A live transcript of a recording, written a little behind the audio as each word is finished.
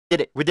Did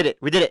it. We did it.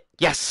 We did it.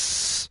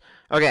 Yes.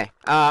 Okay.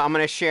 I'm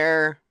gonna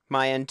share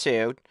my end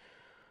too.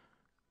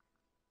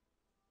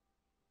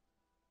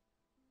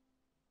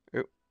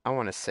 Oop, I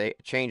want to say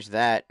change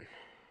that.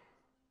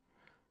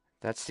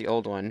 That's the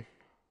old one.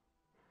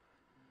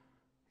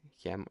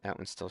 Yeah, that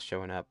one's still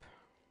showing up.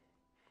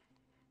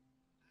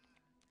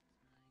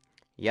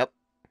 Yep.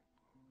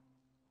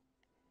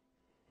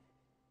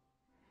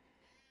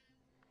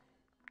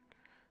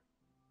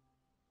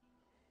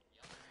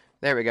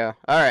 There we go.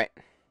 All right.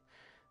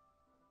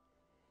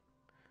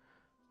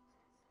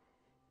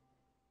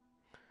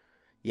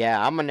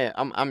 Yeah,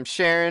 I'm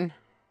sharing.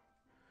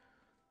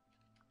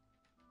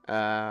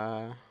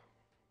 Uh,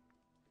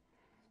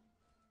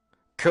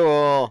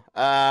 cool.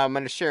 I'm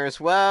gonna share as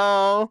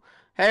well.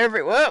 Hey,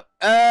 whoop.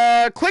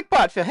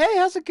 ClickBot. Hey,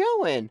 how's it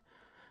going?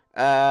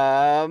 Did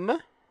I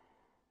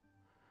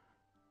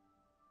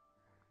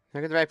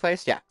get the right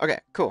place? Yeah. Okay.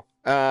 Cool.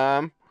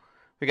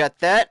 We got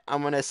that.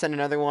 I'm gonna send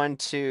another one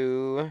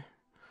to.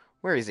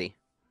 Where is he?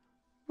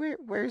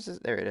 Where is this?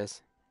 There it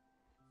is.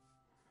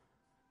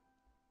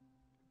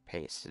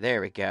 Paste.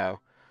 There we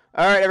go.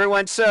 All right,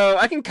 everyone. So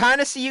I can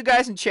kind of see you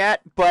guys in chat,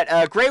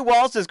 but Gray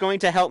Walls is going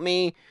to help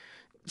me,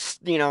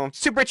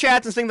 super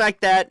chats and things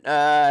like that.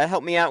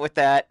 Help me out with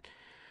that.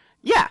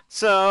 Yeah.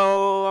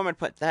 So I'm gonna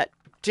put that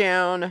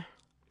down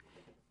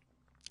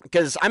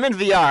because I'm in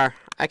VR.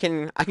 I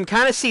can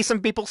kind of see some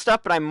people's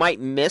stuff, but I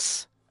might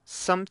miss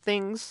some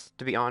things,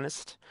 to be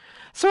honest.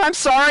 So I'm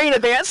sorry in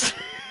advance.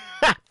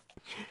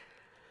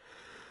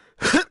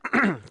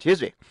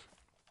 Excuse me.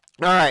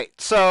 All right.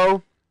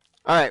 So.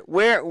 All right,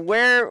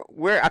 where?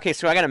 Okay,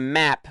 so I got a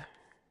map.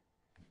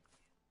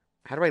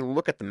 How do I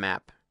look at the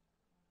map?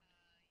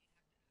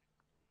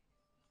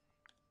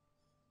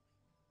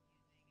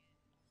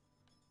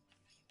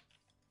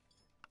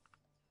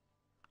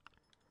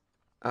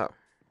 Oh.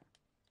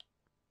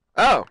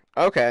 Oh,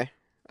 okay.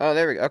 Oh,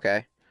 there we go.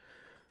 Okay.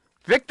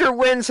 Victor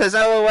wins says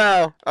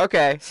LOL.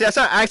 Okay. See,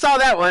 I saw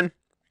that one.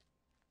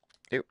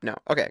 Oop, no.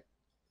 Okay.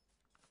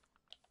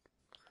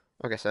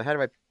 Okay, so how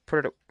do I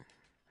put it?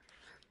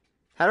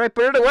 How do I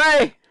put it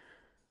away?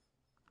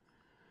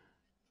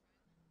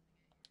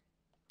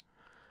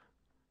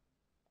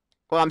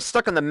 Well, I'm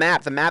stuck on the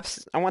map.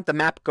 I want the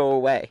map to go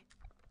away.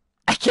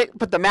 I can't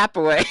put the map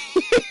away.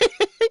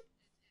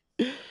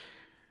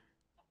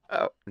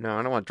 Oh, no,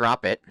 I don't want to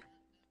drop it.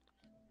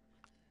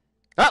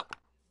 Oh!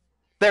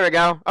 There we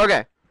go.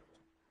 Okay.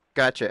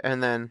 Gotcha.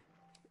 And then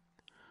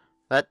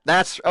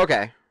that's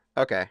okay.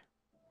 Okay.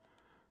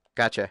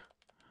 Gotcha.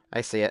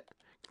 I see it.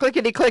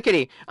 Clickety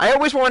clickety. I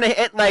always want to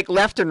hit like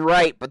left and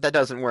right, but that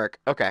doesn't work.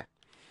 Okay.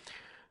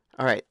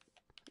 All right.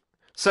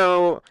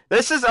 So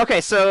this is okay.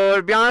 So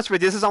to be honest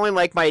with you, this is only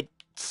like my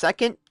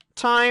second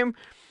time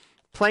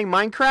playing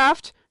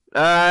Minecraft.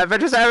 But I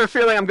just have a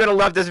feeling I'm gonna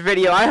love this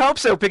video. I hope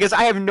so because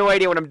I have no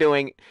idea what I'm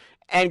doing.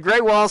 And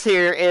Gray Walls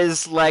here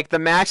is like the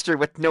master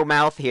with no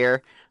mouth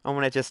here. I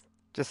want to just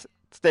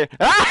stare.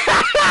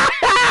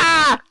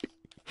 That's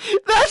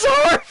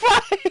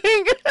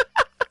horrifying.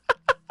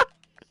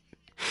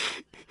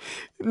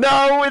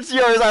 No, it's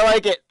yours. I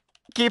like it.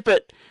 Keep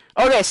it.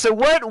 Okay, so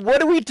what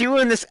do we do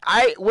in this?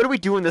 What do we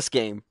do in this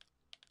game?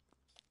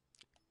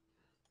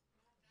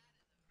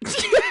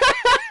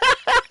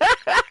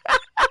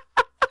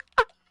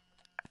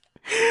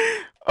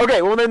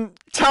 Okay, well then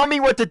tell me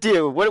what to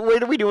do.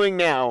 What are we doing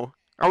now?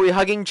 Are we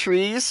hugging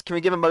trees? Can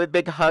we give them a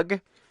big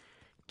hug?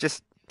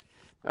 Just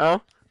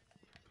oh,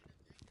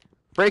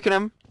 breaking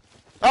them.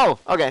 Oh,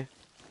 okay.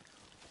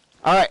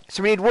 All right,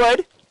 so we need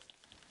wood.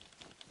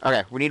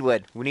 Okay, we need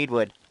wood. We need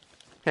wood.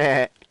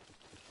 Come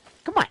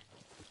on.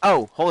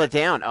 Oh, hold it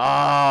down.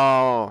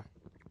 Oh,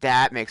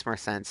 that makes more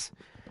sense.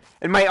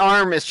 And my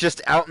arm is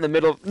just out in the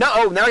middle. No,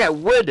 oh, now I got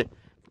wood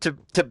to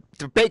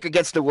bake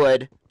against the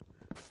wood.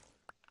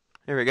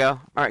 There we go.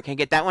 All right, can I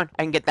get that one?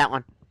 I can get that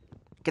one.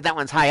 Get that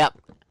one's high up.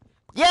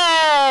 Yay!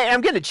 I'm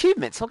getting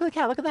achievements. Look at the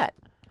cat. Look at that.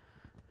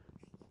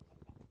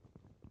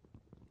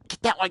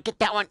 Get that one. Get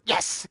that one.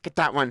 Yes! Get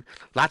that one.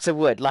 Lots of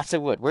wood. Lots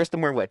of wood. Where's the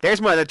more wood? There's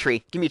my other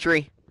tree. Give me a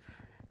tree.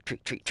 Tree,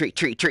 tree, tree,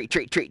 tree, tree,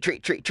 tree, tree, tree,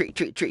 tree, tree,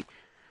 tree, tree.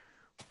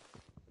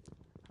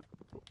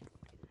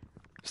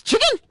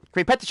 Chicken? Can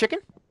we pet the chicken?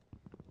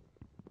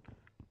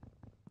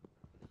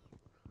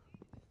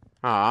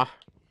 Aw.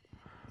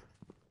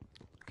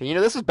 Okay,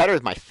 this is better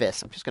with my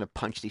fists. I'm just gonna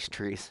punch these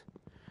trees.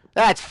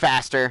 That's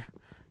faster.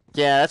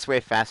 Yeah, that's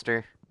way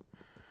faster.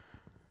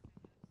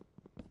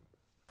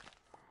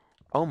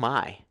 Oh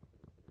my.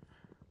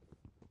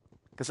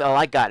 Because all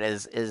I got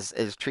is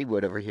tree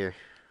wood over here.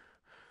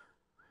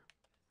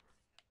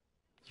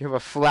 You have a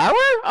flower?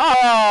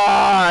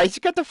 Oh, you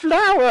got the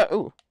flower.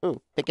 Ooh,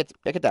 pick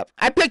it up.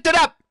 I picked it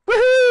up.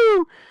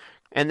 Woohoo!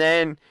 And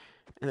then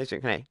I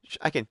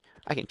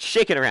can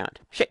shake it around.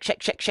 Shake,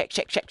 shake, shake, shake,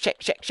 shake, shake,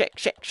 shake, shake, shake,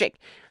 shake, shake.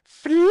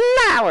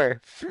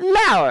 Flower.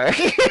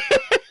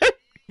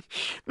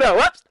 No,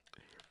 whoops.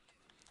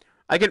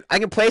 I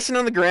can place it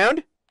on the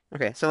ground.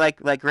 Okay, so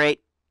like right.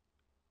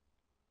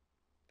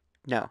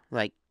 No,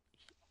 like.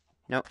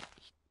 Nope.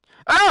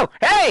 Oh,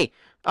 hey!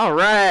 All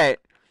right.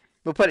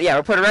 We'll put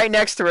it right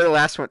next to where the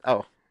last one.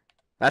 Oh,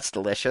 that's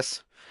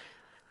delicious.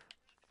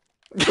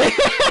 I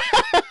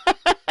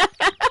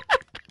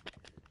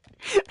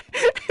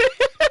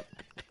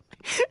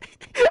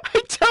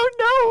don't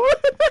know.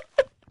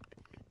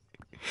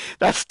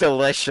 That's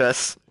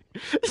delicious.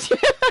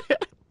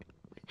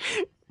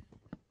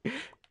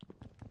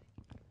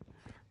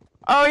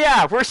 Oh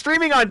yeah, we're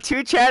streaming on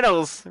 2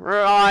 channels.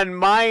 We're on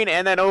mine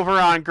and then over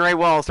on Gray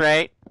Walls,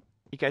 right?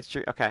 You guys,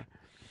 okay.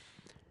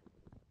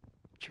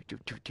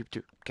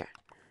 Okay.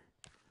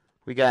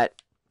 We got.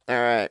 All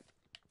right.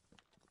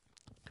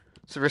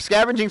 So we're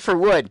scavenging for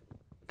wood.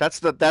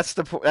 That's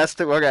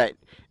okay.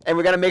 And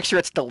we gotta make sure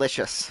it's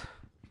delicious.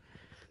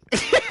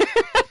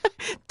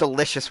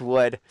 Delicious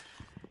wood.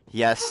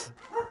 Yes.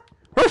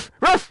 Roof!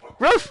 Roof!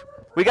 Roof!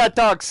 We got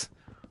dogs.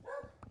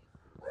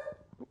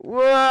 Whoa!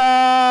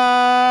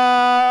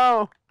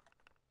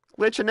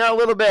 Glitching out a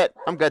little bit.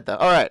 I'm good though.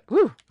 All right.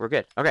 Woo! We're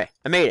good. Okay.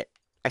 I made it.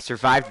 I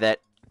survived that.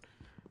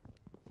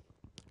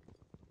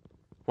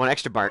 One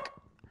extra bark.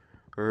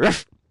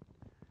 Roof!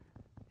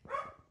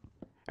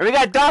 And we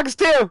got dogs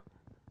too.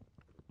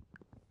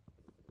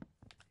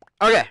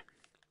 Okay.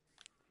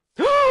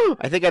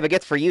 I think I have a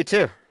gift for you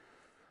too.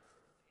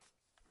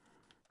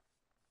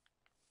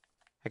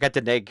 I got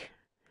the egg.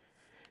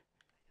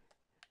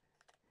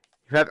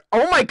 You have.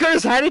 Oh my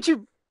goodness! How did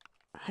you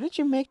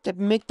make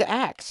the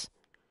axe?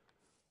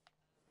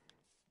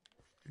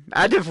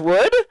 Out of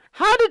wood?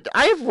 How did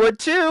I have wood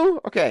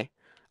too? Okay.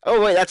 Oh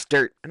wait, that's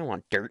dirt. I don't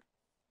want dirt.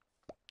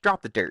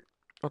 Drop the dirt.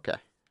 Okay.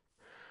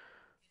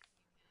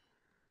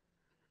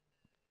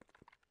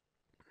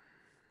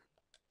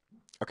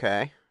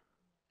 Okay.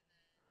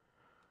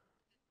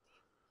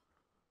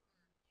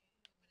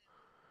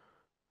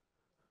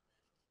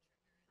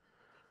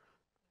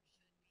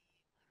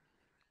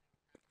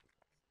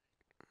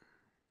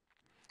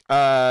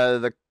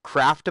 The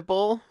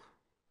craftable.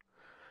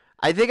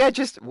 I think I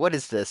just. What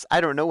is this? I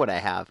don't know what I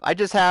have. I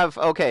just have.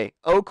 Okay.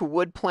 Oak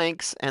wood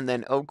planks and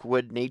then oak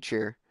wood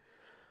nature.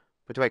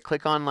 But do I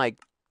click on like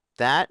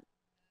that?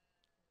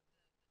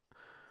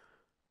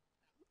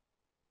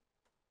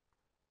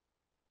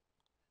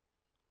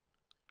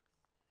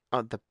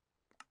 Oh, the.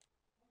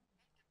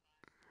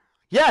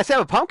 Yes, I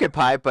have a pumpkin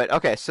pie, but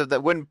okay, so the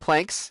wooden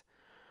planks.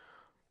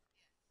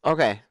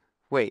 Okay,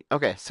 wait,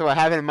 okay, so I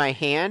have it in my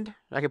hand.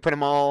 I can put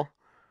them all.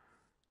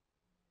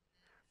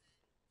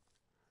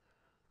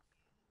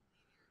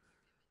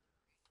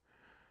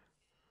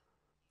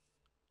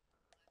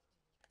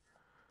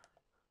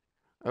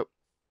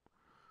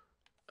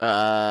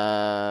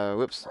 Oh,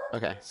 whoops.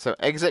 Okay, so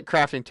exit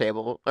crafting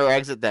table, or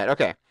exit that.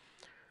 Okay,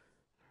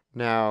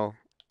 now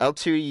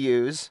L2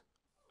 use.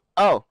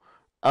 Oh,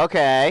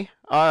 okay,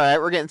 all right,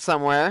 we're getting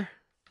somewhere.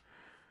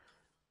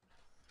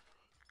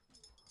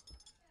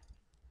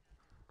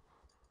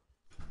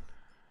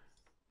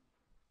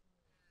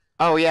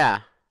 Oh yeah,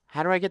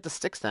 how do I get the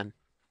sticks then?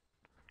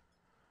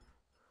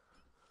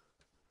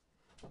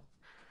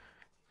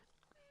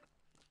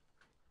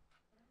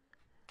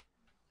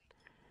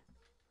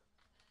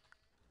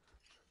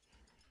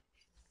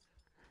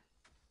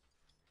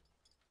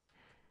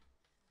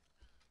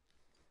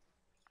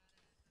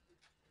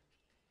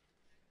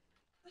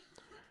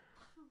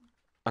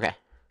 Okay.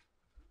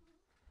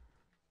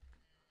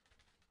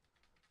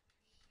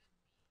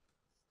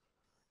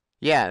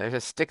 Yeah, there's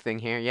a stick thing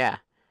here. Yeah.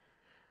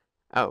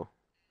 Oh.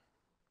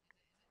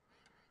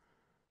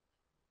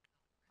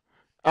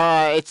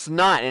 It's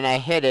not, and I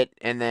hit it,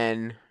 and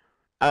then.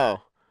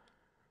 Oh.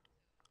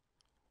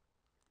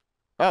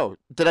 Oh,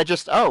 did I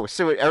just? Oh,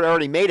 so it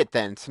already made it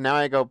then. So now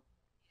I go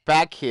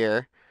back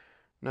here.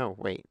 No,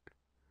 wait.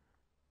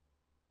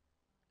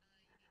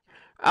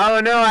 Oh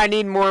no, I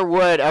need more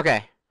wood.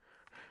 Okay.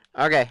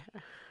 Okay.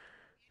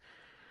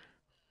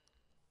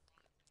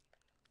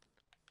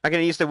 I'm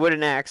gonna use the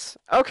wooden axe.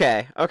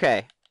 Okay,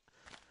 okay.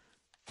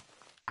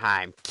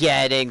 I'm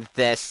getting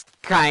this,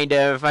 kind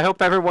of. I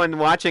hope everyone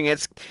watching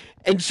it's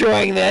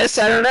enjoying this.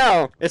 I don't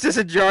know. Is this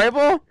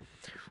enjoyable?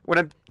 What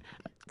I'm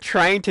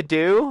trying to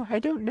do? I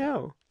don't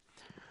know.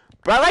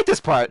 But I like this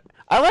part.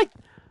 I like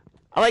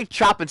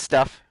chopping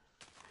stuff.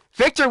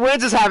 Victor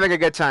Wins is having a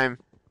good time.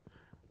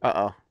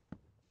 Uh-oh.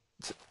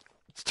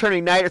 It's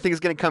turning night. I think it's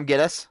gonna come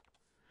get us.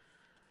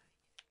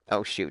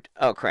 Oh shoot.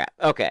 Oh crap.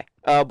 Okay.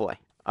 Oh boy.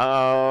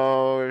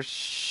 Oh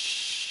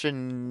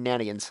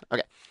shenanigans.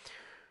 Okay.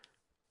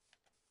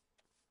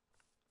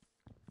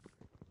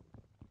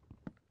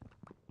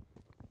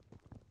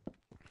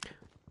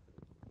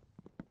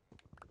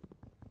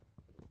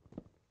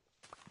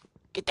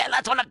 Get that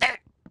last one up there.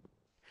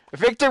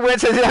 Victor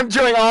Wins says I'm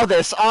enjoying all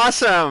this.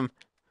 Awesome.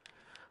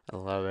 I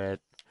love it.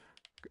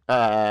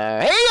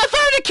 Hey, I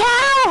found a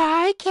cow!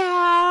 Hi,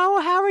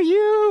 cow! How are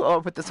you? Oh,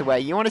 put this away.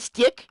 You want a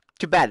stick?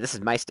 Too bad, this is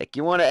my stick.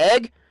 You want an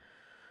egg?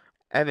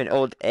 I have an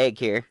old egg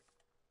here.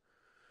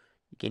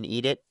 You can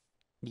eat it?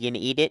 You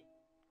gonna eat it?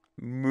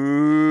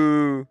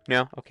 Moo.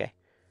 No? Okay.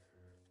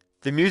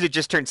 The music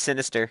just turned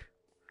sinister.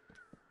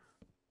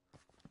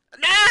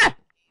 Ah!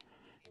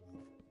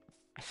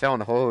 I fell in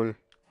the hole.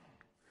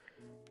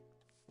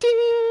 Dun,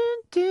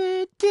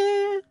 I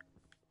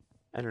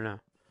don't know.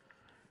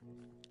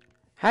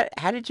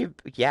 How did you?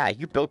 Yeah,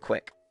 you build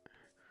quick.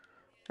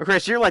 Of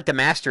course, you're like the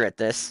master at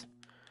this.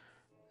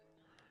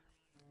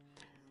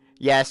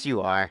 Yes,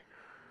 you are.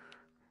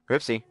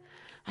 Whoopsie.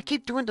 I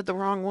keep doing the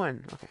wrong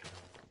one. Okay.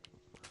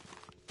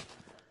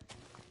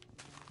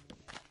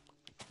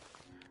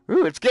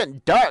 Ooh, it's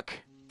getting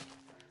dark.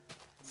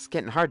 It's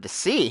getting hard to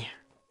see.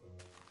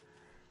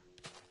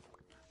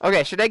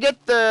 Okay, should I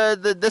get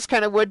the this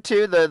kind of wood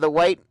too? The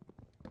white,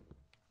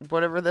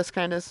 whatever this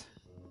kind is.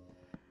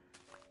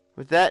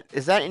 With that,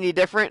 is that any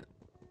different?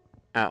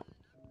 Oh,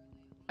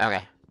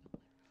 okay.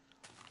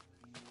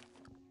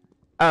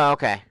 Oh,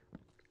 okay.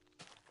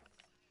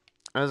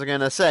 I was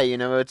gonna say, you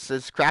know, it's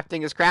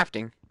crafting is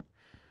crafting.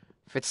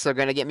 If it's still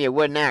gonna get me a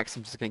wooden axe,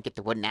 I'm just gonna get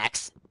the wooden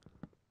axe.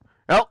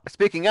 Oh,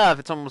 speaking of,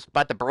 it's almost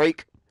about to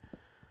break.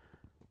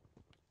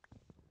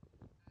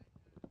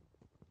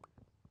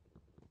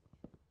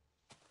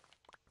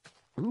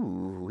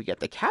 Ooh, we got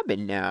the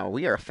cabin now.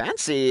 We are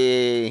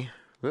fancy.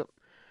 Whoop.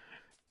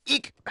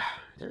 Eek.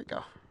 There we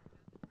go.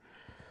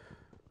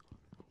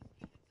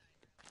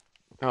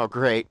 Oh,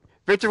 great.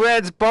 Victor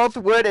wins. Both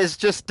wood is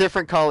just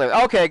different color.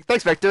 Okay,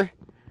 thanks, Victor.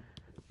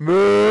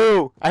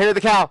 Moo! I hear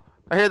the cow.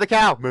 I hear the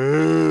cow.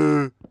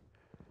 Moo!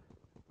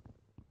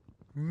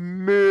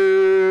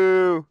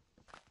 Moo!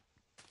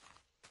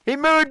 He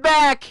mooed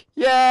back!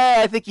 Yeah,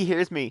 I think he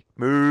hears me.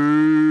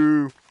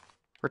 Moo!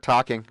 We're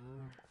talking.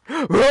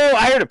 Oh,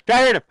 I heard him!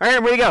 I heard him! I heard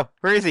him! Where'd he go?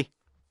 Where is he?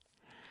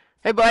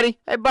 Hey, buddy!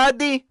 Hey,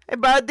 buddy! Hey,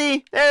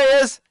 buddy! There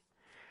he is!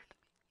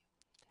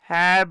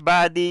 Hi,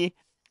 buddy!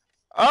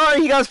 Oh,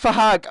 he goes for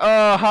hug!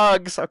 Oh,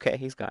 hugs! Okay,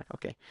 he's gone.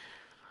 Okay.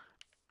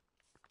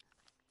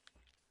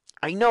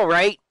 I know,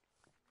 right?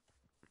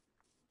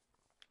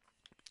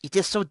 It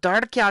is so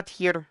dark out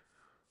here.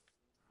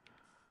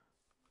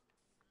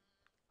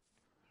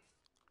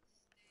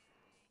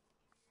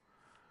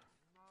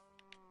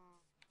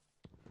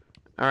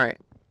 Alright.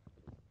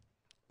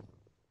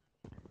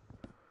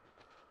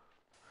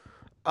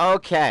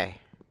 Okay.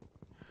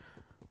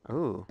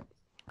 Ooh.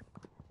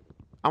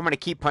 I'm gonna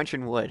keep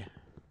punching wood.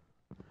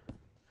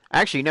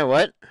 Actually, you know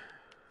what?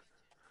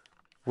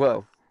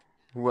 Whoa.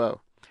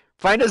 Whoa.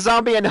 Find a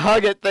zombie and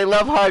hug it. They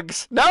love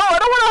hugs. No, I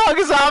don't want to hug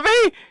a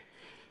zombie!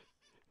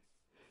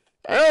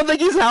 I don't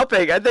think he's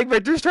helping. I think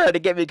Victor's trying to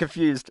get me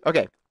confused.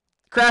 Okay.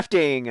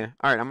 Crafting.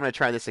 Alright, I'm gonna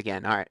try this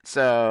again. Alright,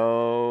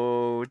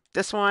 so...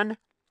 This one.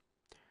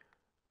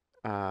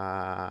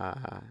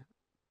 That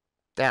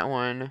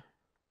one.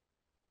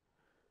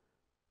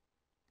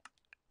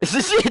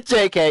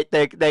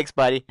 JK, thanks,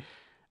 buddy.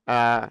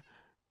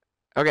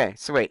 Okay,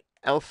 so wait.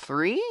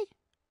 L3?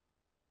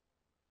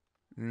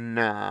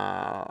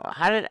 No.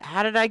 How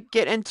did I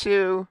get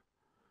into...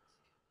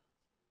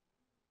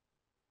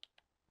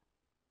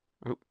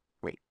 Oop,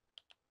 wait.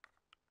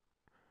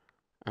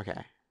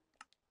 Okay.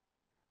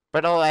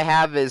 But all I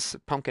have is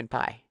pumpkin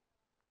pie.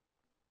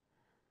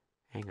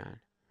 Hang on.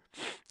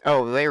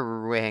 Oh,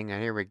 hang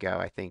on, here we go,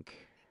 I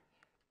think.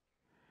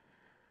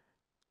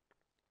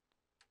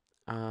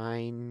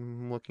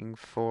 I'm looking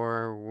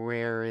for,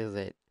 where is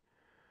it?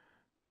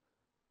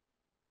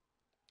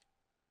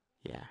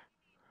 Yeah.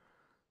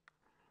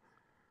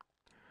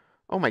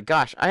 Oh my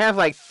gosh, I have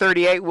like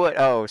 38 wood.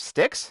 Oh,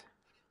 sticks?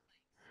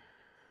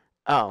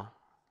 Oh.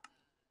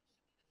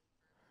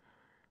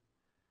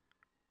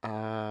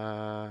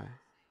 Uh,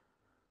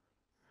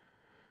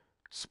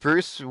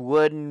 Spruce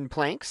wooden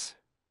planks?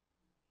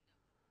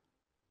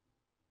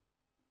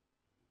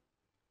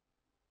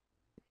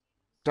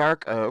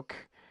 Dark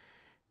oak.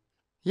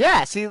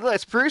 Yeah, see, look,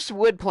 spruce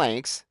wood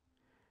planks,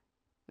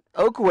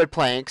 oak wood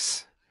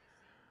planks,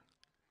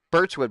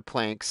 birch wood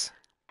planks.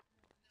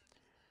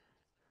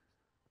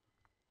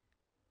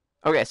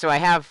 Okay, so I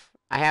have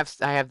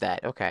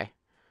that. Okay.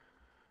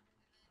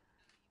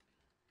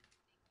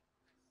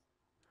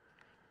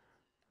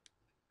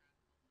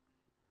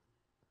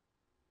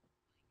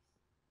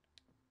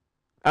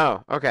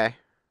 Oh, okay.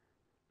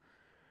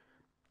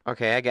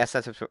 Okay, I guess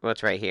that's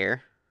what's right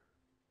here.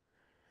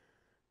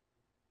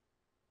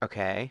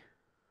 Okay.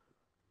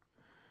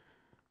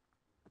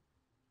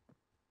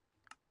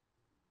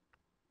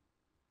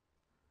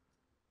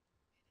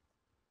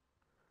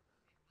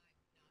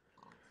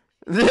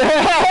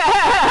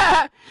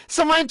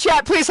 Someone in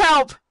chat, please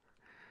help!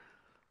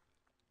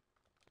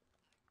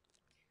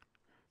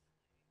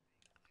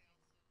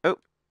 Oh,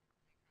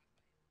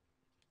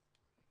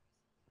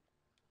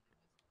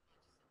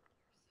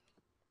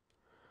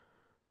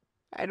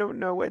 I don't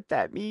know what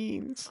that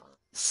means.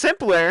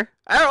 Simpler?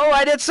 Oh,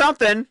 I did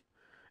something.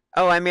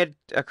 Oh, I made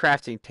a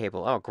crafting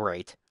table. Oh,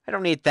 great. I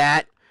don't need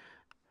that.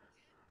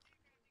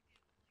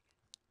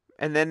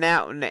 And then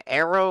now, an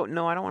arrow?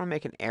 No, I don't want to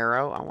make an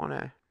arrow. I want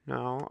to...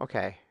 No,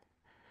 okay.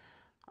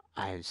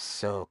 I'm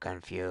so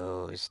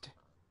confused.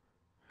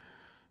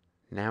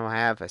 Now I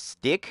have a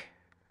stick?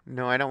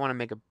 No, I don't want to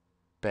make a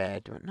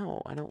bed.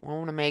 No, I don't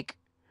want to make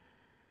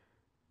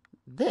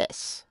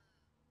this.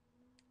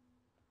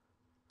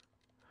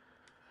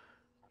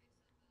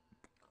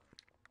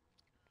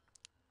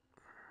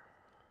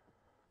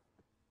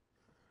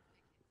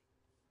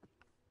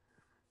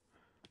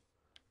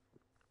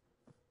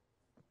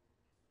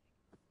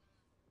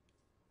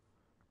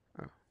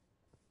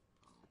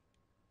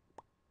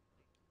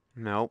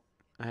 Nope.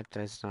 That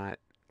does not.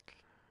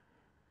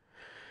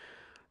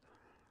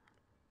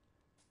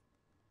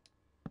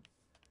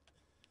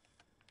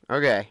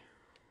 Okay.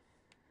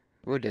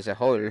 Ooh, there's a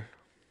hole.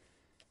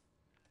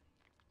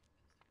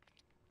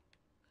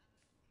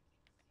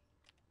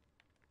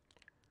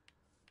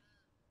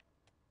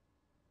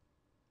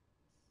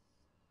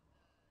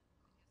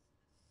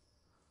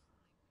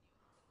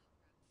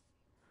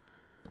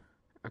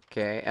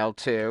 Okay,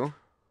 L2.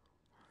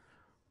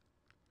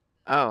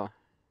 Oh.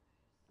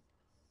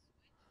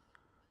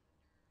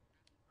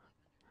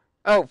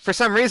 Oh, for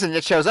some reason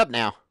it shows up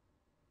now.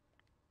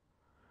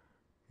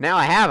 Now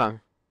I have him.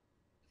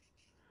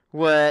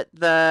 What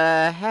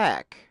the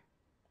heck?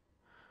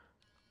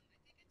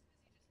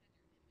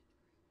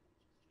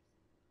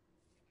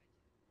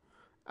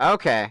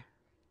 Okay.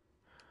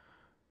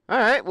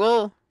 Alright,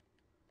 well...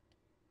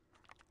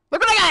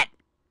 Look what I got!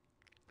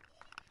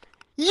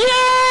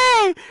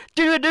 Yay!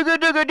 Do do do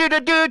do do do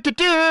do do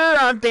do.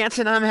 I'm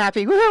dancing. I'm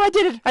happy. Woo! I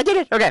did it. I did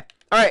it. Okay.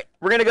 All right.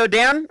 We're gonna go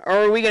down,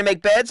 or are we gonna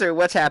make beds, or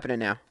what's happening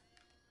now?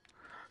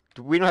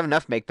 We don't have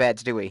enough make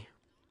beds, do we?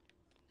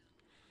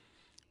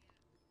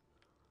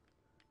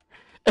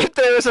 If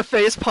there was a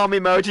facepalm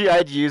emoji,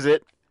 I'd use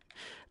it.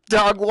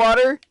 Dog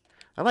water.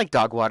 I like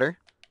dog water.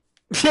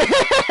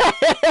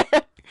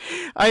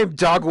 I am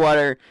dog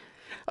water.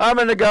 I'm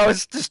gonna go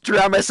just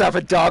drown myself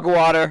in dog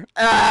water.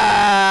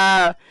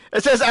 Ah!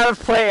 It says out of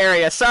play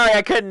area. Sorry,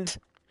 I couldn't.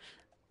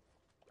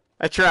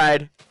 I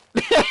tried.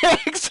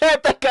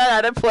 Except I got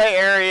out of play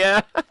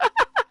area.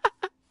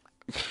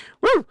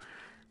 Woo!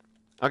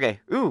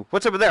 Okay. Ooh,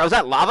 what's over there? Was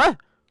that lava?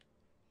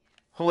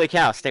 Holy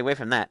cow, stay away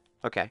from that.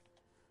 Okay.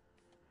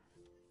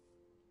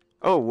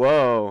 Oh,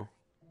 whoa.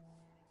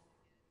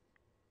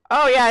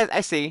 Oh, yeah,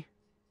 I see.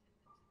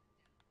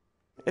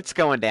 It's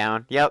going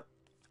down. Yep.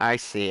 I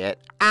see it.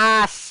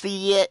 I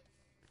see it.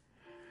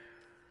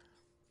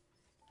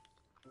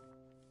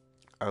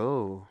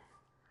 Oh.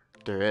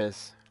 There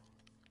is.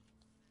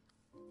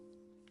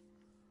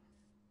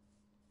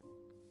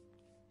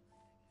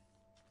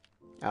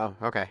 Oh,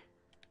 okay.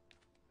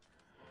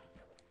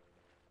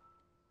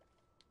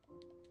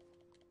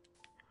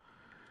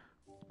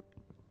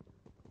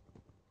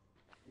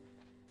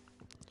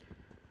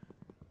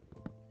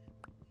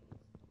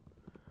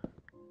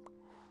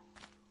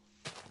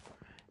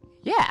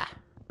 Yeah.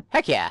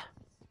 Heck yeah.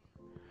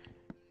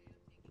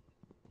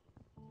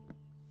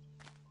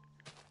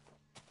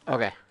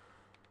 Okay.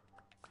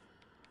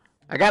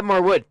 I got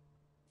more wood.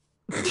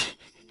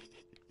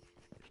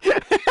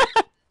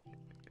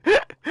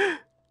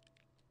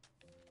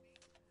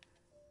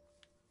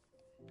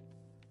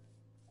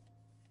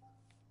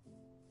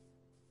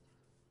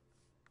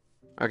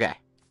 Okay.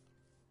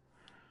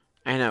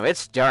 I know,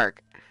 it's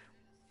dark.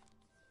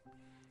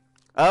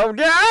 Oh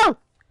no!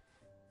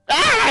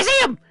 Ah! I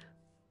see him!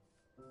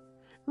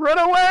 Run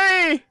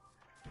away!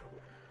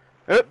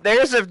 Oh,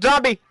 there's a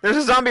zombie! There's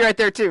a zombie right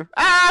there too.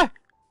 Ah!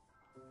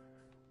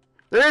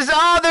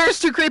 There's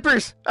two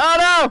creepers! Oh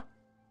no!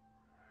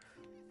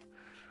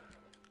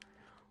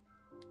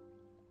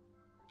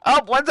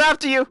 Oh, one's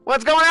after you!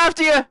 One's going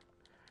after you!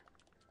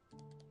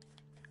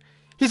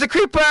 He's a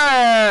creeper!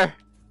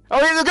 Oh,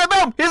 he's gonna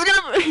boom! He's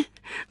gonna...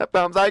 That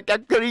bomb's like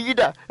I'm gonna eat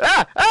her.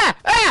 Ah! Ah!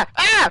 Ah!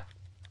 Ah!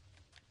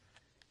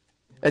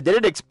 And then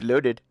it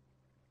exploded.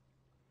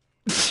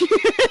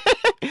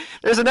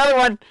 There's another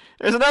one!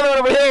 There's another one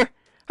over here!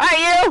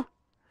 Hi, you!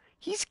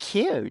 He's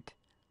cute.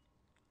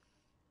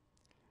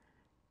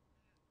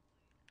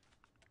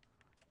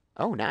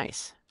 Oh,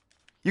 nice.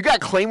 You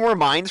got claymore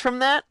mines from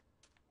that?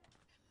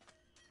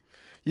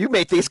 You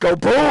make these go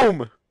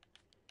boom!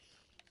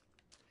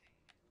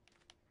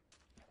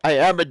 I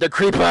am the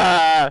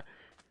creeper!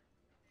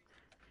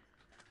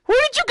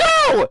 Where did you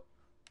go?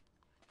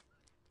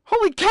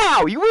 Holy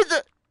cow, you were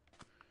the...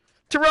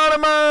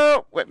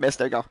 Geronimo! Wait, missed,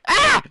 there you go.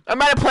 Ah!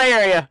 I'm out of play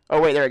area! Oh,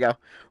 wait, there we go.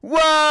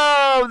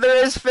 Whoa!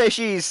 There is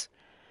fishies!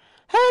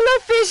 Hello,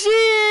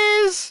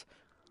 fishies!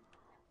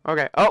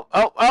 Okay. Oh!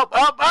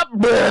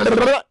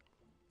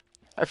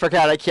 I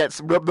forgot I can't...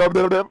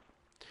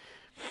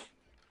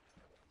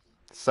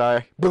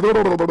 Sorry.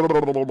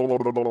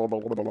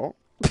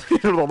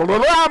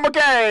 I'm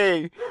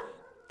okay!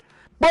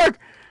 Bark!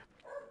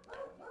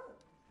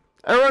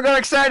 Everyone got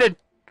excited!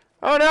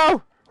 Oh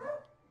no!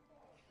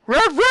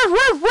 Ruff, ruff,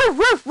 ruff, ruff,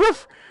 ruff,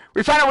 ruff!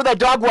 We found out where that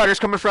dog water's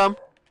coming from.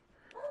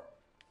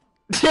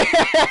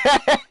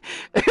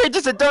 It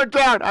just said don't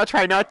drown. I'll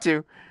try not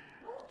to.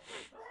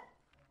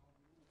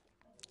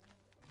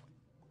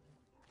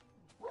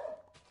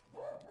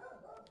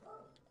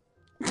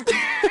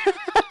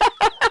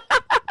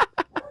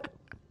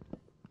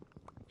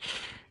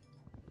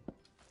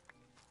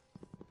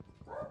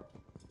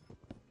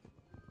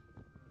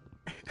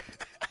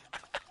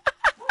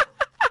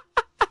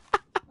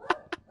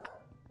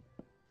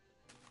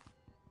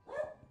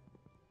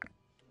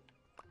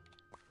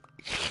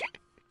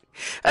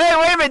 Hey,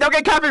 wait a minute, don't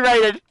get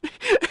copyrighted.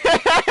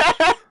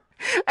 I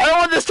don't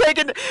want this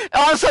taken.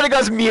 All of a sudden it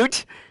goes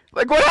mute.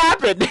 Like, what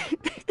happened?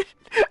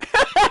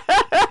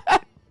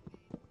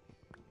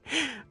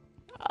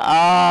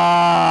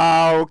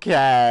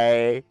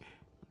 Okay.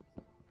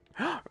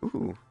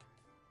 Ooh.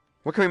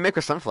 What can we make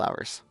with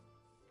sunflowers?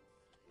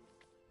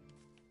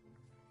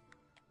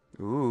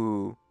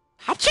 Ooh.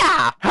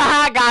 Hacha!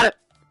 Haha, got it!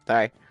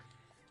 Sorry.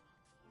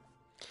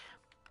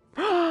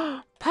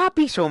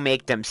 Poppies will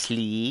make them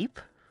sleep.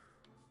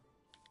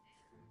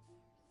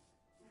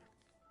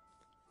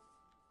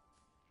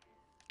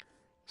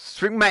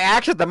 Swing my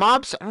axe at the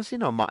mobs. I don't see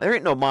no mobs. There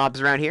ain't no mobs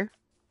around here.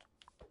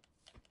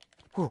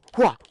 Ooh,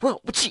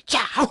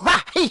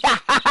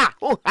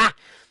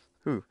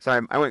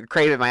 sorry, I went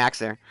crazy with my axe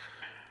there.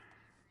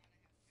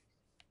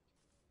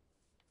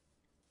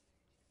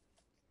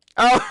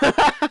 Oh!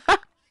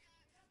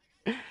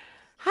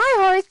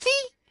 Hi, horsey!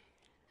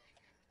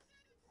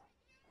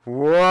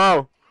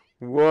 Whoa!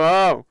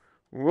 Whoa!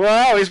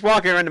 Whoa! He's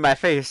walking around to my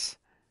face.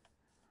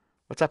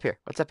 What's up here?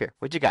 What's up here?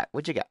 What you got?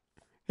 What you got?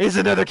 Here's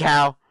another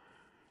cow.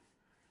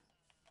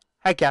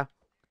 Hi, cow.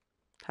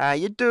 How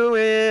you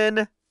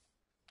doing?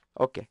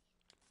 Okay.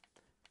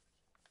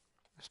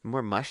 There's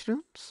more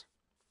mushrooms?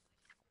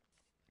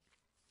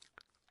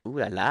 Ooh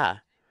la la.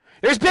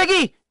 There's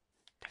Piggy!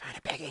 I found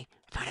a piggy.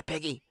 I found a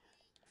piggy.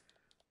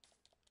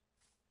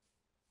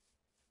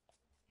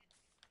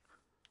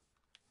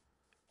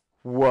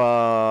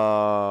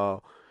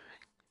 Whoa.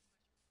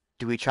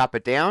 Do we chop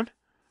it down?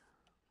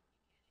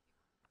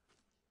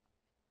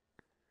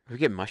 Do we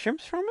get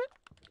mushrooms from it?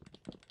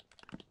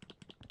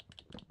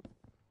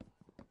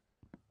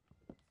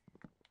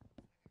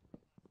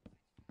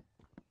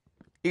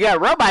 You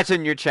got robots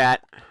in your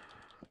chat.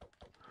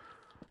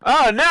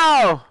 Oh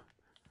no!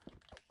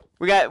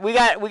 We got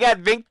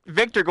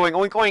Victor going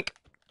oink oink.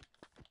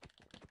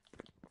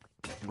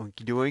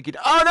 Oinky doinky.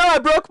 Oh no! I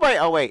broke my.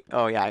 Oh wait.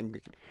 Oh yeah.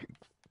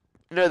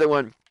 Another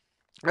one.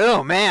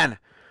 Oh man.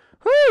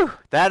 Whew.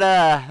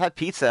 That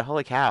pizza.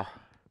 Holy cow.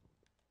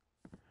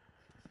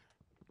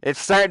 It's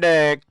starting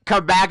to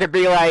come back and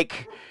be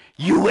like,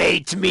 you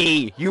ate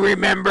me. You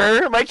remember?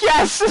 I'm like,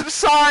 yes. I'm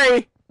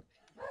sorry.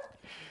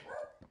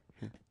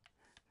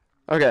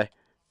 Okay.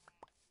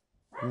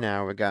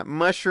 Now we got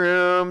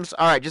mushrooms.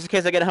 All right, just in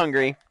case I get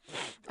hungry,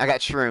 I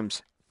got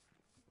shrooms.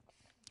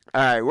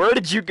 All right, where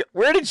did you go?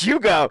 Where did you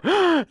go?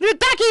 Little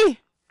ducky.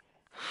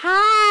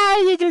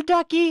 Hi, little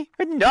ducky.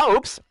 No,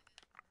 oops.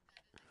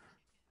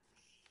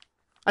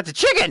 That's a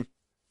chicken.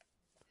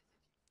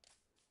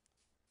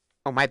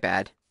 Oh, my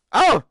bad.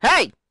 Oh,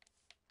 hey.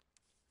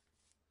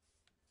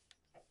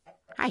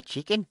 Hi,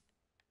 chicken.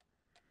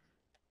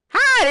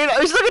 Hi,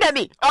 he's looking at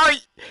me. Oh,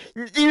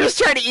 you're just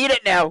trying to eat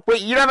it now.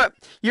 Wait, you don't have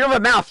a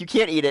mouth. You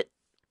can't eat it.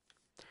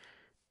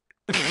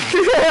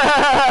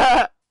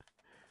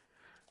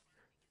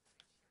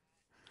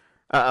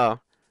 Uh-oh.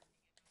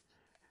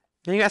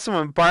 You got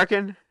someone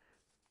barking?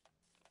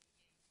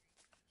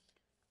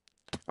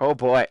 Oh,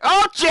 boy.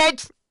 Oh,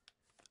 Jinx!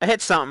 I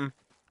hit something.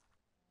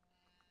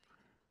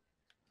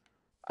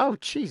 Oh,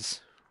 jeez.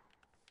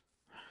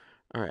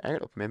 Alright, I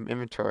gotta open my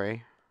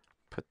inventory.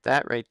 Put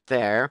that right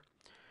there.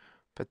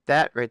 Put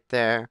that right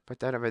there. Put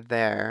that over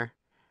there.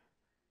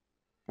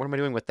 What am I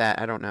doing with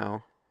that? I don't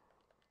know.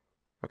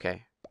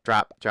 Okay.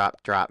 Drop,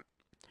 drop, drop.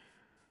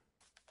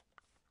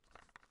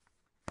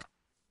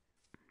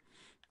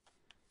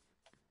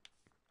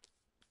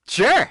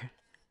 Sure!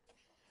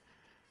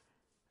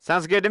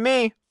 Sounds good to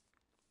me.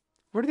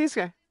 What are these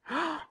guys?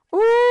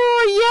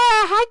 Ooh,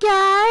 yeah! Hi,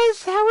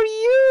 guys! How are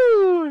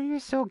you? You're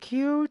so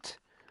cute.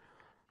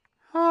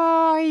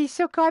 Oh, he's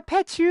so good. I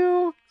pet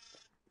you.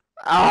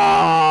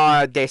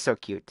 Oh, they're so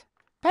cute.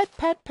 Pet,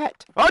 pet,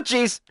 pet. Oh,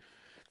 jeez!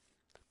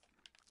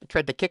 He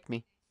tried to kick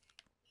me.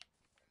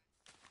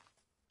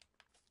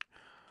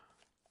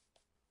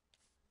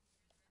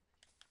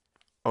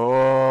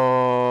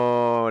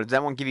 Oh, does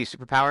that one give you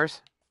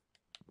superpowers?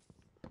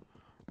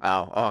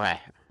 Oh, okay.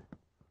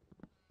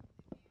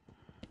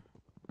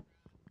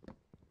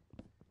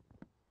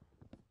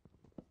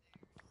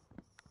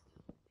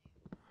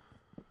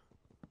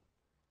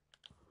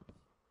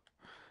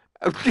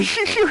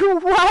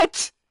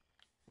 What?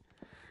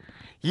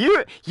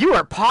 You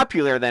are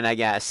popular then, I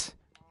guess.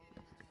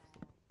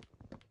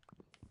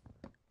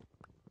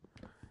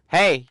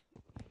 Hey,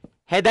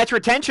 hey, that's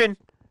retention.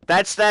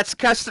 That's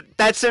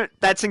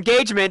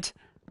engagement.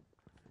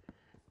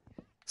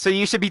 So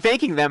you should be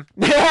thanking them.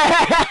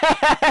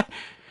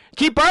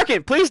 Keep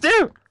barking, please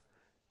do.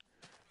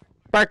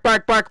 Bark,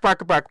 bark, bark,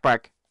 bark, bark,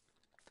 bark.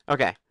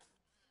 Okay.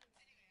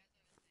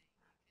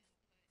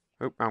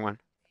 Oop, wrong one.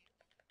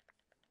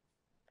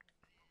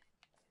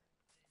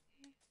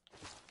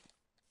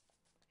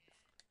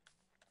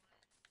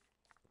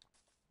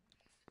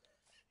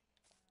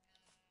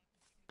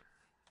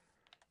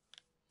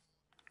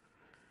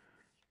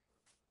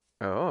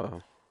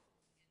 Oh.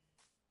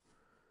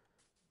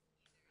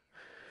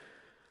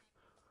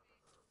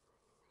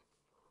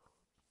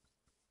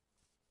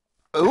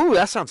 Ooh,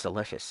 that sounds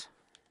delicious.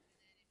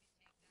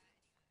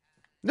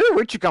 Ooh,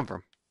 where'd you come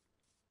from?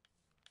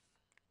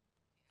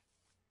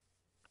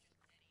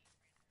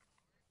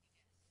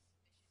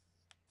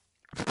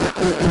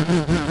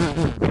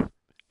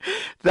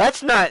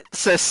 That's not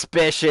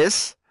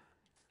suspicious.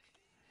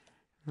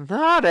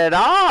 Not at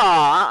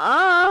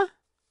all.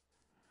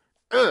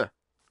 Ugh.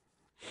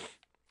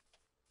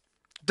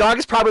 Dog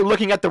is probably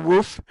looking at the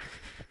roof.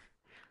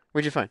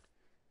 What'd you find?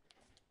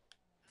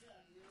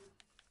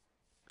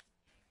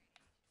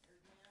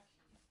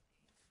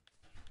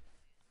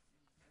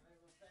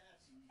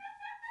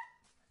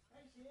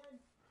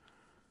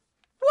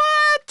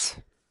 What?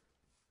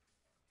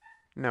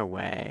 No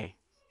way.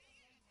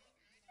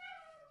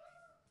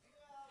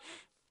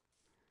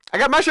 I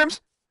got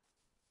mushrooms.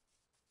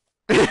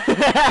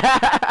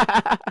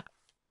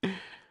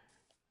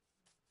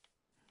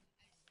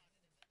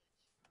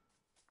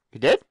 You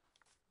did?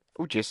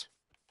 Oh, jeez.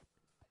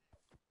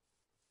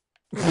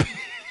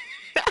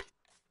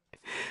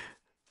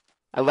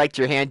 I liked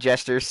your hand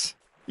gestures.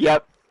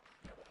 Yep.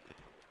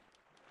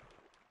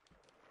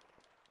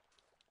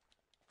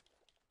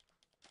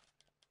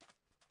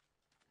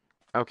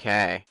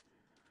 Okay.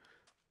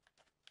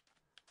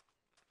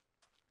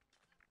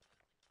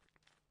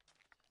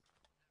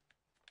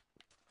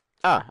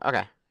 Oh,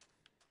 okay.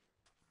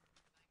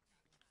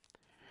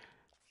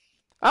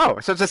 Oh,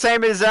 so it's the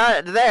same as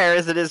there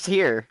as it is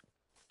here.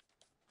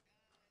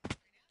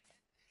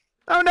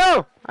 Oh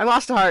no! I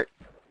lost a heart.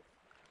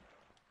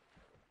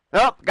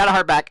 Oh, got a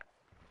heart back.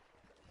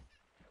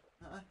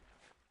 Huh?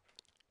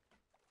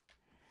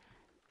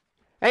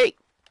 Hey,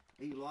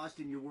 Are you lost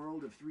in your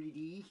world of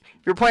 3D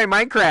you're playing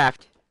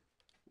Minecraft.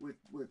 with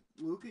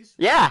Lucas?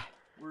 Yeah,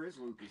 Where is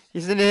Lucas?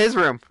 he's in his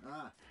room.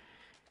 Ah,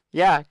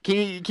 Yeah,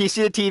 can you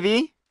see the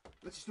TV?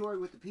 what's the story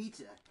with the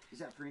pizza? Is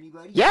that for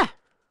anybody? Yeah,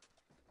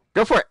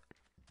 go for it.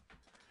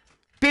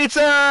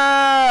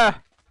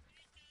 Pizza!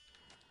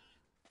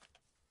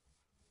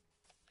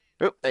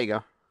 Oh, there you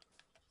go.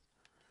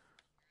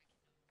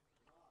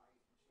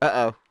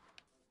 Uh-oh.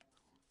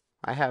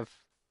 I have...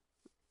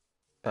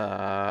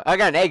 I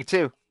got an egg,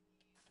 too.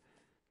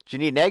 Do you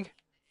need an egg?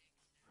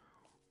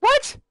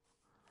 What?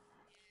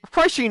 Of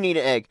course you need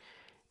an egg.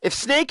 If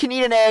Snake can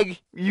eat an egg,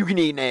 you can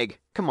eat an egg.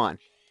 Come on.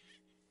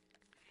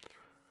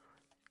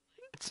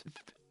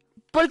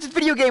 But it's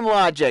video game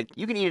logic.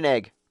 You can eat an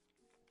egg.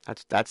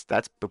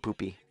 That's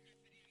poopy.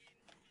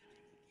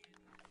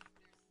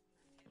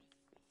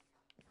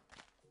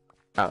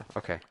 Oh,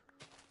 okay.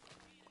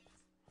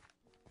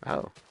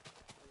 Oh.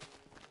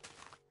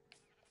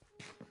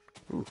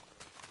 Ooh.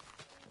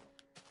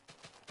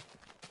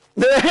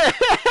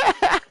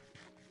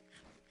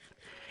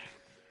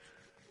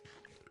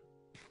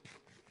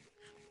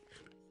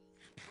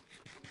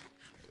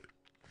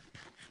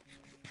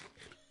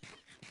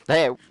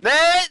 There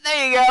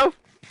you go.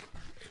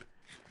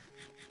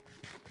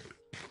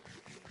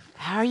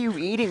 How are you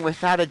eating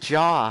without a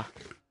jaw?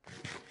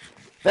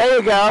 There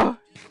you go.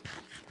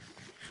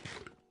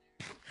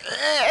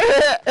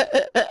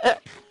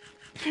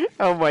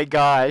 Oh my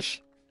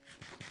gosh.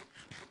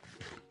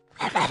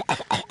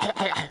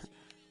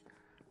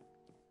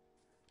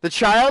 The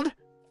child?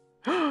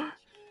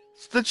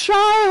 It's the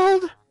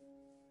child!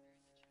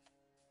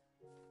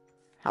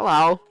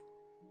 Hello.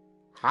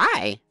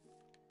 Hi.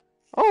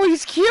 Oh,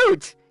 he's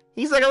cute.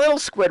 He's like a little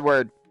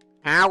Squidward.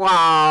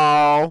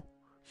 Hello.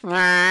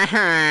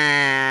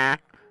 I'm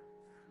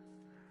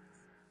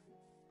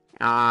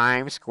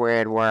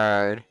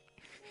Squidward.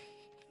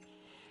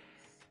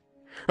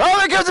 Oh,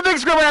 there comes a big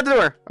Squidward out the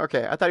door.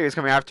 Okay, I thought he was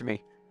coming after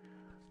me.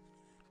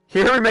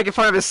 He heard me making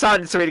fun of his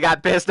son, so he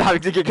got pissed off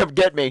to come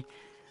get me.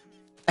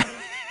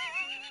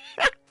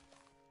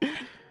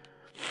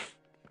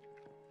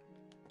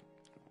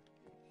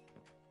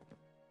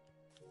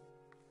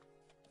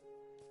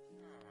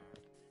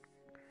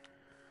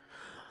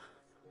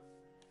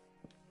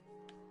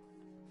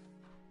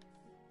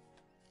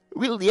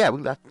 We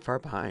left far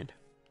behind.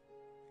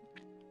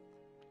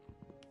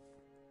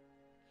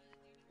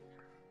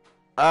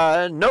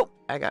 Nope.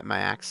 I got my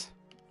axe.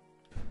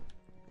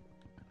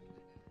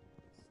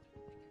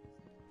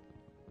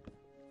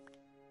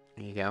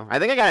 There you go. I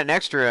think I got an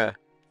extra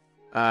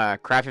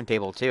crafting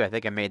table too. I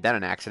think I made that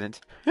an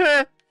accident.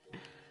 Because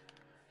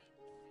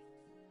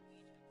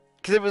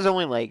it was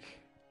only like...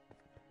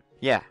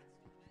 Yeah.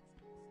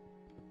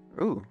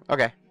 Ooh,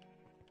 okay.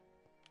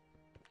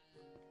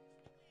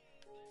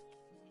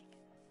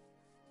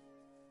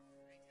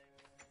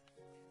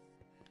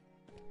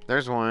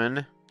 There's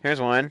one.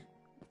 Here's one.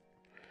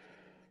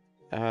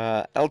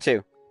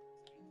 L2.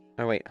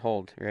 Oh, wait,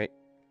 hold, right?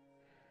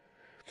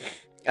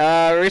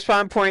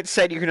 Respawn point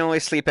said you can only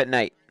sleep at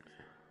night.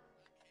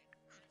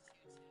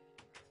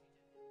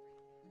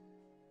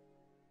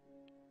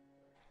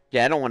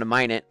 Yeah, I don't want to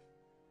mine it.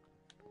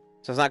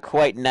 So it's not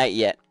quite night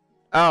yet.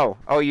 Oh,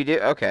 you do?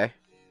 Okay.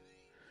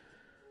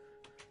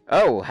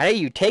 Oh, how do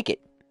you take it?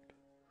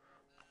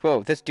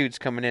 Whoa, this dude's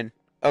coming in.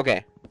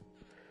 Okay.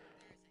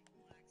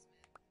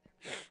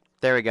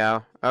 There we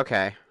go.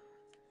 Okay.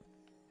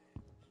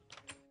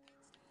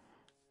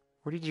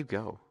 Where did you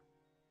go?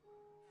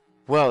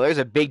 Whoa, there's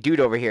a big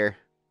dude over here.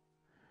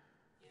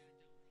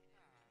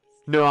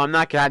 No, I'm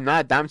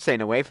not. I'm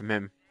staying away from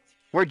him.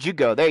 Where'd you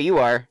go? There you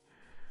are.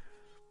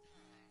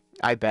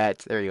 I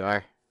bet. There you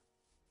are.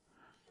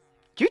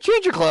 Did you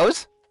change your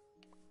clothes?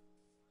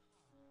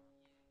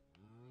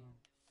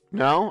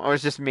 No? Or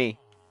it's just me?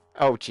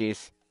 Oh,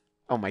 jeez.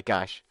 Oh my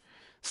gosh.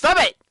 Stop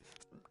it!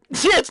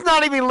 It's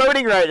not even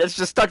loading right. It's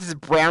just stuck as a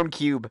brown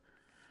cube.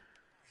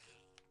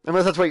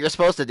 Unless that's what you're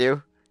supposed to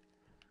do.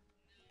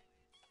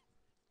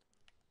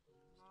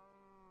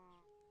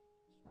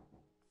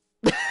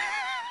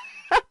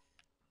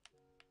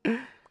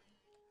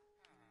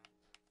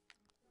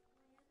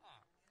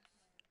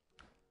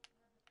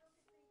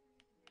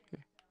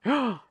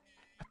 A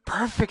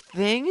perfect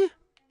thing?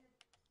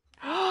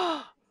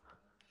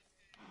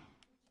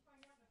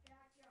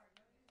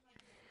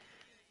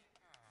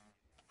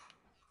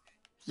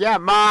 Yeah,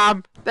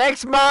 Mom.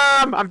 Thanks,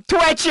 Mom. I'm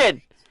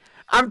twitching.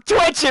 I'm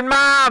twitching,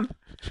 Mom.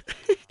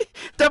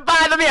 Don't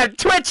bother me. I'm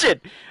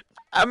twitching.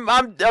 I'm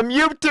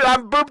YouTube.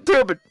 I'm boob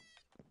tubing.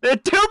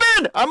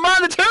 Tubing. I'm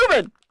on the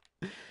tubing.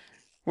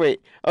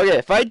 Wait. Okay.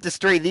 If I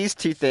destroy these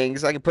two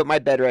things, I can put my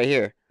bed right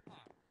here.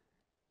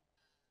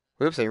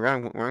 Whoops!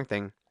 Wrong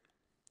thing.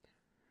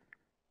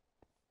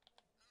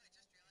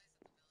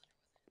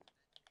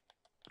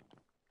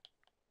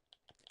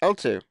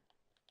 L2.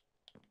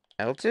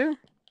 L2?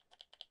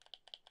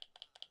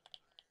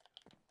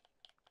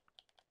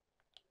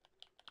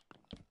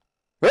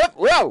 Whoop!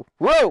 Whoa!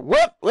 Whoa!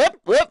 Whoop! Whoop!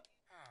 Whoop!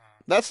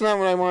 That's not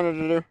what I wanted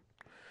to do.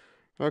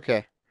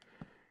 Okay.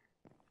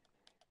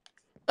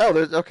 Oh,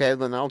 there's... Okay,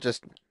 then I'll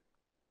just...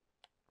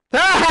 He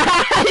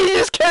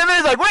just came in,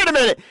 he's like, wait a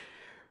minute!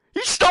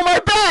 You stole my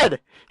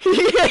bed!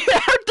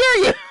 How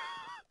dare you!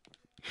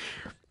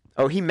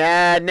 Oh, he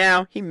mad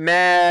now? He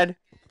mad.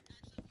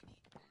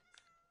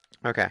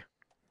 Okay.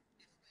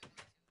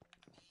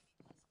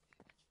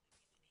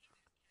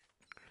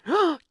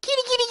 Kitty,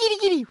 kitty, kitty,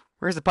 kitty!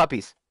 Where's the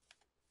puppies?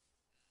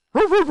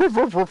 Woof, woof, woof,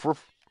 woof, woof,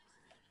 woof.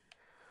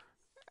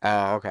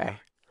 Oh, okay.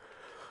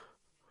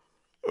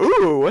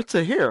 Ooh, what's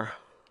in here?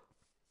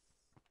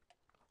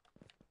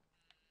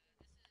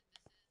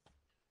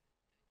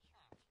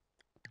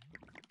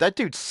 That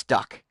dude's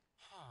stuck.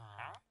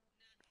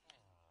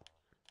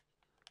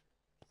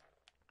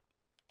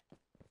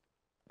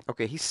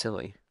 Okay, he's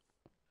silly.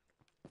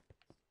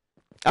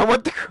 I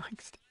want the crying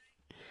stick.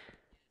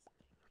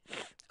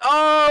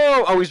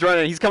 Oh! Oh, he's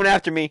running. He's coming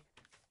after me.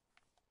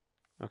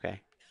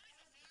 Okay.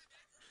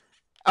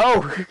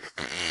 Oh!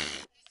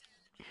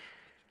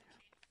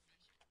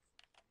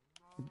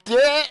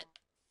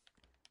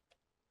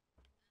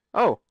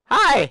 Oh,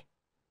 hi!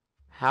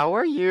 How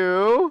are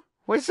you?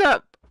 What's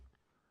up?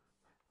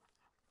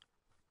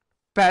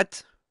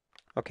 Pet.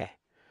 Okay.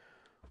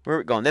 Where are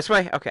we going? This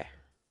way? Okay.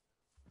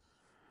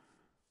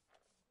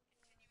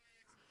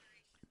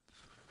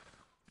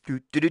 Do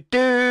do do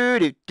do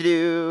do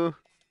do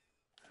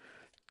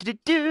do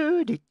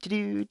do do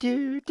do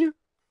do do.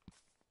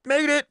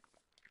 Made it.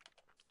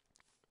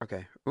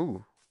 Okay.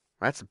 Ooh,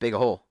 that's a big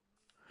hole.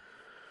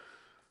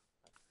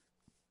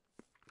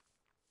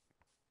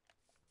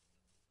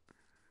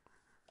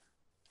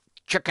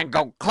 Chicken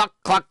go cluck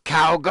cluck,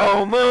 cow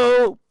go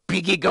moo,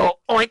 piggy go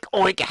oink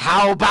oink.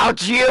 How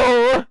about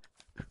you?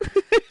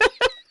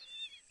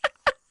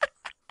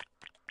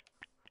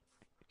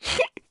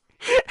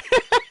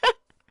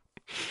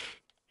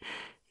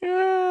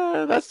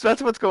 Yeah, that's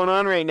what's going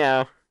on right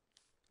now.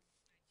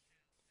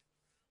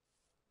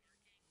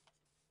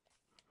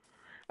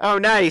 Oh,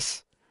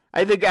 nice.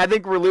 I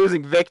think we're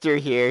losing Victor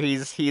here.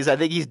 He's I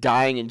think he's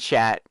dying in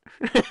chat.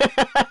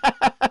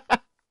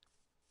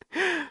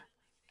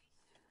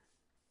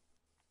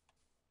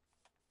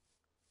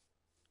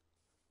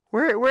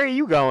 Where are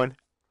you going?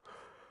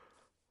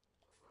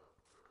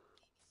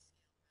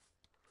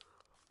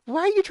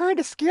 Why are you trying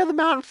to scale the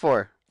mountain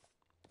for?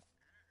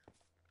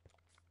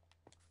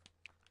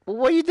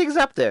 What do you think's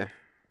up there?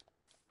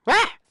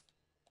 Ah!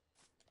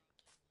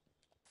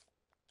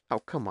 Oh,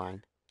 come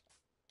on.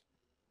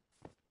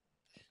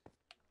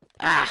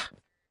 Ah!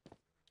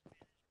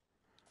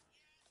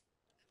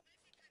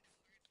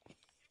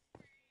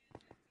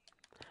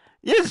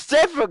 It's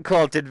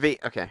difficult to be.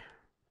 Okay.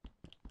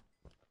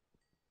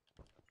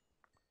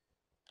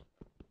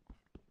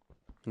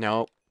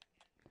 No.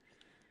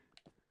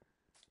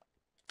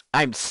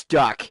 I'm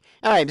stuck.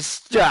 I'm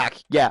stuck.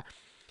 Yeah.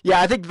 Yeah,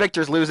 I think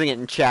Victor's losing it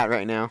in chat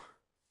right now.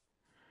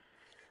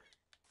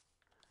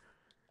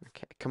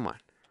 Okay, come on.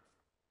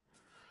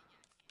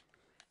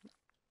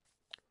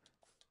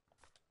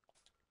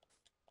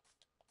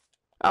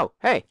 Oh,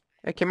 hey.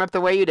 It came up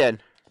the way you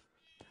did.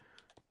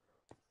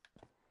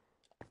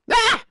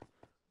 Ah!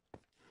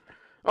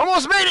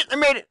 Almost made it! I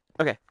made it!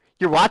 Okay.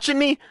 You're watching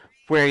me?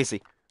 Where is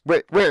he?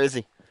 Where is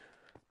he?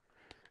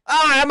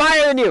 Ah, I'm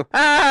higher than you!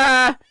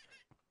 Ah!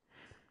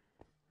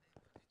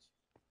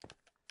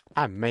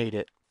 I made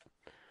it.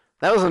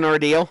 That was an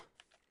ordeal.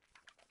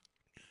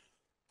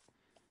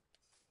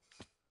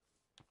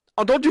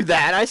 Oh, don't do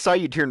that. I saw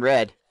you turn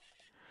red.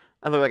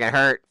 I look like I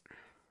hurt.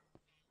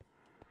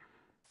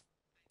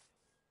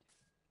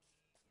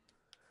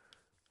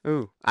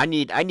 Ooh, I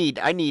need,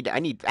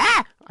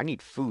 ah! I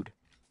need food.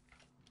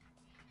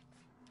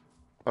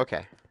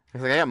 Okay.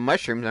 Looks like I got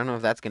mushrooms. I don't know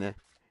if that's gonna,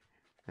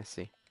 let's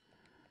see.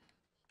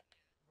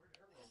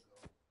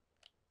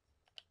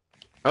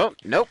 Oh,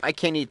 nope, I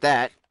can't eat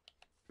that.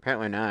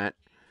 Apparently not.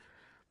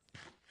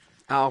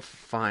 Oh,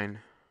 fine.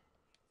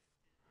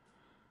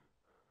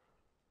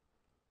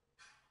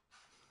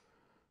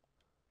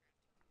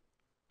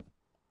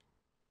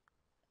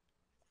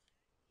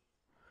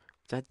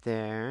 Is that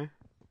there?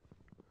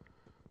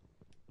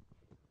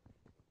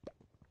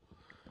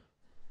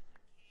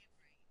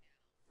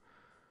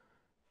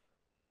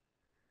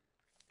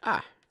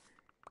 Ah.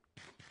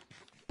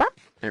 Bop.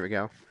 There we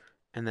go.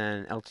 And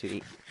then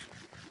L2E.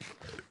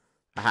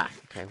 Aha.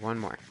 Okay, one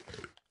more.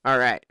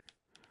 Alright.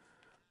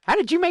 How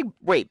did you make...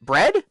 Wait,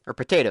 bread? Or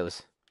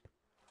potatoes?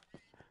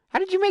 How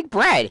did you make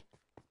bread?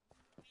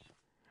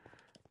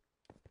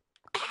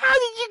 How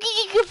did you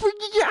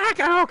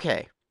get...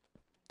 Okay.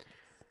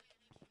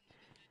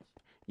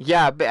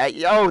 Yeah, but...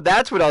 Oh,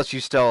 that's what else you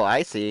stole.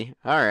 I see.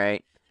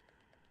 Alright.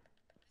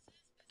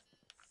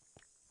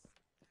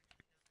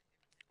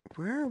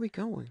 Where are we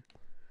going?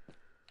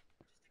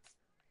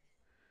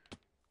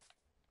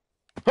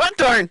 What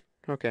darn!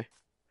 Okay.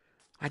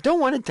 I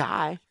don't want to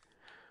die.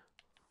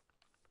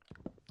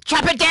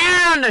 Chop it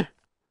down!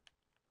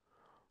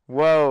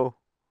 Whoa.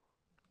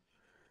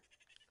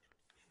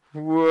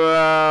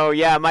 Whoa.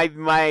 Yeah, my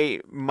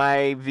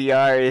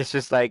VR is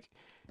just like...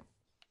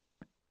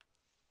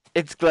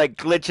 It's like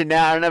glitching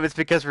out. I don't know if it's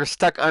because we're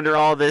stuck under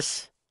all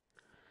this.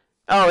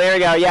 Oh, there we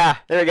go. Yeah,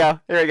 there we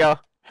go. There we go.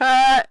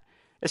 Ha!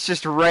 It's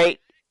just right.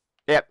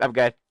 Yep, I'm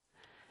good.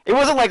 It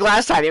wasn't like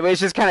last time. It was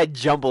just kind of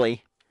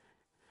jumbly.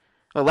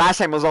 Well, last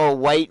time it was all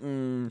white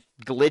and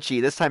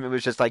glitchy. This time it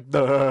was just like...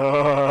 That's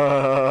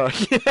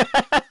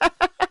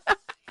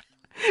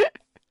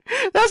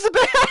the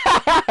best.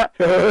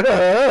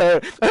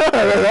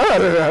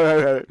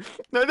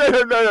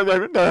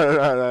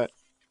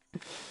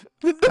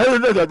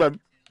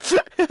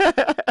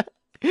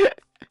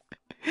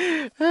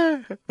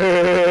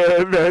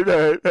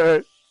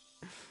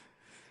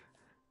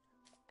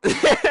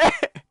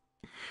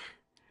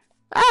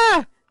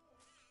 Ah!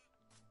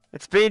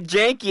 It's being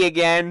janky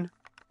again.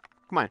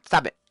 Come on,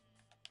 stop it.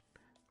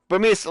 But I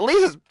mean, at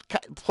least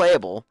it's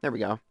playable. There we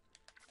go.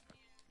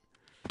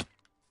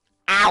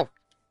 Ow!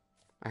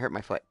 I hurt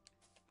my foot.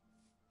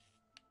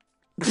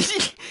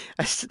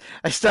 I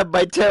stubbed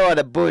my toe on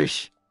a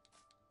bush.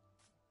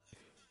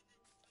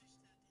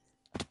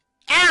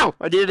 Ow!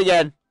 I did it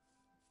again.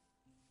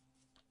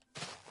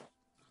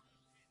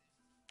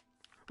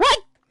 What?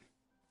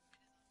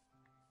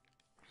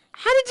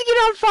 How did you get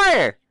on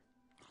fire?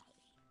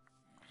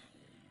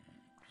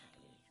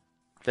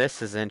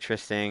 This is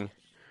interesting.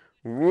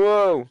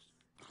 Whoa!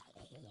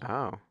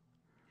 Oh.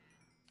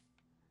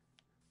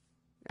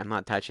 I'm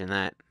not touching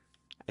that.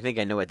 I think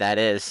I know what that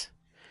is.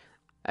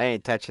 I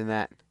ain't touching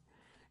that.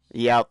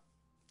 Yep.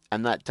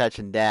 I'm not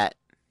touching that.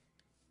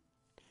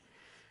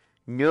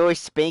 No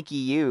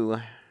spanky you.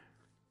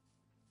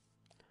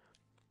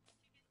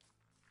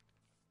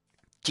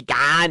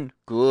 Chicken!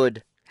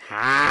 Good.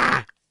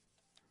 Ha!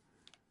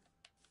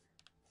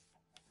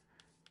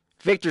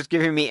 Victor's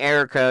giving me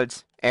error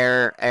codes.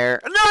 Error.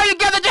 No, you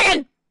got the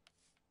chicken!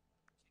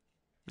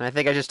 I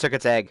think I just took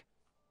its egg.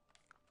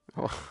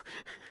 Oh.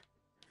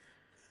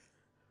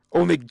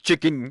 Only good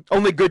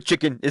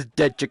chicken is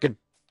dead chicken.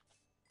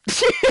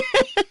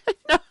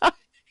 No.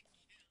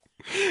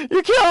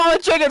 You kill all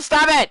the chickens,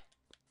 stop it!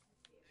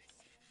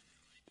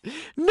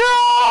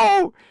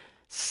 No!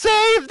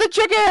 Save the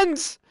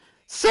chickens!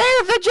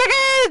 Save the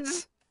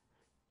chickens!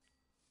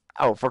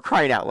 Oh, for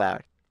crying out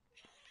loud.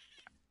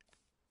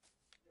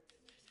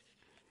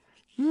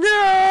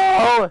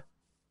 No!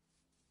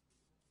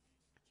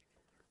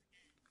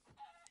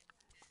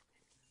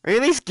 Are they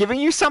at least giving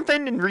you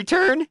something in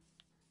return?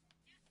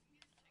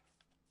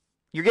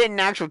 You're getting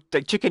actual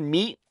like, chicken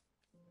meat?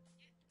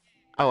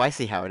 Oh, I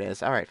see how it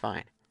is. Alright,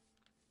 fine.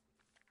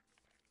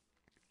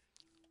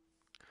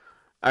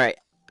 Alright.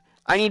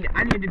 I need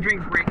a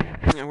drink break.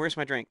 Where's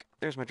my drink?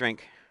 There's my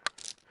drink.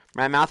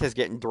 My mouth is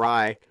getting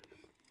dry.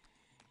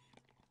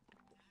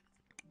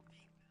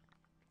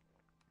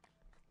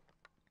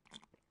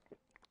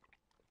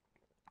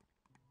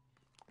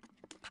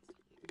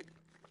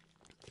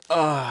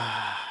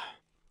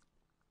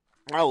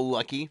 Oh,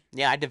 lucky.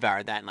 Yeah, I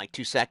devoured that in like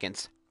 2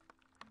 seconds.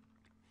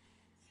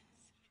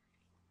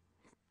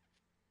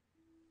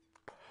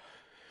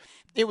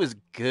 It was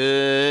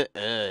good.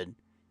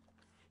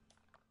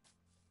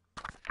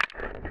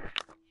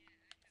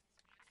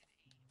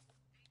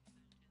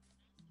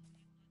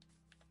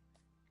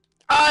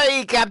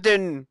 Aye,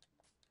 Captain!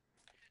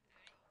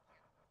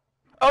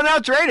 Oh, now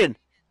it's raining!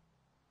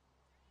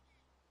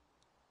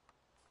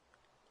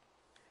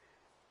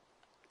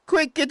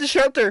 Quick, get the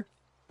shelter!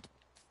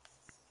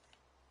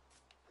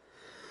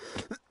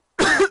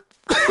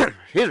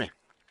 Excuse me.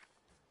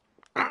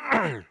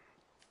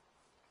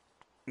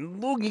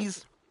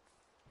 Loogies.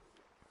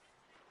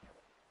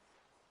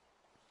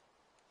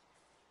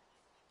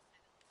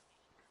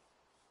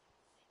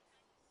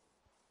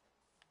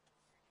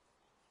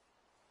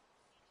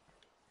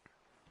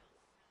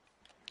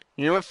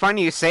 You know what?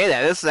 Funny you say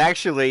that. This is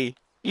actually...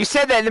 You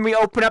said that and then we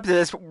open up to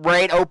this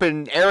right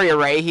open area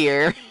right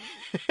here.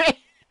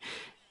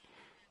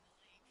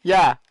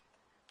 Yeah.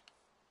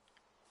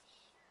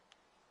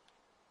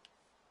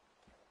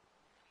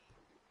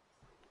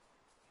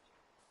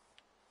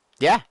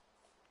 Yeah.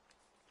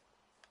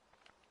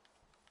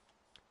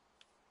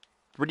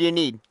 What do you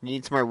need? You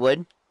need some more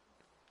wood?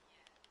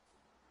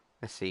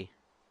 Let's see.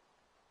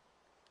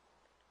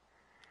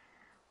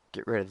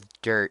 Get rid of the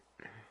dirt.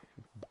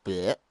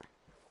 Blech.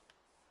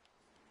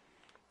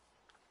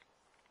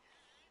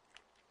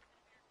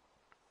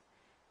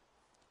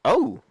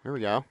 Oh, here we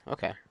go.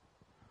 Okay.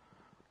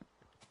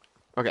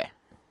 Okay.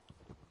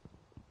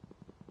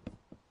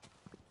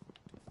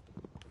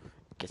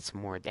 Get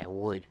some more of that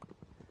wood.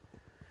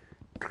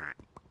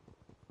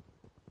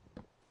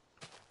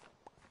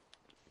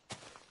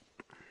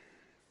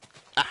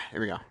 Ah, here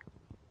we go.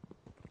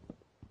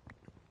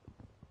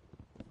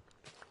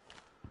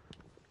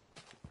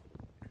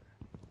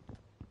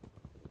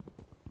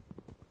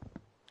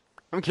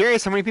 I'm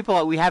curious how many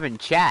people we have in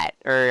chat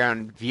or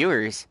on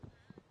viewers.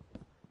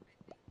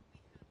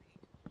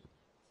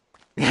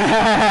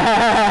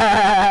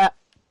 That's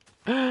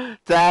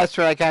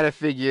what I kind of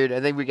figured. I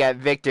think we got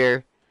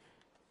Victor.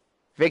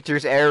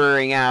 Victor's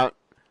erroring out.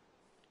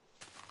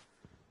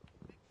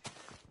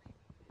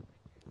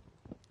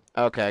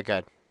 Okay,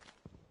 good.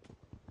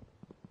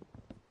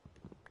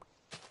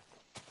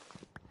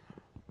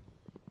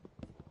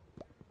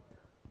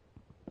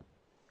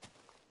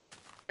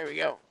 There we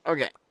go.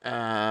 Okay. There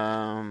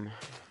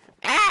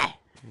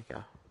we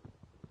go.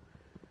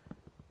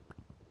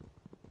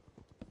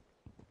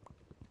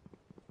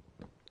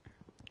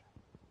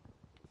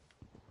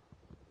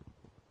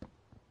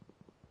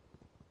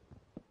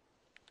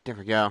 There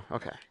we go.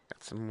 Okay.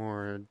 Got some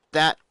more of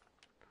that.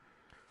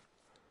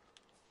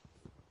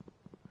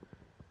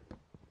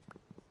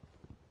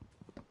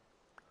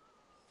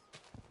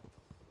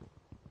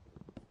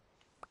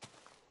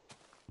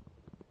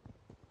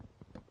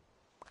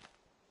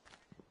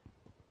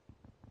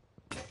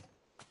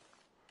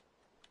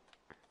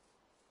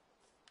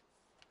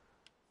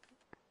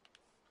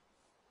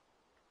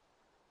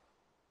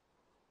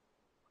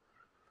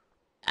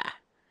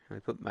 Let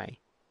me put my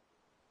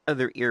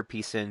other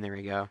earpiece in. There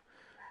we go.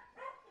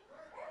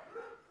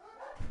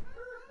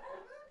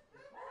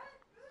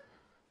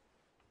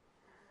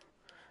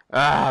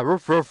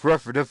 Rough, rough,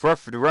 rough, rough,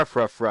 rough, rough,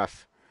 rough,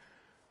 rough.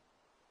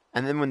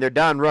 And then when they're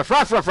done, rough,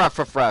 rough, rough, rough,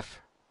 rough,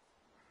 rough.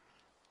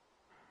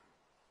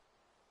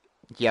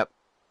 Yep.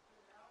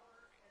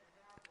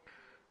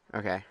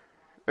 Okay.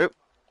 Oop.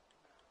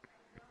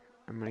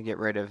 I'm gonna get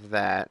rid of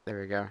that.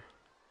 There we go.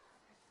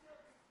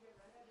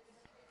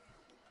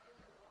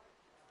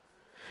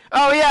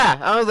 Oh yeah!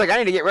 I was like, I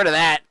need to get rid of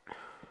that.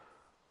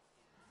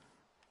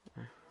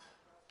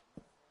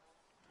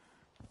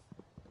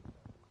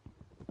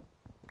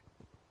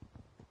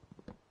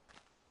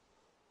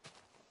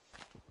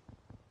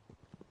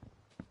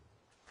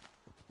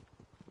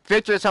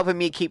 Victor is helping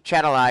me keep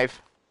chat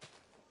alive.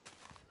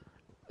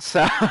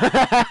 So,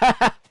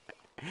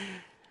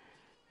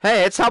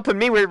 hey, it's helping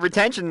me with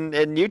retention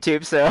in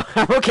YouTube, so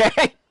I'm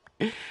okay.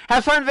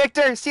 Have fun,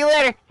 Victor. See you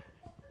later.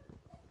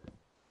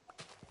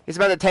 He's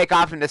about to take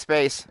off into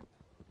space.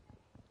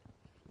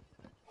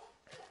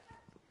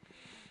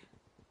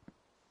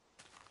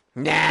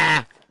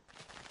 Nah.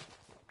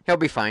 He'll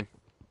be fine.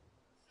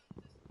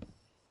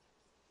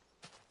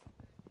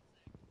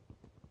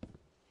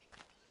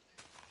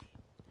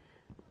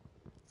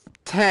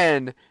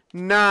 Ten,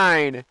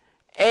 9,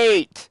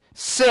 8,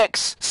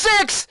 6,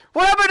 6!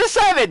 What happened to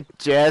 7?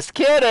 Just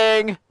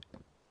kidding.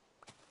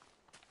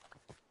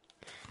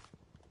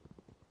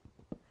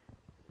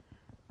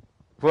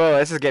 Whoa,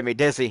 this is getting me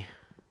dizzy.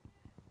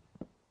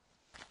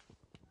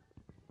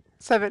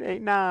 7,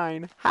 8,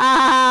 9.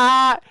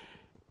 Ha!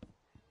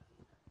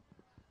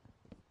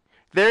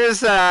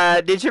 There's,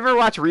 did you ever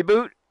watch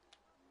Reboot?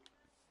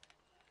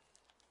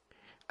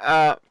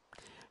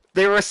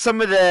 There was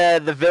some of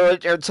the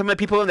village, or some of the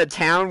people in the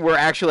town were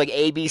actually like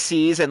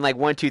ABCs and like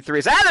 1, 2,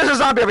 3s. Ah, there's a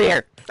zombie over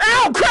here!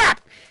 Oh,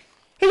 crap!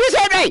 He just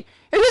hit me!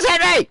 He just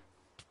hit me!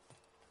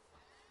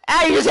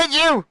 Ah, he just hit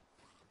you!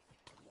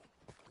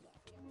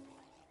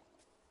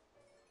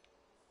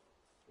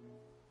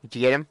 Did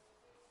you get him?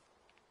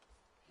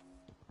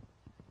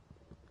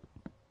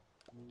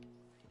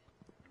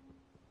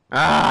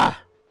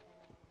 Ah!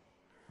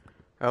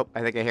 Oh,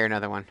 I think I hear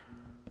another one.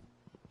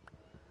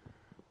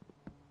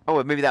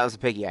 Oh, maybe that was a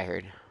piggy I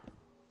heard.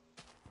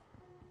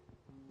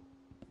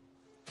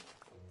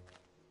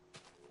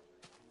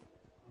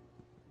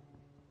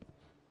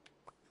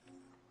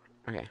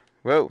 Okay.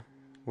 Whoa.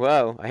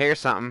 Whoa, I hear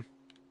something.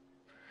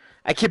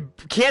 I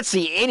can't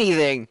see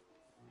anything.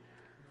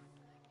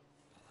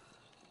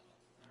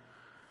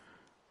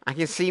 I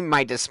can see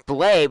my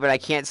display, but I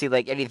can't see,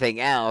 like, anything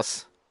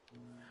else.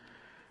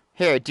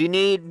 Here, do you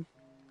need...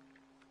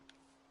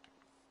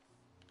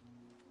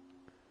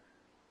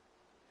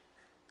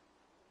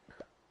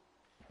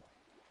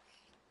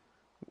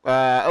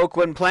 oak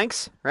wooden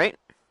planks, right?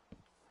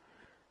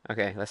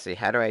 Okay, let's see.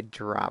 How do I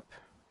drop?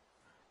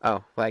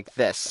 Oh, like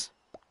this.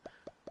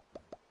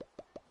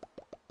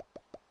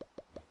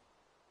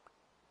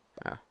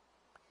 Oh.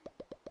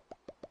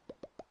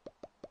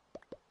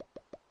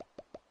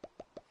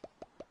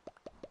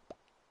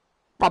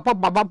 Pop,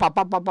 pop, pop, pop, pop,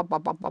 pop, pop,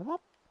 pop, pop,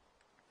 pop.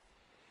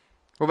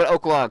 What about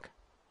oak log?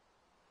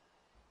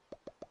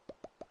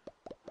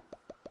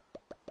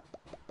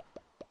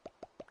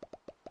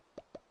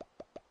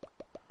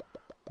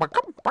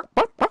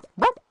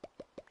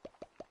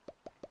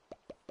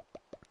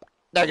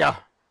 There you go.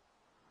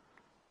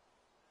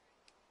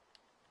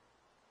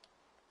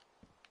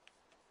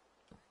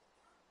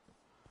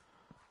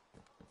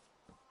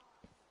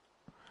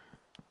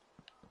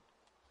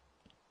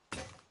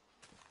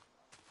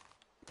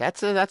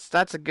 That's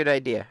a good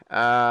idea.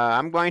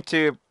 I'm going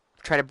to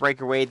try to break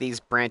away these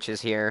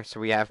branches here so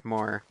we have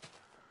more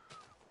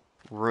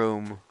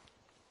room.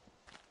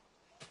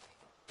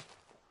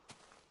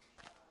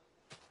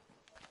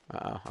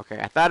 Uh-oh. Okay,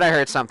 I thought I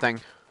heard something.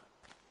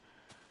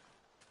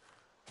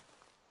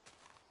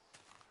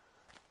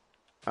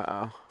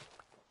 Uh-oh.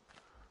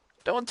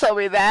 Don't tell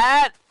me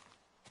that!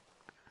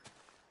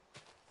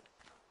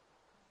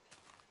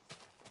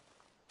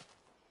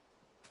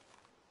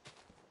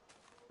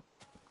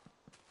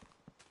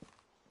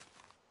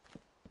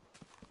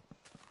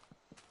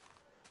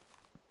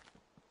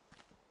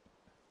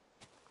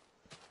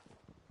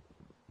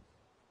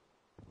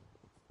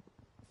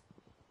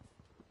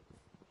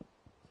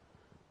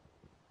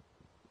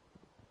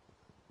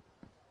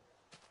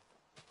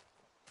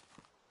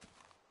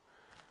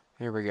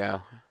 Here we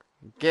go.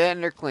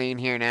 Getting her clean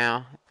here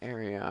now. There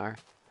we are.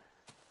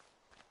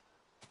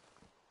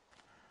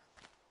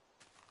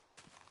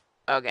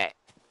 Okay.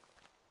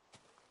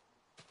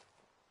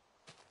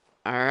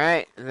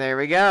 Alright, there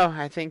we go.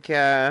 I think,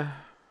 there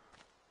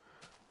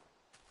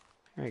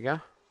we go.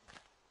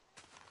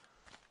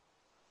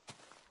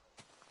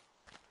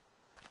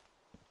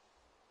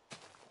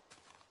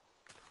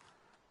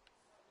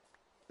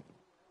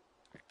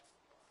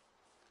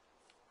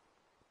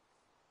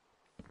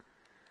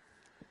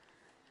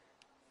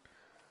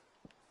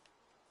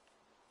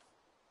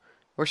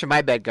 Where should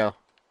my bed go?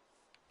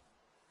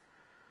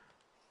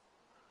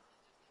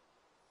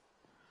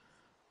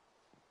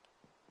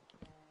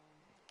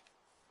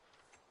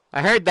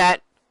 I heard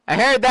that. I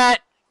heard that.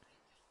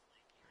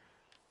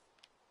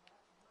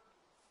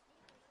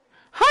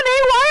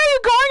 Honey, why are you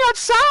going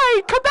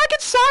outside? Come back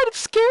inside. It's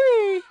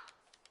scary.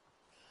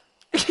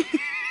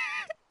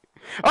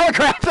 Oh,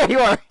 crap. There you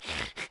are. You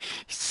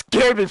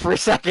scared me for a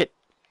second.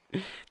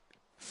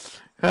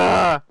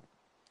 Ah.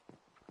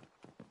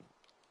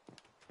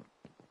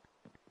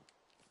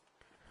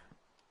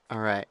 All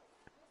right.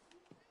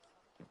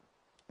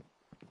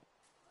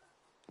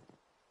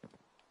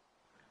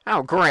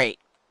 Oh, great.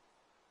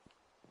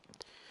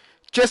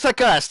 Just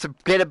like us, to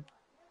get a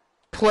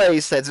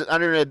place that's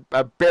under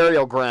a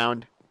burial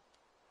ground.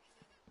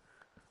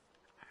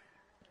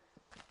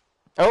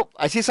 Oh,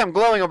 I see something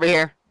glowing over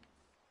here.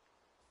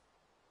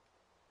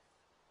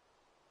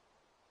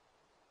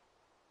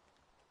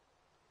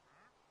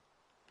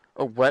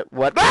 Oh, what?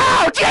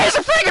 Oh, jeez,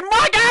 a freaking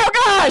monkey! Oh,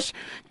 gosh!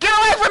 Get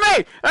away from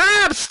me!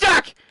 Oh, I'm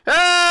stuck!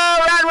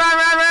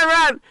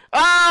 Oh, run!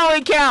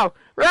 Holy cow!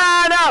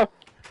 Run! No!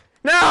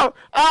 No!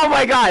 Oh,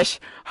 my gosh!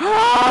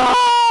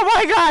 Oh,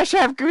 my gosh! I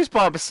have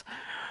goosebumps!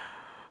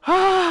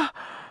 Oh,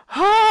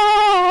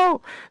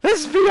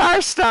 this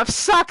VR stuff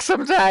sucks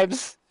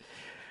sometimes!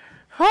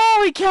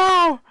 Holy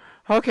cow!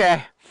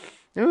 Okay.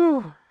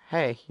 Ooh.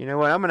 Hey, you know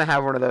what? I'm gonna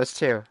have one of those,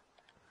 too.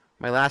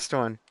 My last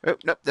one. Oh,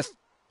 no, this...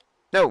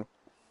 No!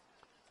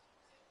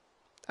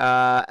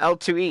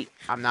 L2E.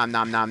 Nom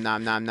nom nom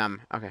nom nom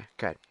nom. Okay,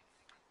 good.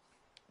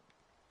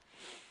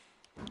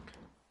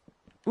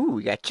 Ooh,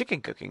 we got chicken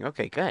cooking.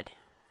 Okay, good.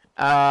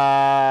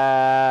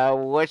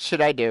 What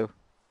should I do?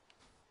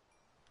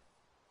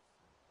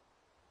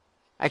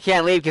 I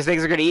can't leave because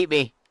things are gonna eat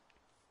me.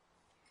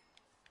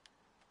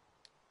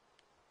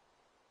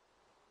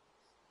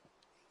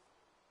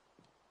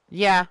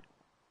 Yeah.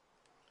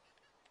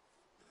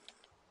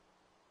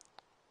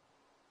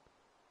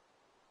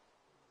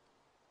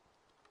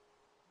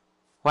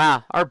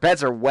 Wow, our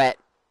beds are wet.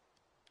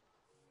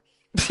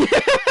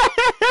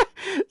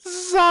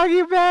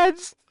 Soggy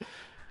beds.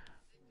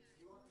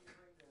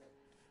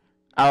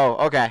 Oh,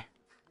 okay.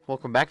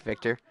 Welcome back,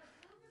 Victor.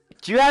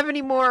 Do you have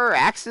any more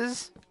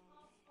axes?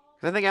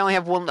 'Cause I think I only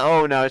have one.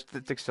 Oh, no, it's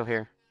still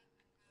here.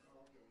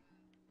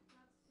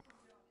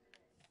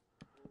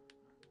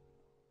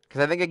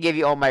 Because I think I gave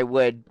you all my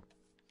wood.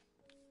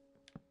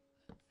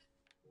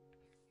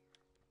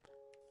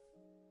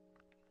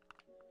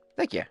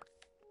 Thank you.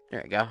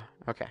 There we go.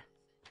 Okay.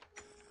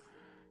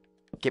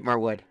 Get more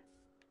wood.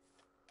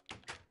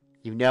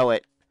 You know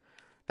it.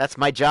 That's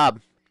my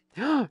job.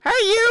 Hey,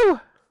 you!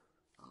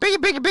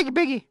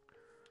 Biggie!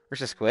 Where's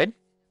the squid?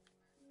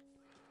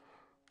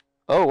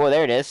 Oh, well,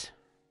 there it is.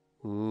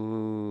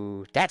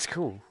 Ooh, that's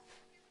cool.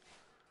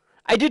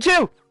 I do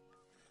too!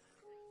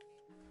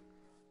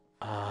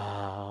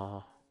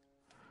 Oh.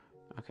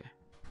 Okay.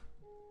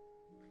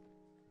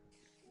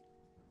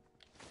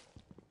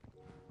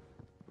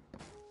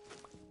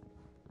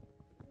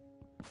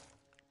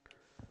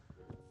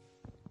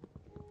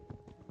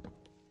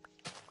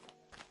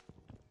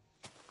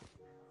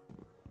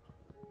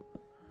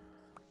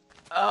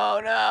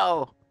 Oh,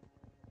 no!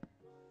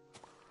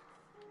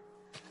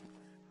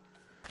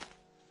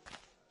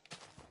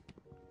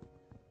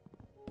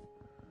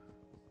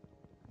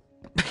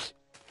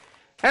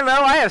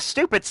 Hello, I have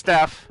stupid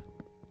stuff.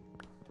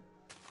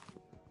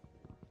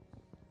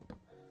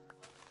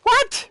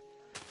 What?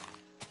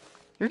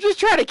 You're just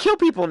trying to kill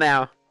people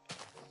now.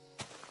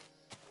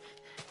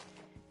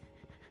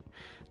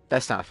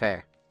 That's not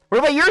fair. What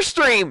about your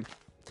stream?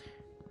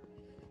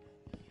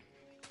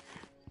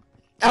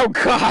 Oh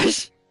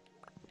gosh.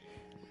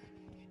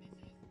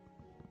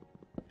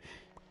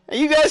 Are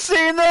you guys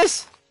seeing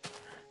this?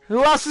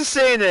 Who else is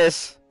seeing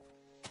this?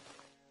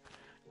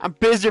 I'm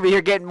busy over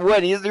here getting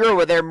wood. You're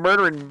over there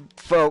murdering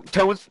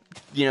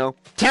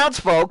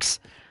townsfolks.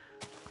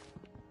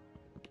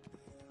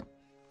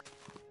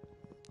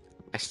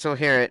 I still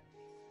hear it.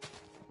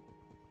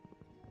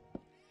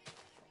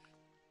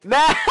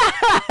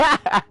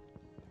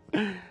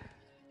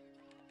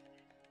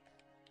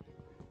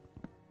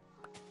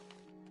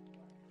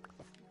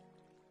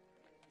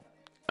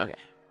 Okay.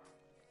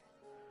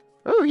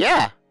 Oh,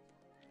 yeah.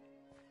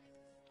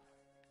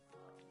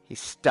 He's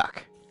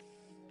stuck.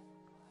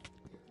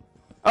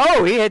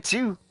 Oh, he hit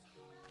you.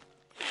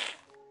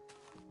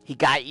 He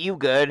got you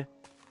good.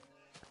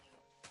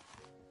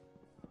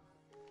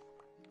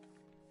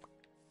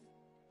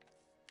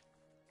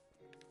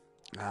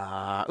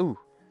 Ooh.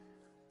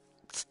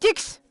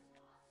 Sticks!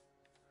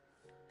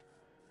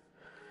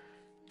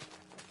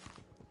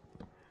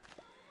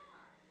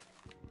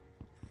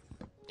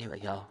 Here we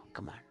go.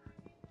 Come on.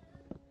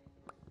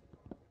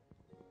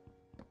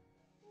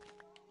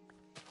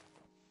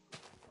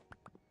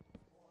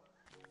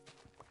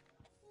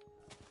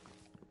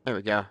 There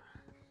we go.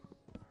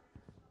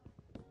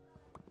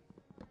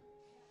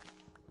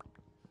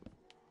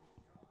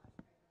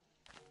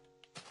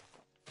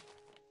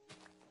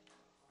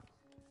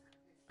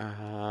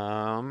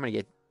 I'm gonna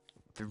get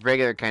the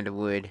regular kind of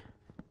wood.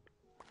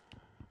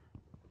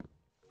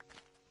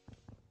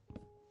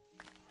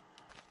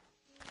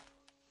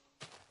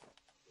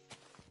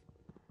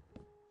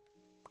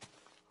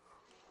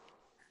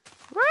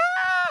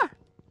 Ah!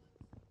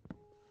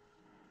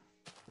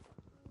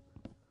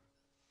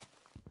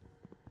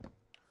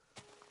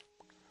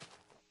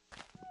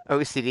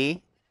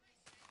 OCD?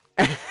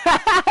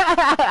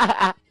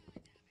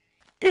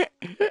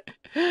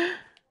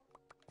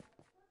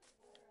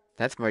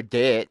 That's more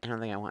dirt. I don't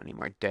think I want any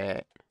more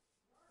dirt.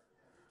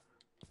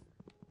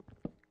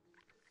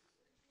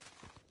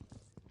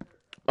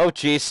 Oh,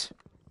 jeez.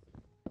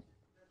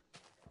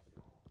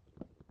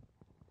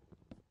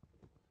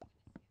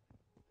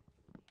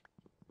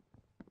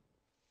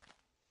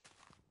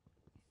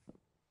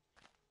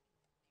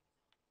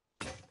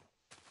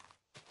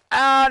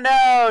 Oh,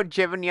 no!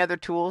 Do you have any other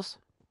tools?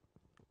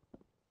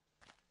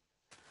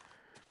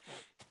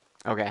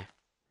 Okay.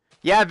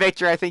 Yeah,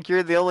 Victor, I think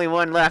you're the only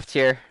one left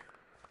here.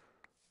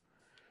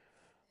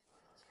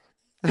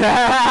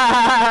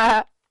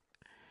 Let's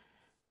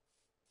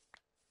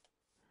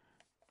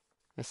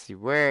see,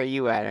 where are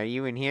you at? Are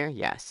you in here?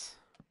 Yes.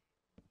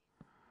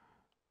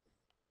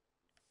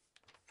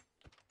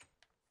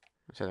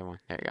 What's the other one?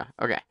 There you go.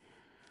 Okay.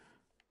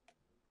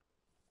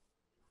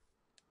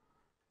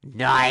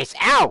 Nice.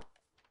 Ow!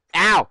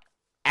 Ow!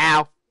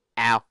 Ow!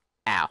 Ow!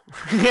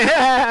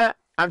 Ow!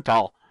 I'm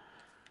tall.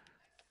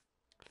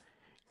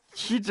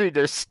 You two,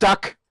 they're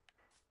stuck.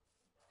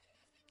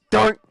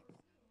 Don't.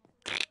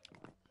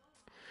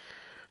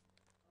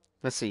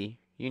 Let's see.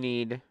 You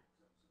need.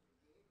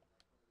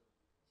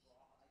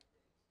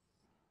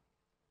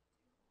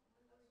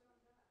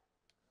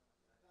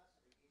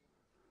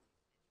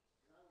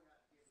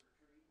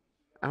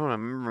 I don't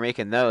remember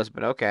making those,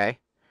 but okay.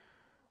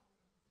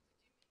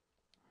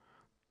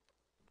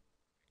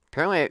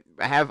 Apparently,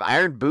 I have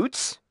iron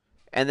boots,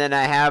 and then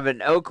I have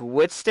an oak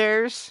wood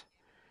stairs.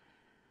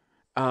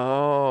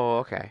 Oh,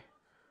 okay.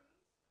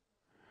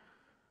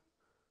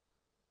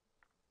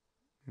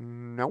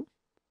 Nope.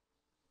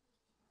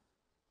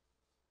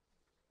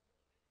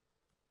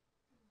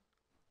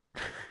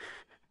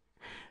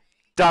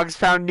 Dogs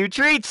found new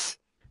treats.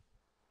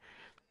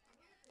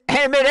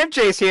 Hey, man,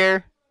 MJ's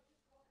here.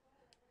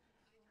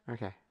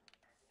 Okay.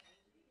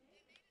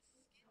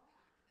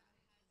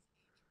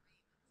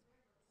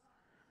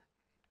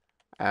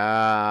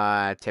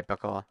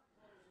 Typical.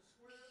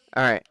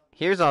 Alright,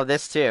 here's all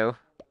this too.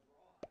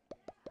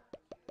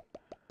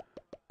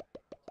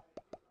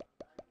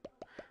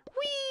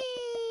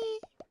 Whee!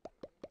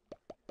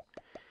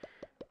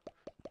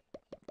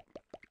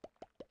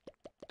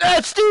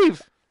 That's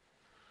Steve!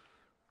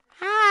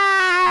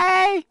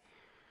 Hi!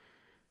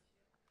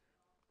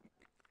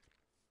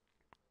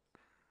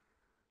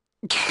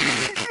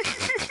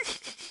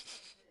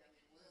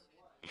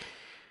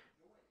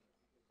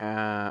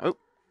 Oh.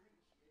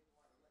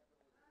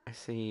 I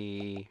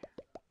see.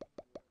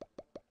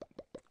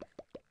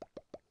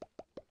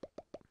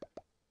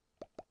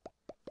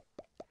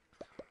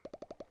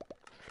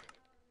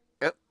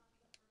 Oh.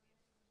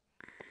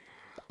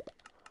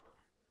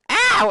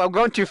 Ow! I'm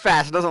going too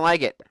fast. It doesn't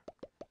like it.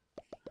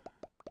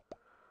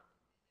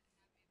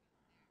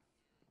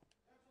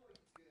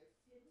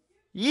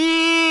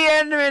 Yee!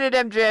 End a minute,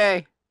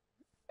 MJ!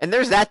 And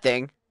there's that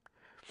thing.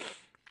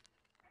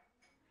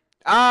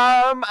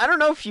 I don't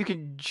know if you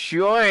can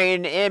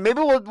join, and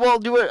maybe we'll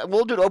do it.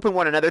 We'll do an open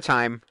one another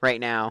time. Right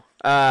now,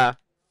 but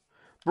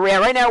yeah,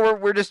 right now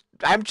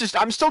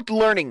I'm still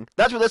learning.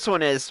 That's what this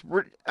one is.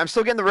 I'm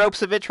still getting the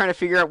ropes of it, trying to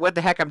figure out what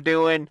the heck I'm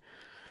doing,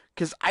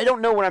 cause I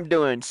don't know what I'm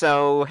doing.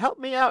 So help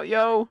me out,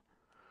 yo.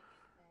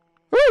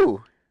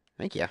 Woo!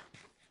 Thank you.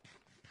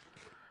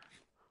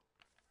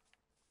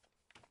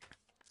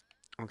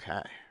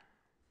 Okay.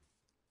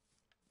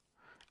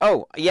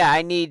 Oh yeah,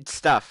 I need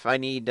stuff. I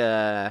need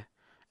an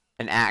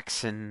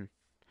axe and.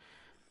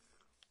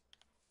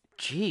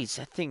 Jeez,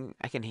 that thing,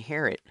 I can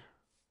hear it.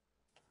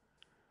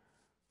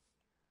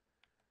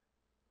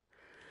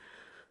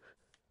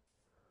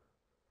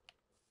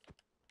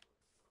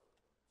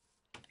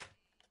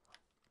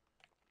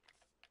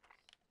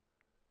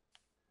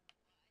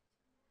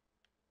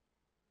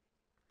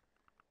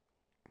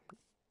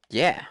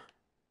 Yeah.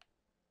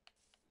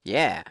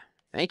 Yeah.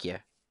 Thank you.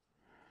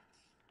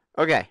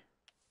 Okay.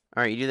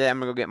 All right, you do that. I'm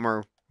gonna go get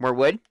more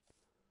wood.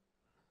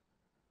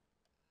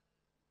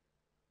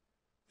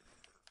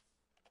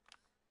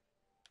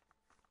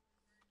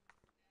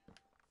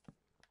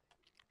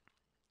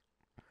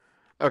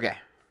 Okay.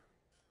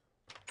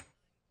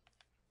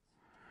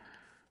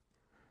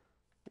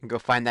 And go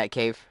find that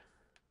cave.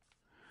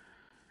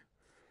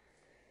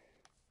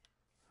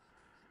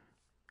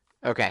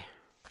 Okay.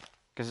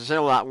 Because there's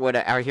a lot of wood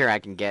out here I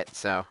can get,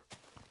 so.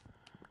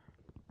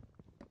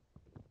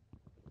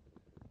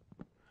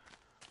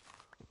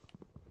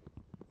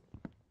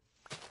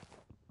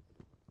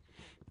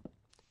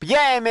 But yeah,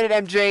 I admit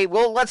it, MJ.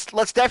 Well,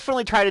 let's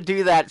definitely try to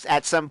do that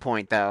at some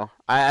point, though.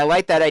 I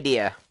like that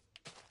idea.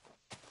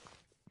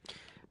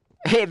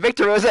 Hey,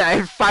 Victor Rosa,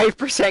 I'm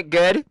 5%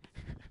 good.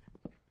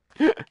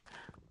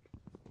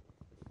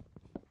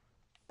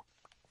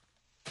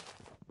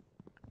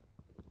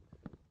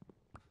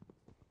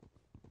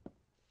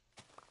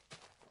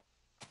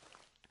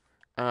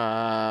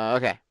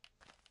 Okay.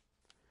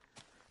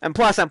 And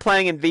plus, I'm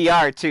playing in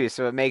VR too,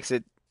 so it makes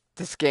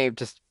this game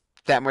just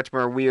that much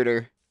more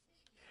weirder.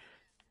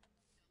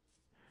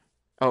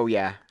 Oh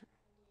yeah.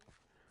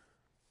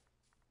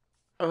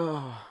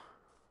 Oh.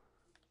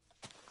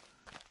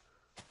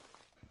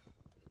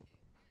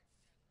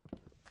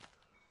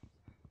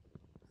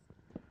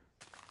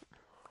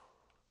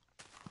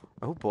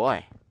 Oh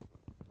boy.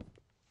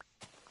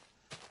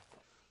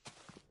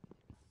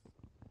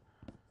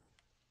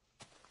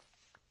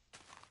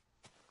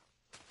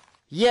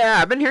 Yeah,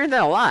 I've been hearing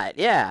that a lot.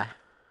 Yeah.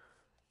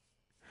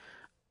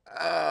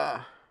 Uh.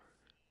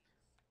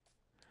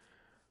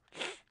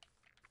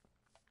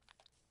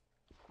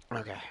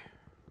 Okay.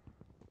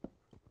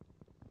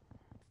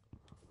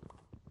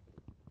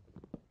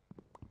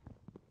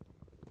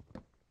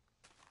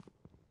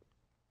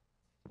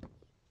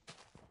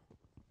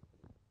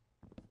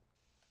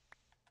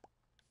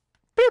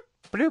 Boop.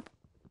 Bloop.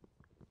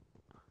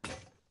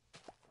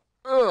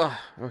 Ugh.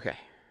 Okay.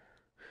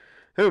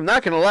 Ooh, I'm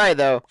not gonna lie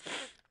though.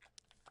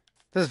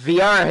 This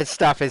VR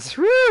stuff is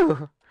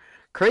whew,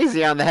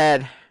 crazy on the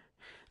head.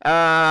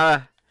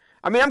 I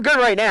mean, I'm good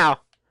right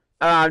now.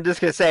 I'm just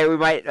gonna say we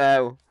might.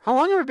 How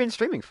long have we been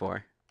streaming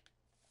for?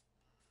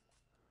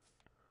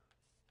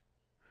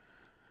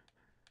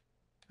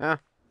 Uh,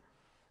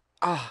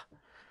 oh,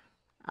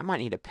 I might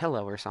need a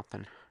pillow or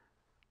something.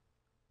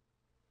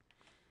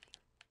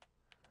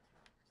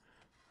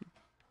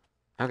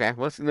 Okay,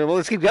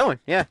 let's keep going.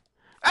 Yeah.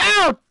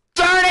 Ow!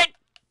 Darn it!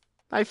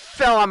 I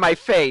fell on my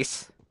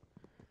face.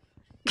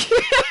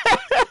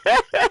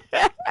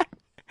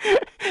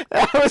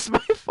 That was my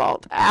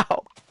fault.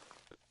 Ow.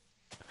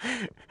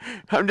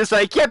 I'm just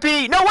like,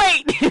 yippee! No,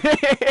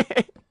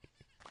 wait!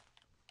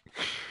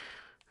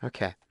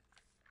 Okay.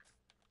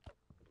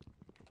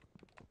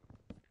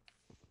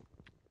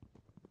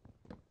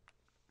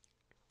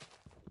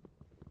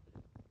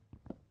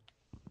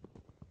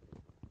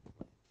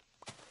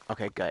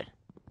 Okay, good.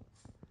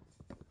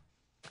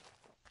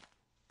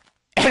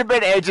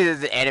 Animate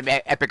Edges is an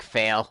epic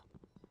fail.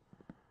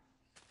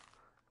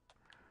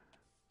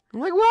 I'm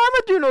like, well,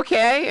 I'm doing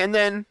okay, and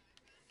then...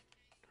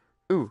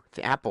 Ooh,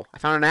 the apple. I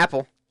found an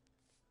apple.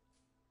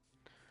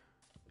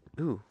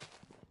 Ooh.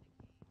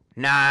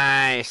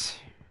 Nice.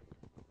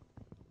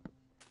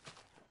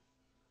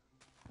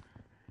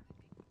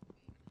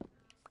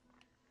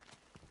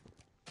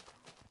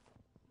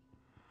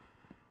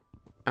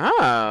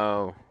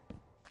 Oh.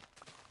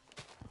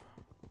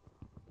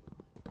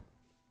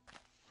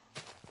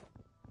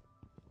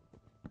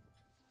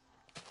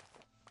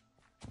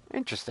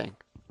 Interesting.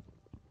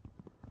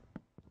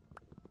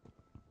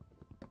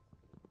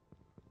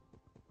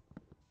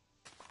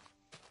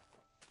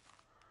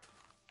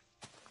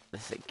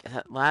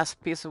 That last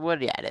piece of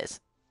wood? Yeah, it is.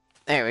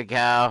 There we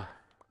go.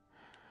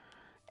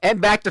 And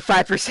back to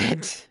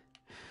 5%.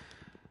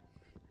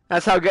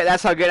 That's how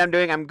good I'm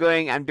doing. I'm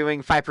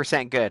doing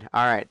 5% good.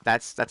 All right.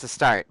 That's a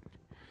start.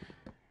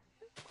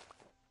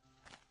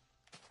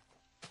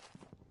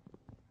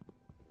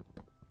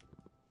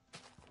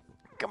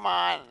 Come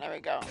on. There we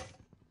go.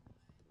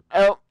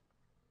 Oh.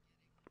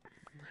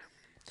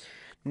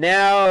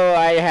 Now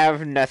I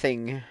have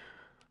nothing.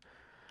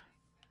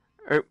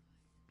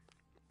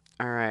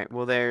 Alright,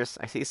 well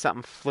I see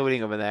something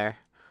floating over there.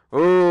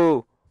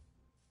 Ooh!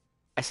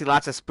 I see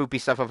lots of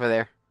spoopy stuff over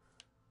there.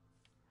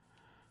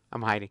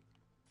 I'm hiding.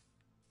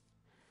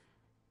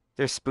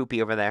 There's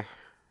spoopy over there.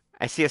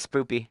 I see a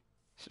spoopy.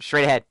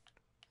 Straight ahead.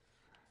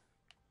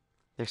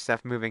 There's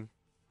stuff moving.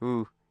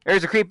 Ooh.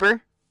 There's a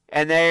creeper.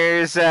 And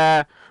there's,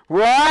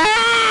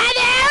 What?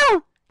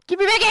 No! Keep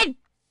me back in!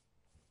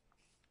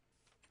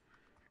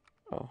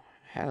 Oh,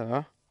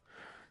 hello.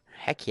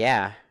 Heck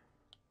yeah.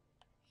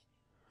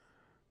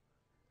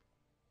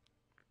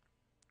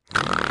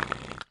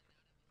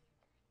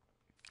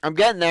 I'm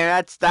getting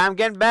there. I'm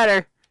getting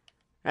better.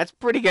 That's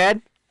pretty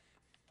good.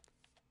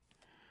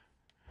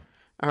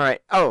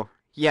 Alright. Oh,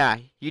 yeah.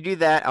 You do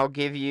that. I'll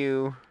give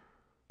you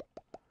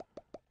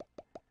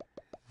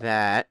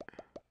that.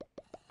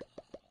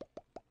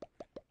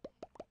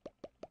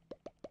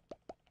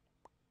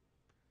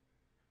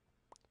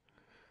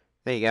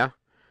 There you go.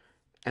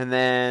 And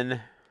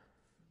then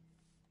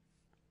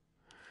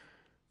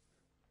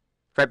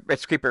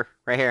it's creeper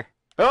right here.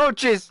 Oh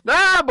jeez.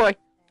 Ah boy.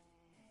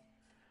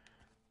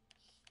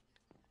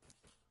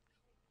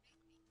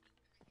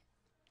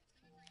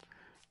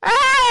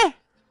 Ah!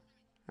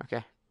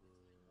 Okay.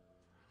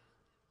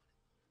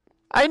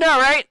 I know,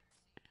 right?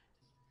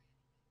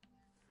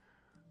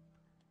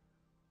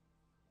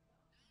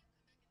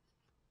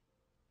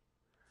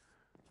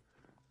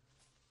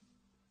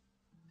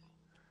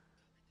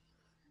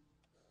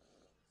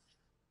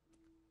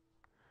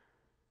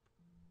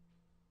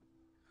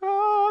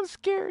 Oh, I'm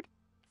scared.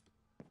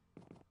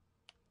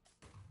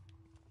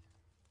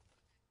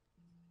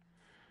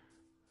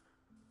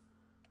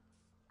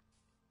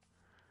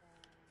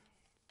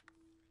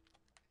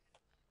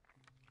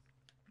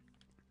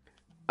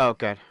 Oh,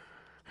 good.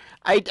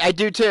 I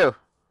do too.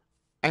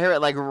 I hear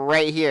it like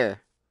right here.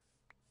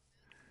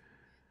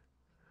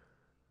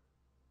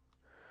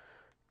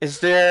 Is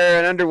there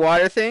an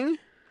underwater thing?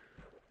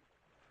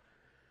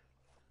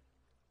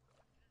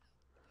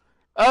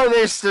 Oh,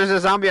 there's a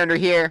zombie under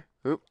here.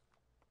 Oop.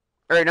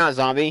 Or not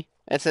zombie.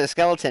 It's a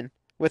skeleton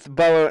with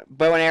bow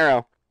and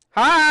arrow.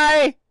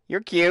 Hi!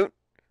 You're cute.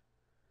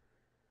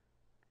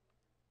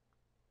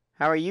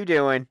 How are you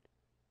doing?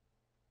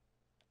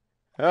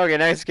 Okay,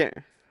 nice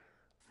get.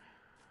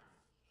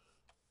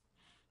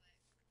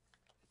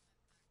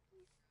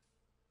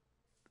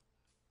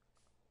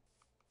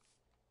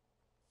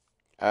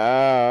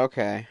 Oh,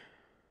 okay.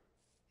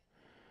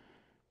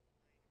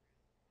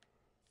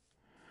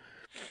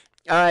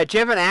 Do you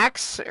have an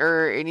axe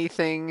or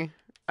anything?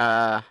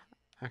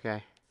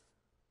 Okay.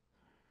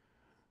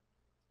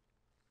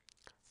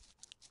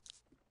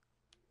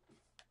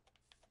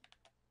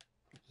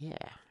 Yeah.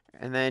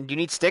 And then, do you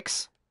need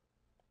sticks?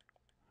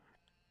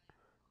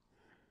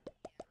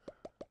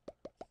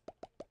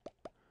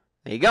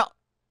 There you go.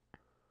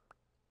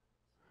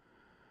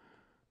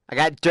 I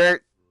got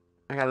dirt.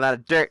 I got a lot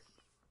of dirt.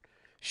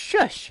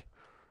 Shush.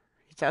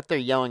 He's out there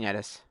yelling at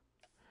us.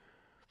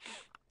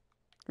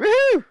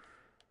 Woohoo!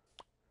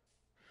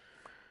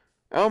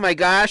 Oh my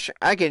gosh,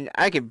 I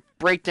can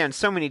break down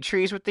so many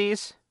trees with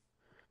these.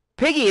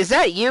 Piggy, is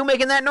that you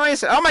making that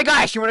noise? Oh my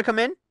gosh, you want to come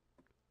in?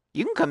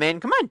 You can come in.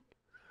 Come on.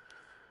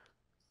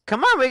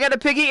 Come on, we got a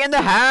piggy in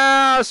the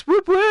house.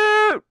 Whoop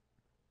whoop.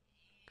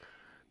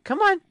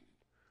 Come on.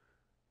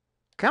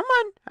 Come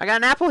on. I got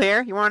an apple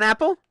here. You want an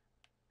apple?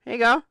 Here you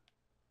go.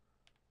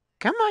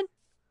 Come on.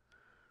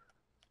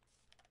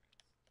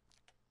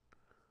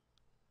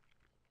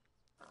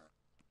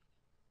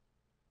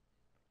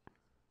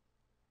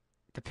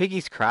 The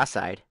piggy's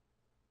cross-eyed.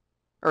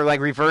 Or like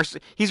reverse.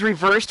 He's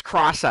reversed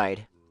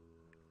cross-eyed.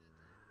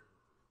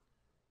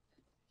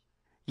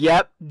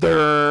 Yep.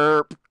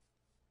 Derp.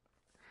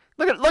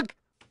 Look.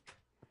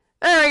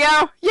 There we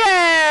go.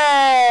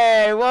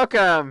 Yay!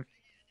 Welcome.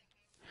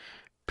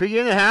 Piggy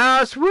in the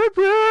house. Whoop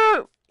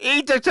whoop.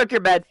 He took your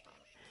bed.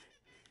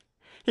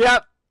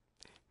 Yep.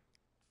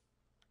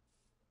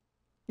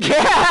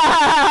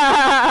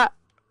 Yeah.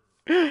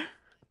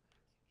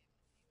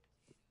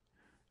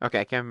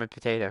 Okay, give him a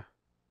potato.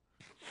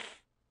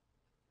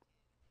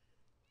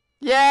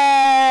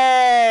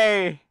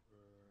 Yay!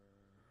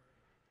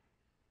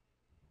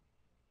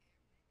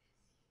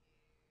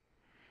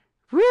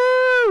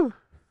 Woo!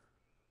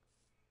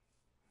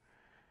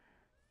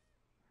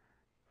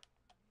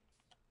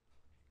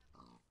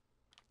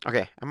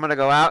 Okay, I'm gonna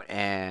go out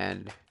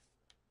and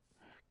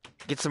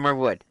get some more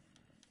wood.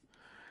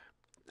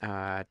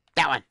 That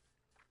one.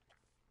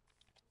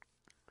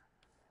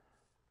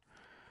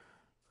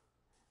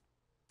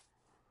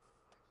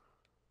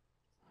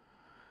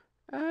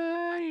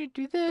 I need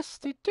to do this.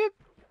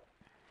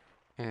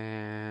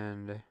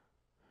 And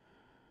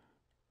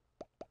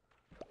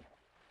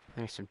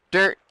there's some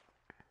dirt.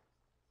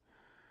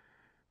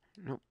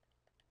 Nope.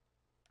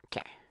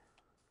 Okay.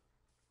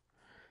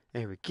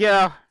 There we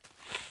go.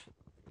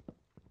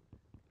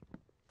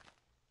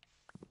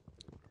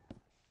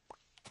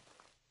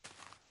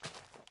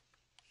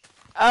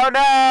 Oh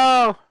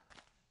no!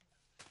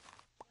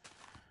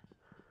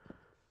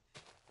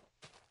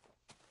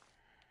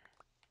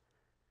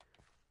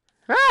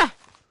 Ah!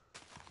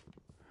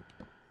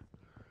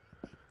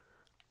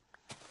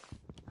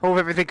 Hope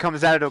everything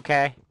comes out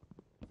okay.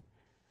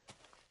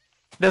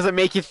 Doesn't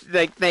make you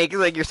think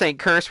like you're saying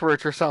curse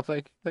words or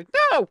something. Like,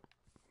 no!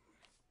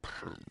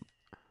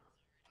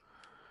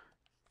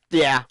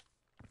 Yeah.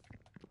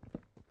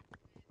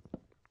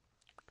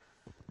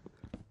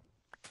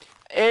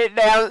 And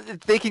now,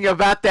 thinking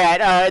about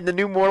that, in the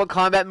new Mortal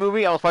Kombat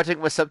movie, I was watching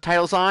it with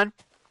subtitles on,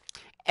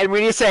 and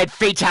when you said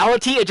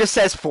fatality, it just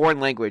says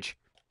foreign language.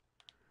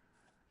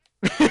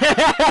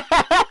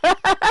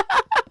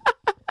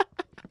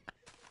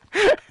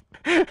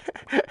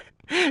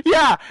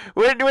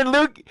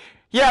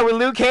 Yeah, when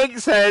Luke Cage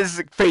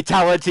says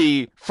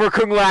fatality for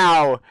Kung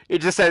Lao,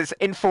 it just says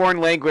in foreign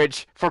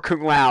language for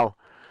Kung Lao,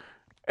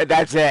 and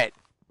that's it.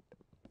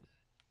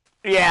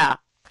 Yeah,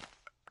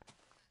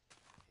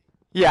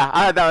 yeah,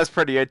 I thought that was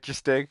pretty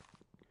interesting.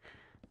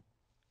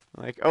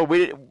 Like, oh,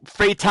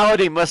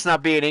 fatality must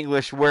not be an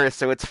English word,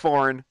 so it's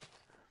foreign.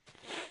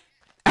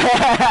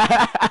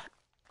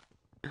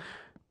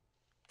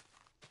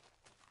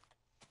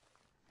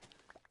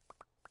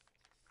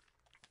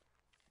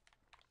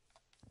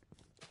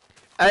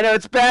 I know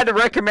it's bad to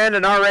recommend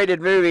an R-rated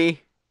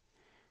movie,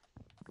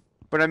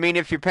 but I mean,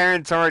 if your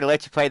parents already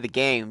let you play the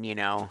game, you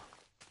know.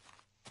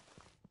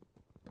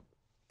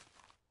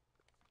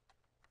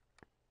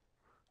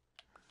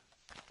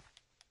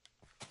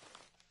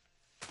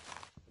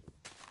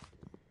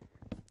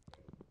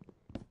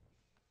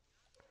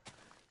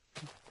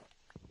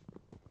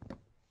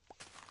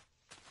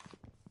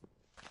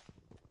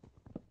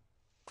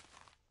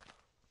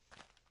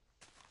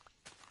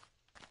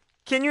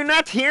 Can you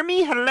not hear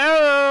me?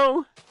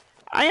 Hello?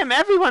 I am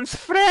everyone's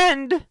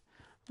friend.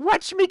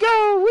 Watch me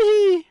go,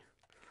 wee.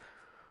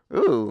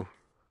 Ooh.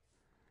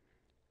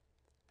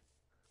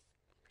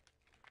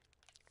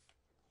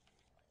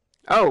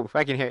 Oh,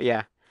 I can hear.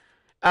 Yeah.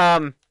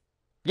 Um.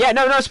 Yeah.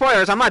 No. No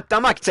spoilers. I'm not.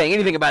 I'm not saying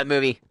anything about the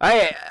movie. All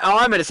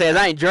I'm gonna say is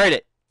I enjoyed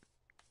it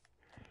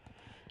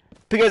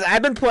because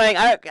I've been playing.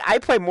 I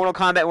played Mortal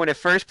Kombat when it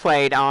first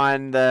played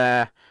on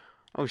the.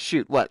 Oh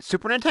shoot! What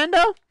Super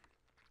Nintendo?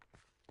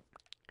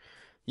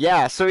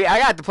 Yeah. So yeah, I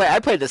got to play. I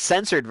played the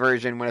censored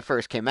version when it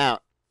first came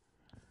out.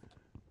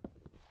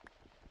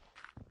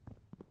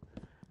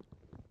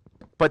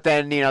 But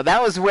then,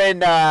 that was when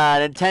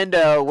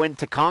Nintendo went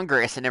to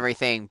Congress and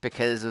everything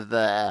because of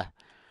the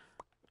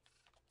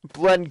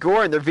blood and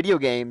gore in their video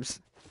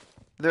games.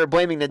 They were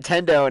blaming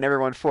Nintendo and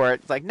everyone for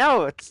it. It's like,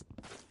 no,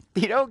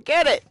 you don't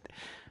get it.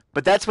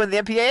 But that's when the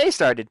MPAA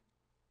started.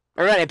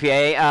 Or not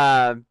MPAA,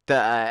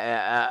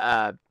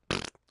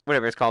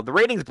 whatever it's called, the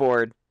ratings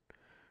board.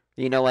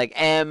 Like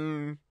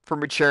M for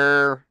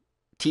mature,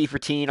 T for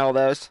teen, all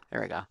those.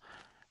 There we go.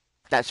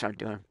 That's what I'm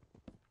doing.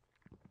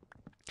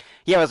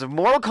 Yeah, it was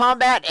Mortal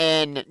Kombat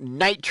and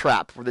Night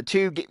Trap were the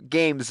two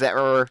games that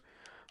were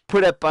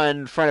put up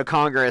in front of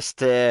Congress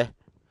to.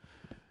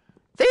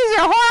 These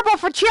are horrible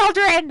for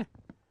children!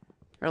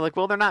 They're like,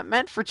 well, they're not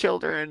meant for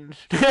children.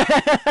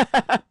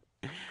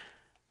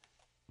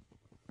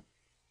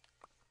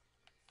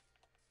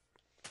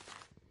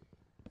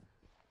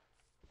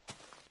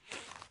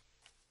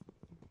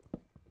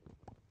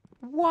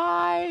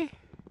 Why?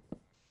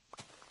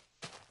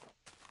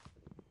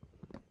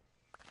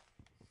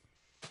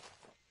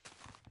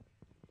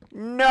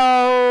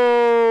 No!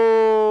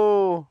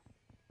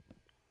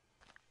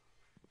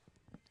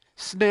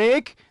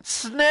 Snake!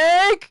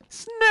 Snake!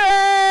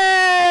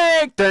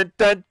 Snake! Dun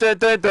dun dun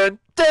dun dun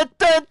dun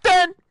dun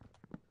dun!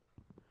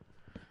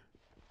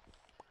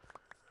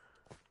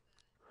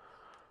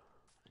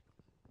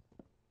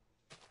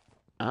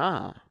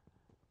 Ah.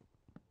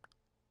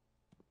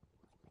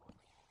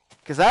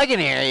 Because I can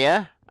hear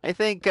you. I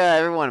think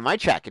everyone in my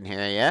chat can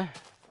hear you.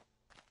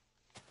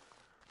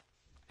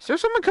 Is there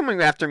someone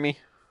coming after me?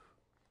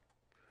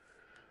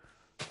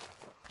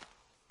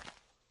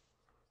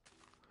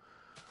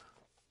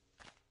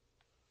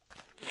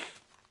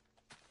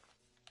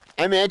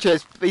 I mean,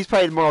 he's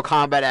played Mortal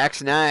Kombat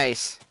X.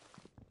 Nice.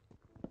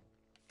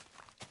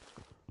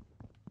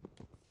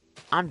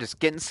 I'm just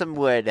getting some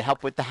wood to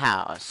help with the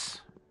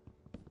house.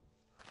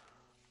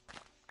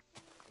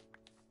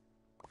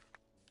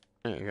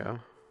 There you go.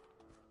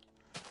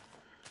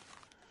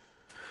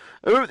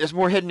 Ooh, there's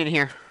more hidden in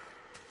here.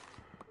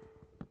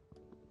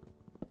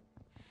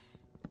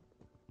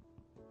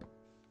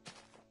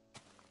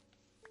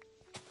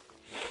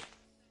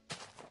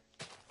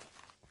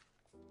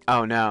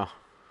 Oh no.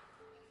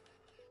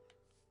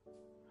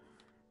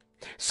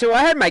 So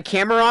I had my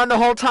camera on the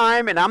whole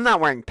time, and I'm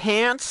not wearing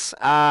pants.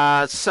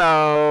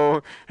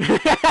 So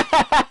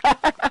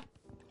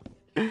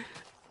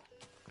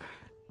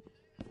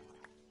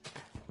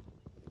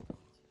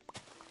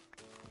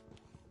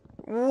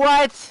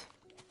what?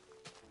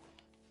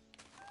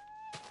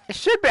 It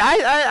should be.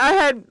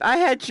 I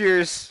had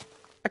yours.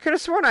 I could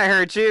have sworn I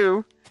heard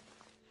you.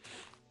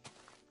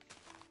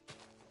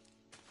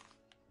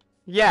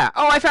 Yeah.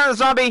 Oh, I found a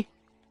zombie.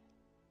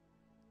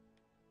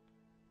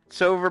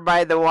 It's over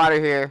by the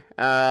water here.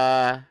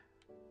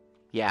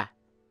 Yeah.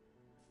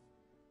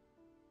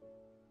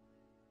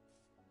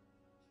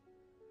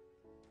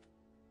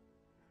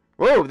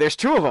 Whoa, there's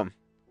two of them.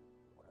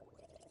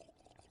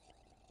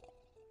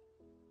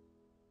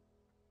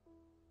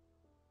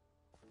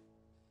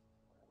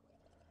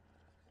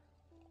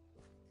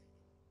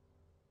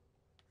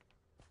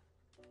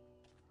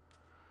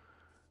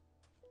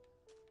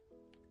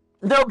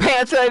 No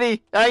pants,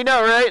 Eddie. I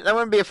know, right? That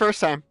wouldn't be a first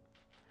time.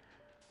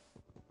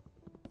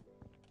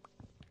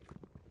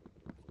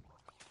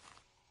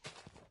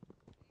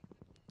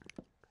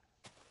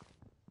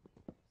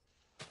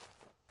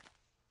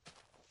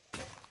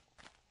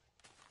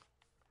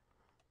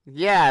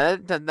 Yeah,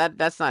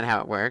 that's not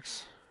how it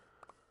works.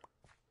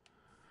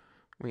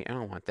 Wait, I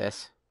don't want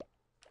this.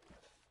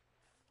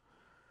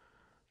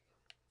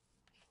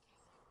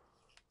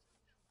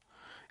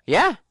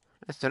 Yeah,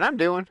 that's what I'm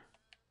doing.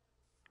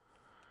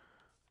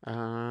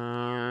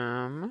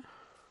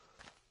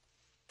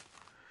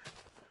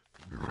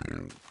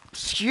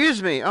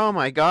 Excuse me. Oh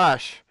my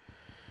gosh.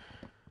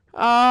 Oh,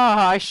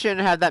 I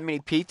shouldn't have that many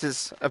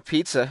pizzas. A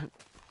pizza.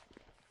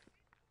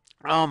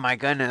 Oh my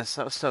goodness,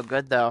 that was so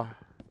good though.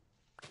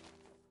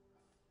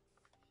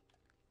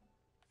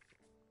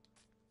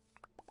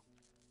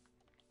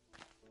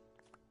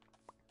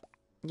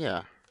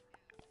 Yeah.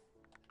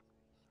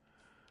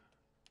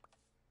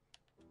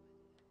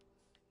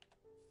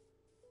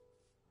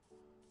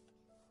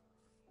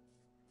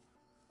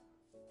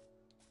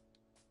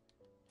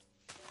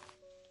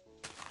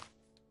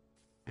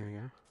 There we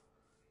go.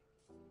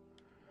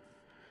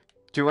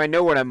 Do I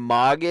know what a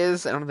mog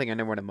is? I don't think I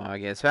know what a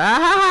mog is.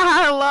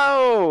 Ah,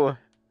 hello!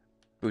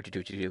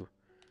 Boo-doo-doo-doo-doo.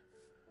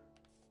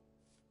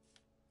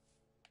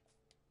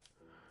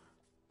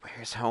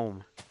 Where's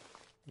home?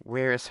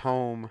 Where is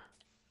home?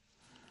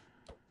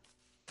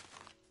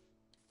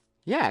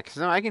 Yeah, because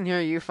no, I can hear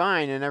you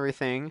fine and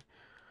everything.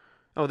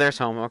 Oh, there's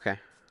home. Okay.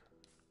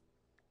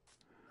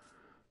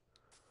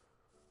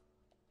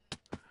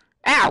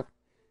 Ow!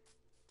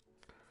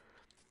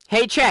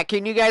 Hey, chat,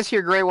 can you guys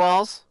hear Gray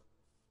Walls?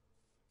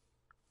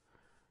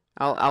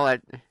 I'll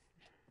let...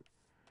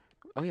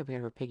 Oh, yeah, we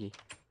have a piggy.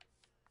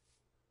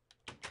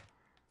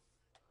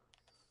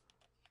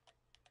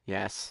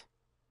 Yes.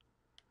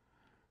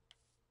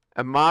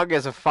 A mog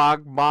is a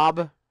fog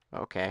mob?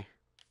 Okay.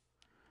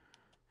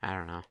 I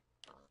don't know.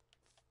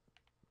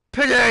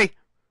 Piggy!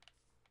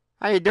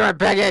 How you doing,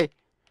 Piggy?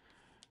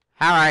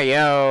 How are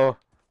you?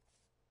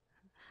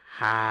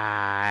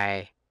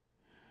 Hi.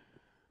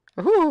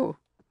 Ooh.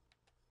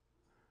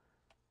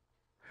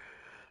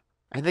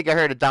 I think I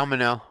heard a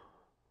domino.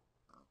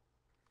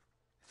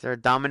 Is there a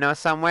domino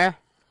somewhere?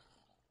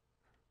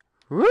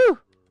 Woo!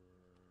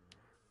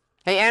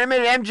 Hey,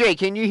 animated MJ,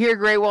 can you hear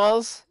Gray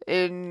Walls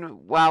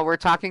while we're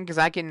talking? Cause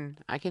I can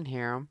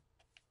hear them.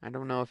 I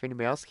don't know if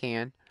anybody else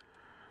can.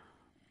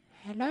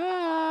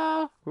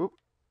 Hello. Oop.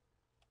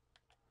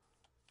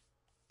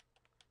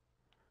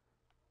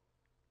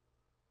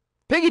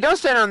 Piggy, don't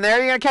stand on there.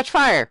 You're gonna catch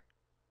fire.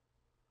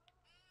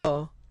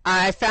 Oh,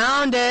 I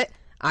found it.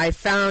 I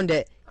found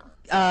it.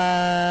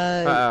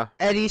 Uh-oh.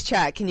 Eddie's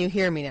chat. Can you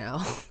hear me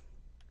now?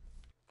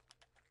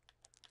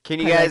 Can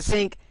you guys?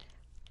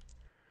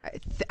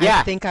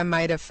 I think I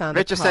might have found.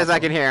 Richard says I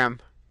can hear him.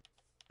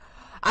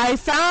 I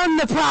found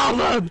the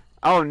problem.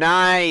 Oh,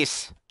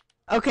 nice.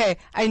 Okay.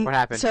 What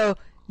happened? So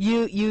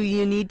you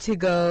need to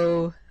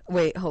go.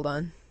 Wait. Hold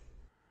on.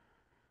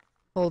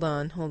 Hold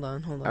on.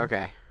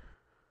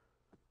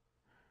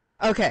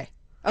 Okay.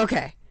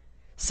 Okay.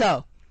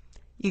 So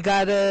you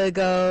gotta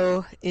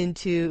go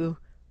into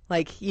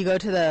you go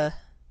to the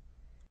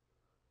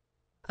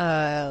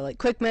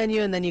quick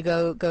menu, and then you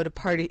go to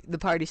the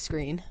party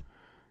screen.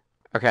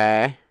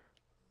 Okay.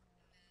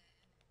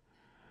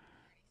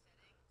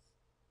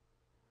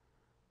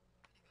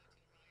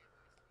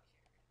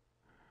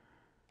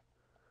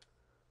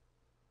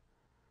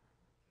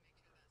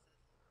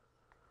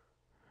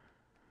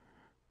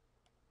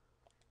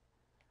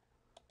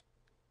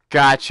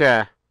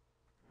 Gotcha.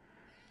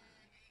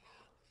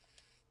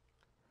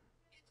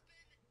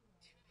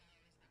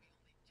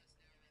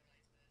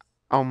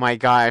 Oh my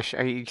gosh,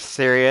 are you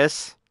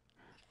serious?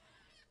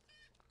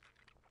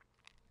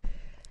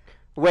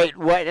 Wait,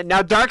 what?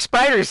 Now Dark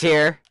Spider's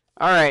here.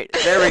 Alright,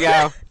 there we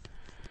go.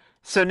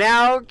 So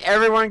now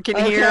everyone can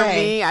hear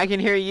me. I can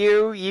hear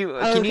you.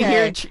 Can you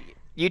hear?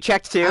 You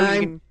checked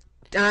too.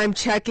 I'm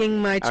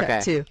checking my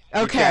check too.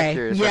 You checked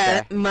yours,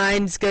 Yeah, okay.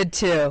 mine's good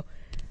too.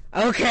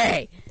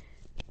 Okay.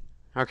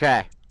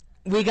 Okay.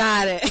 We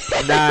got it.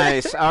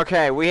 Nice.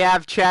 Okay, we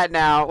have chat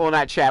now. Well,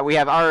 not chat. We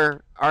have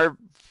our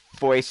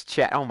voice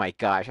chat. Oh my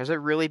gosh, has it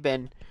really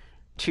been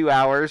 2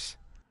 hours?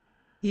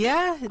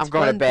 Yeah, it's I'm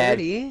going to bed.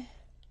 1:30.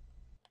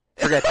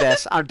 Forget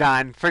this. I'm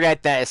done.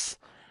 Forget this.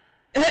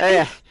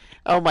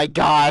 Oh my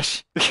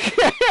gosh.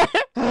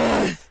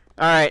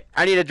 Alright,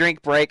 I need a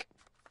drink break.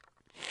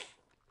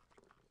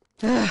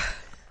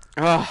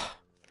 Oh.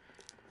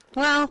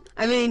 Well,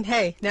 I mean,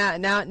 hey,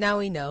 now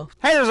we know.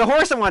 Hey, there's a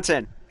horse that wants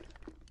in.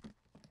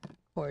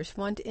 Horse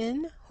want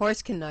in?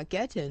 Horse cannot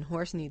get in.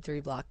 Horse need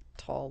 3 block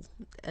tall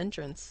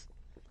entrance.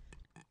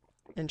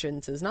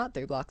 Entrance is not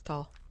 3 block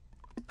tall.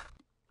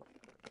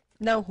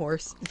 No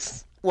horse.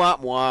 Wah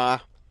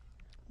wah.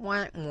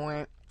 Wah,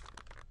 wah.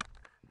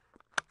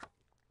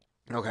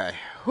 Okay.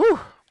 Whew.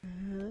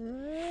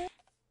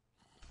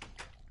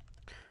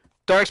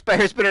 Dark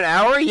Spider's been an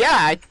hour? Yeah,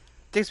 I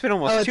think it's been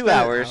almost 2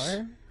 hours.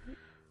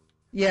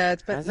 Yeah,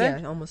 it's been Has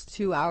it? almost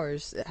 2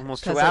 hours.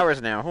 Almost 'Cause, 2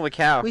 hours now. Holy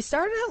cow. we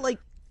started at like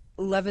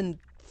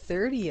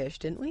 11:30ish,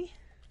 didn't we?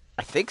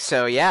 I think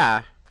so,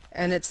 yeah.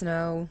 And it's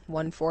now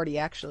 1:40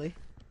 actually.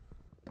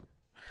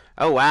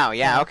 Oh, wow.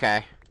 Yeah, Yeah.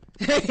 okay.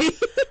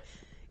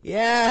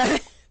 Yeah.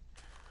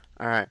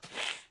 Alright.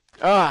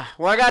 Well,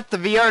 I got the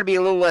VR to be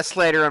a little less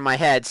later in my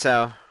head,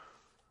 so...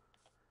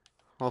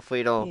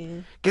 Hopefully it'll...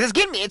 Yeah. Because it's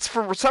getting me... It's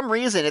for some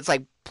reason, it's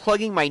like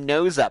plugging my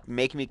nose up and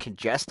making me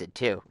congested,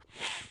 too.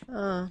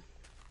 Are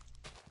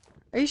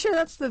you sure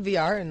that's the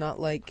VR and not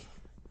like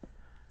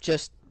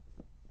just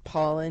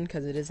pollen?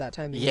 Because it is that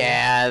time of year.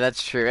 Yeah,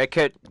 that's true. It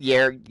could...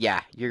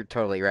 Yeah, you're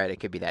totally right. It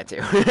could be that,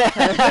 too.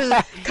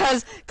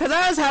 Because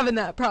I was having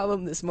that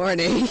problem this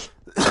morning.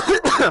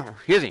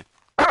 Excuse me.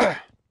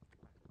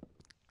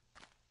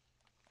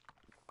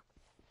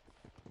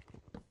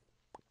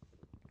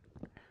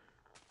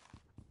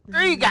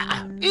 There you go.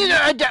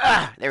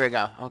 There we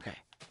go. Okay.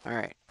 All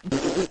right.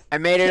 I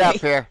made it up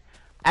here.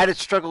 I had to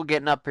struggle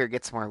getting up here,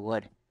 get some more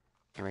wood.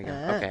 Here we go.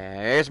 Okay,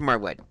 here's more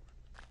wood.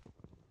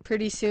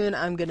 Pretty soon,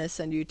 I'm gonna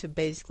send you to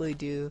basically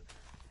do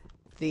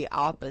the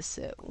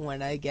opposite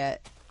when I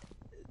get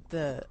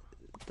the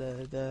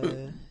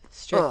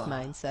strip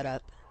mine set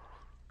up.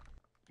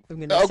 I'm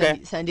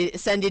gonna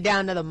send you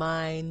down to the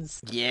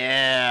mines,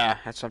 Yeah,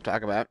 that's what I'm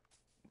talking about.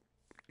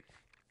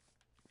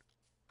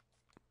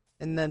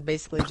 and then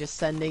basically just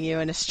sending you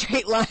in a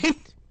straight line.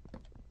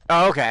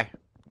 Oh, okay.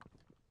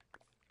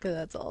 Because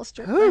that's all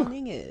strip Whew.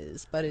 mining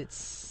is, but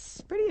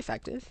it's pretty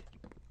effective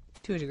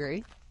to a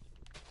degree.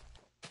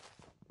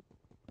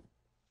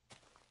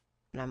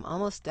 And I'm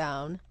almost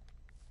down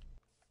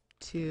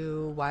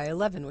to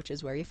Y11, which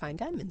is where you find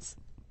diamonds.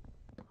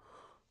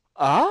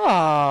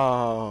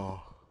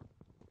 Oh.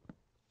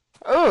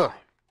 Ugh.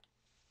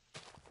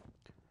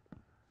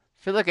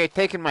 Feel like I've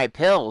taken my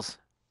pills,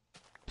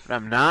 but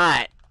I'm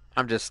not.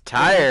 I'm just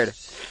tired.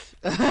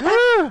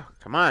 Whew.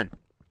 Come on.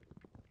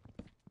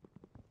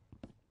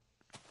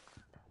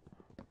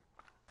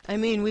 I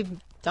mean, we've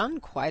done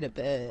quite a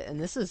bit,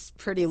 and this is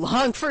pretty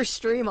long for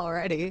stream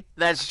already.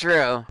 That's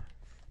true.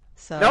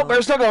 So Nope,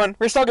 we're still going.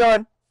 We're still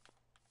going.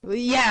 well,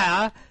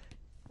 yeah.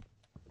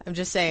 I'm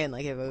just saying,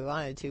 like, if we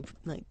wanted to,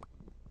 like,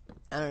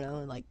 I don't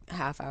know, like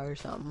half hour or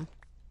something.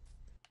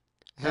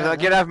 So I'll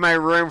get out of my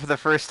room for the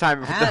first time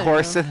with the I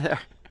horse don't in there.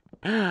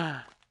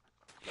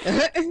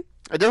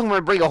 I don't want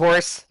to bring a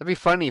horse. That'd be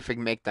funny if we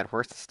can make that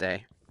horse to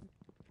stay.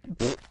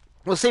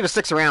 We'll see if it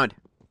sticks around.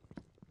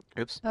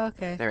 Oops.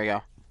 Okay. There we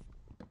go.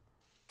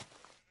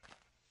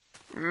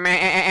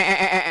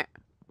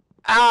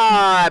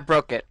 Ah, I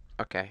broke it.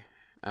 Okay.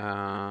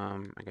 I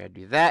gotta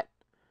do that.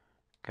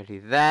 Gotta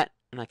do that,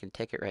 and I can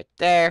take it right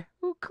there.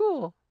 Ooh,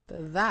 cool.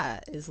 But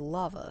that is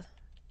lava.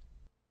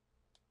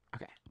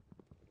 Okay.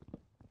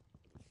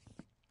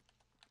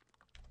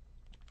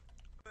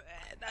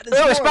 That is Ooh,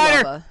 a more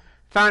spider! lava.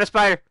 Found a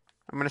spider.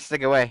 I'm gonna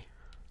stick away.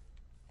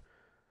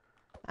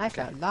 I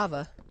found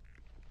lava.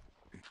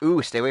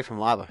 Ooh, stay away from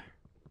lava.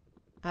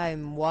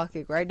 I'm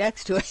walking right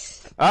next to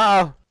it.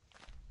 Uh-oh.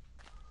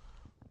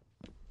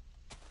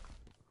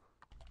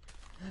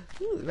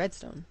 Ooh,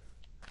 redstone.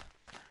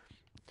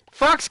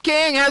 Fox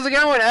King, how's it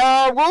going?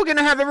 We're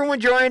gonna have everyone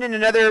join in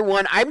another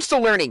one. I'm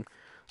still learning.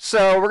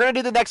 So we're gonna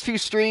do the next few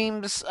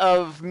streams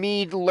of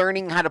me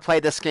learning how to play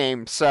this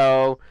game.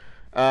 So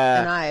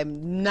And I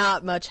am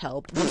not much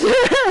help. you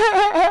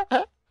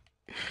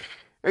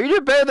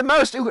did better than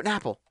most. Ooh, an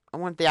apple. I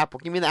want the apple.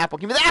 Give me the apple.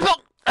 Give me the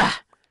apple!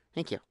 Ah,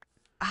 thank you.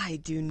 I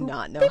do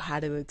not know how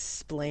to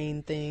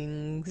explain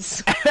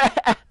things.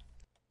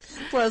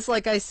 Plus,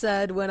 like I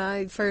said, when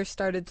I first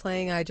started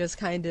playing, I just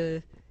kind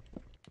of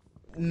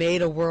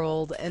made a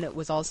world, and it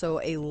was also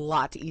a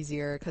lot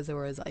easier because there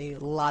was a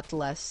lot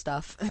less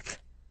stuff.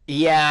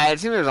 Yeah, it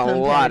seems there's a lot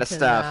of compared to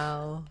stuff.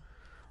 now.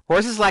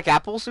 Horses like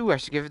apples? Ooh, I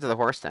should give it to the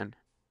horse then.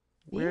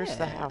 Where's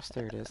the Yeah. house?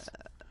 There it is.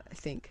 I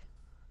think.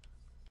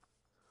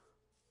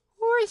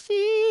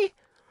 Horsey!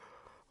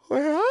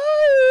 Where are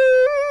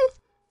you?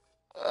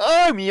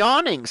 Oh, I'm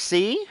yawning,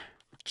 see?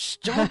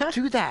 Just don't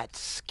do that,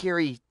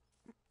 scary...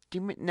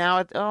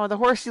 Now, oh, the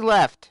horsey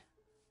left.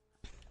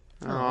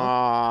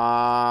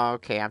 Oh,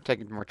 okay, I'm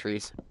taking more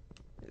trees.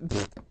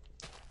 The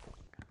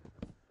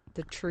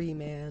tree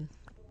man.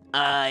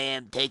 I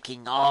am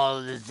taking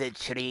all the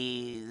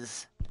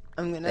trees.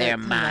 I'm gonna They're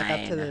come back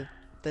up to mine.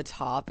 the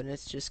top, and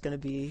it's just gonna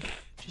be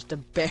just a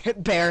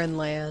barren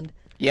land.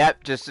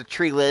 Yep, just a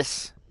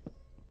treeless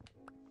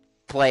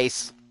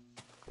place.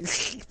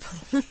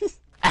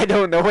 I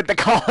don't know what to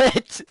call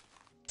it.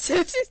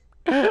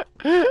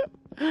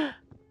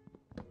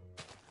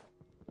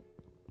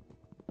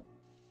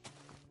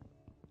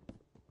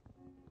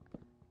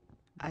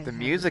 The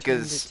music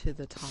turned is it to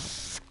the top.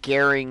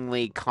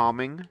 scaringly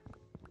calming.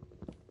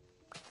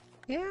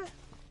 Yeah.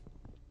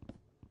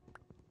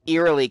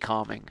 Eerily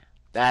calming.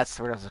 That's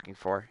what I was looking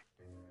for.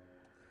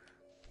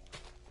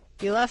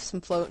 You left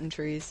some floating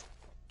trees.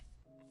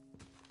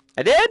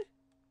 I did?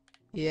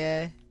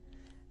 Yeah.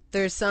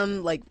 There's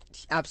some, like,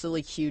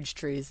 absolutely huge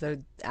trees. They're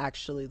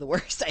actually the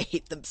worst. I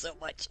hate them so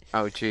much.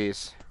 Oh,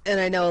 jeez. And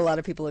I know a lot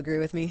of people agree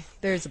with me.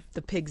 There's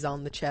the pigs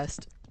on the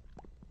chest.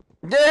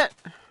 Yeah.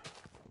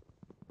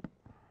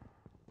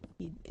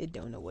 He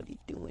don't know what he's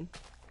doing.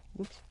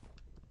 Whoops.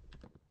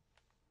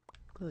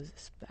 Close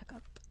this back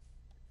up.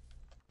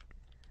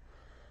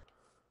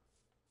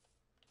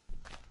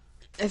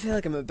 I feel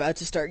like I'm about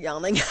to start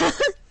yawning.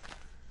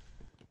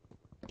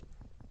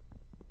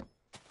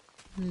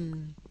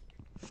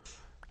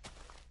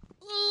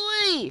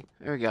 Whee!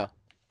 There we go.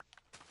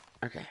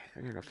 Okay,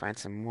 I'm gonna find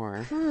some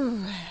more.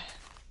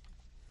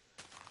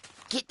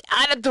 Get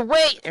out of the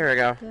way! There we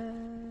go.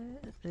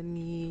 I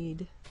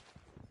need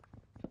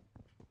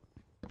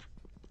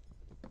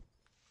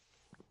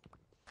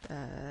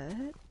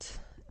that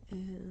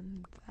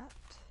and that.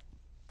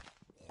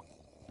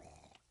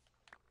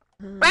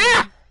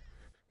 Ah!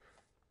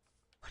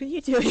 What are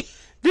you doing?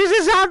 There's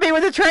a zombie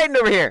with a trident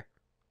over here!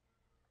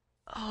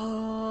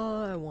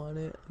 Oh, I want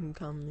it. I'm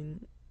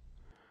coming.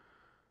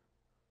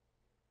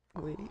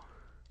 Wait.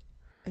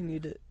 I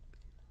need to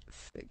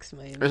fix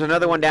my There's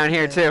another one down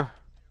here, inventory. too.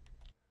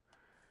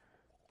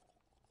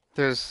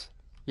 There's,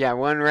 yeah,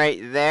 one right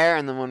there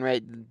and then one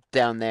right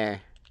down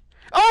there.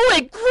 Oh,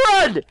 wait,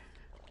 run!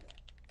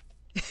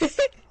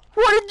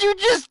 What did you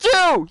just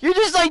do? You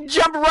just, like,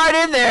 jumped right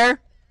in there.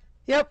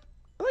 Yep.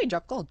 Oh, he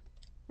dropped gold.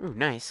 Ooh,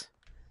 nice.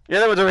 The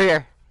other one's over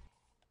here.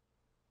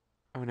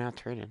 Oh, now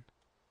trading.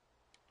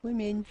 What do you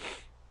mean?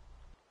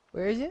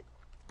 Where is it?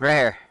 Right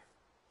here.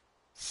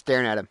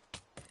 Staring at him.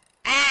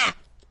 Ah!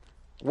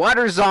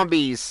 Water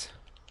zombies.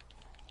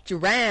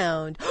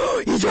 Drowned.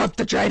 He dropped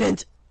the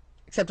trident!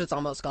 Except it's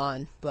almost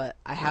gone, but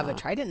I have a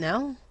trident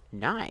now.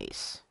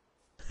 Nice.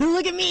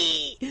 Look at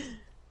me!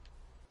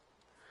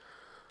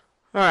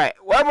 Alright,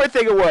 one more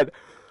thing of wood.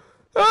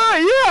 Oh,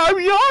 yeah, I'm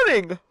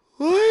yawning.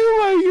 Why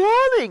am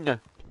I yawning?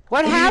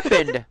 What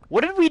happened?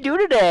 What did we do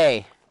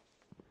today?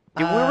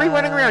 Were we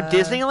running around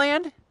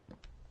Disneyland?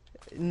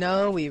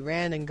 No, we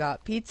ran and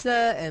got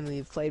pizza, and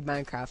we've played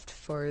Minecraft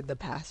for the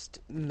past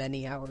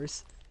many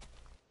hours.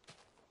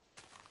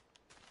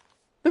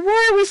 Then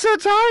why are we so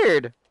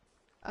tired?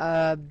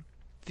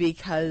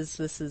 Because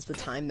this is the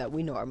time that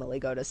we normally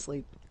go to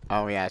sleep.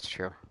 Oh, yeah, it's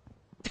true.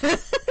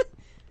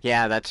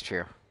 Yeah, that's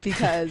true.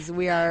 Because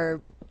we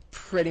are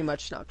pretty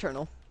much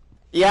nocturnal.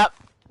 Yep.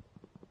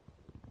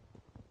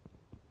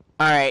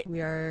 Alright.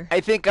 We are... I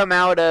think I'm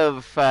out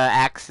of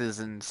axes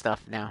and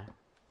stuff now.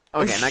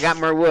 Okay, and I got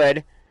more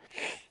wood.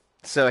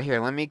 So here,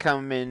 let me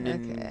come in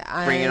and Okay,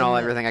 bring in I'm-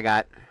 everything I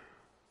got.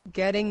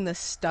 getting the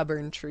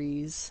stubborn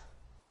trees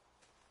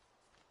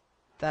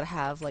that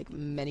have like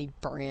many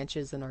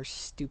branches and are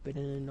stupid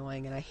and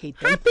annoying, and I hate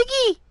Hi, them.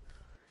 Piggy!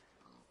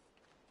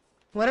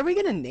 What are we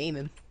gonna name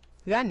him?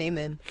 We gotta name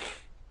him.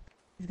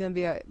 He's gonna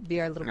be our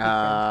little pig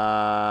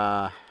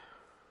friend.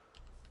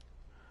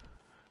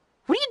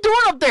 What are you doing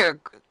up there?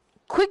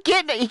 Quit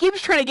getting. He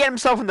keeps trying to get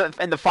himself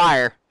in the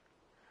fire.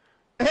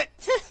 I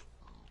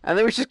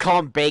think we should call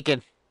him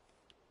Bacon.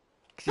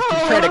 'Cause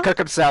he's trying to cook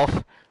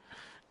himself.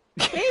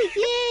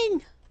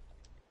 Bacon.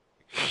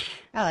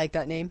 I like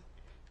that name.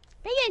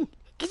 Bacon.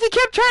 Because he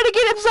kept trying to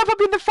get himself up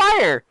in the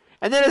fire,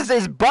 and then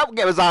his butt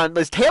was on,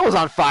 his tail was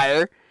on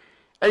fire,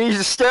 and he's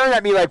just staring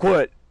at me like,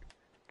 what?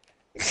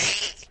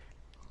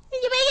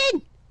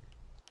 Bacon.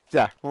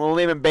 Yeah, we'll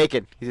name him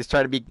Bacon. He's just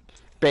trying to be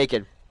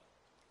Bacon.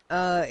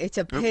 It's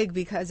a pig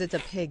because it's a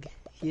pig.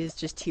 He is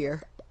just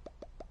here.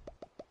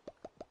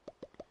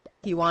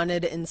 He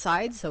wanted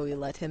inside, so we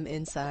let him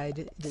inside.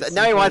 It is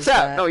Now he simple wants as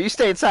out. that. No, you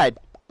stay inside.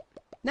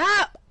 No!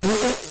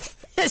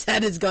 His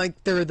head is going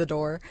through the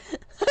door.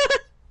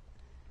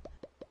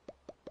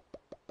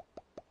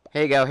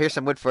 Here you go. Here's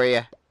some wood for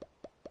you.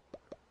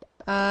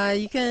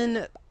 You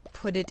can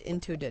put it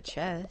into the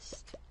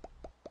chest.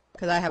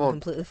 Because I have Well- a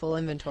completely full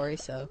inventory,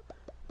 so.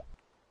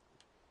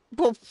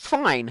 Well,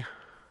 fine.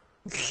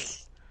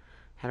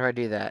 How do I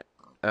do that?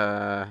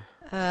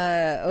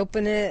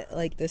 Open it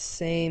like the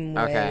same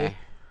way Okay.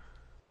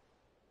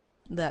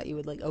 that you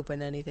would like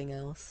open anything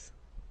else.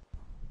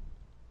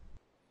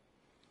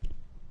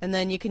 And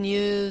then you can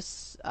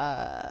use,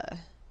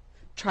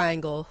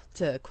 triangle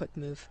to quick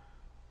move.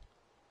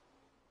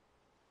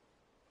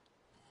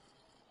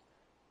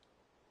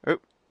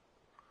 Oop.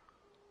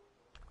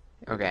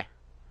 Okay.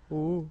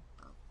 Ooh.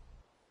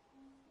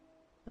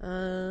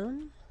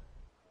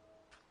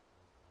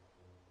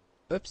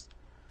 Oops.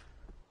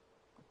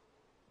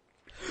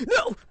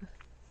 No!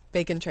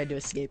 Bacon tried to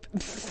escape.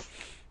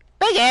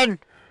 Bacon!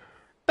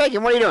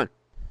 Bacon, what are you doing?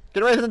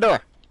 Get away from the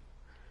door.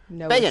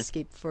 No Bacon.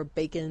 escape for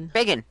Bacon.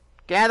 Bacon,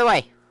 get out of the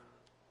way.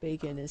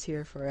 Bacon is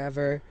here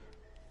forever.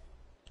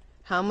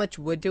 How much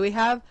wood do we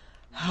have?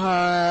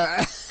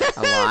 A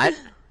A lot.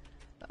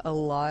 A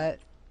lot.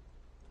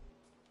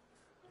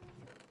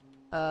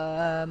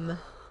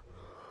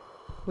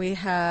 We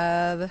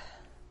have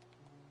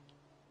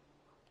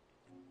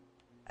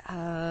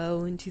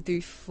 1, 2,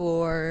 3,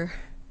 4,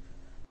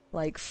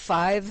 like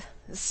 5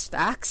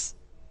 stacks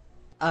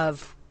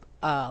of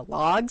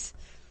logs.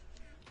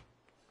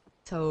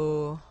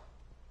 So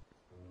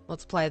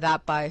multiply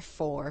that by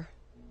 4.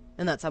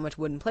 And that's how much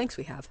wooden planks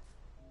we have.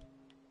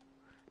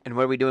 And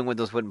what are we doing with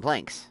those wooden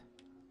planks?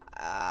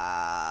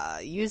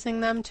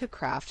 Using them to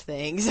craft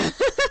things.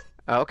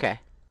 Oh, okay.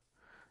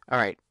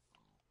 Alright.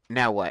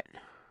 Now what?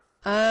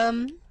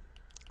 Let's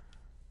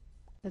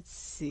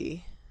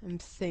see. I'm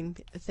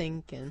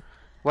thinking.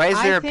 Why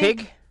is there a think-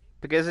 pig?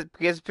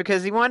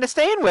 Because he wanted to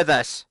stay in with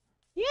us.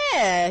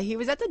 Yeah, he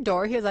was at the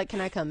door. He was like,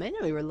 "Can I come in?"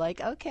 And we were like,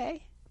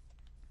 "Okay."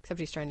 Except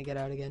he's trying to get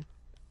out again.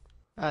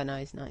 Oh no,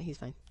 he's not. He's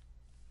fine.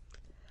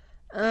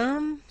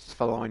 Just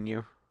following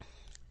you.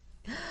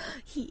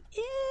 He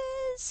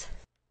is.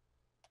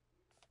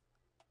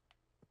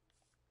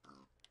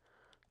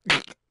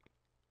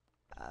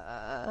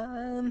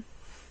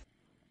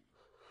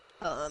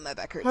 Oh, my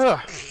back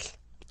hurts.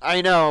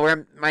 I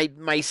know.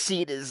 My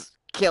seat is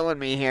killing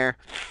me here.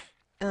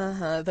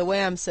 The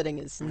way I'm sitting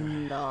is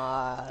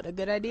not a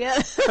good idea.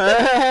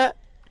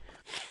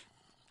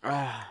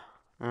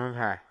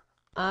 Okay.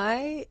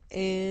 I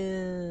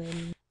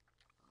am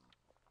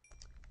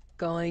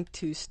going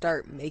to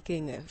start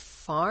making a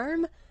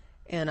farm,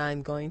 and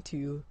I'm going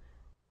to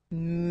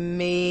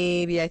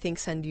maybe, I think,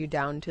 send you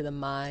down to the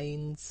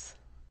mines.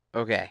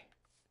 Okay.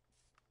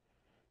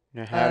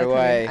 Now how do come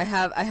I? in. I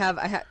have,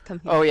 come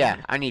here. Oh yeah,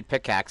 I need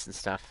pickaxe and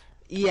stuff.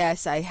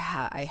 Yes, I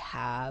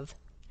have.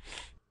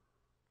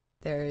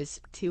 There's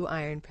 2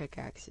 iron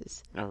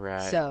pickaxes. All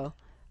right. So,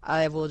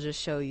 I will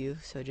just show you.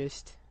 So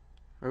just...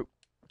 Oh.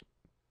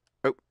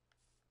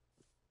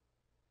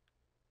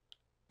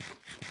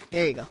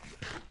 There you go.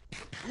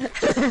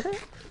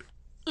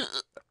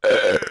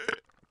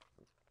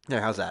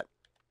 There, how's that?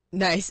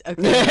 Nice,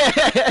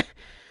 okay.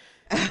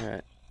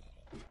 Alright.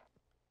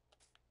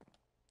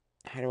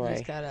 How do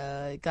I? Just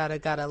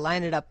gotta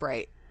line it up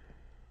right.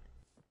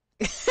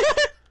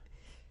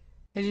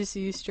 I just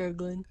see you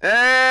struggling. There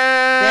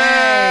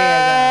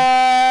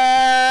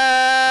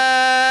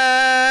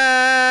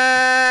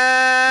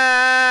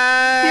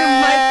Your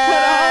mic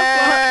cut off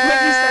when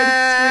you started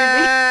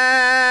screaming.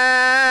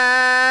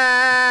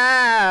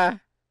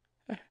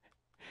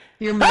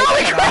 Your mic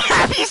Holy cut off.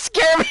 crap! You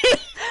scared me.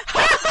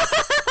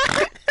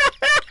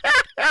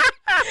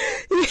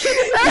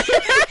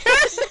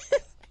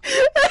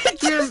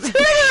 Your- Just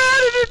turn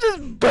around and it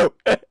just boom.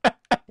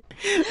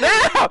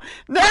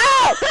 No,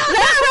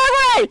 wrong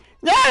way.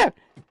 No,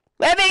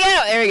 let me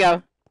go. There we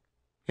go.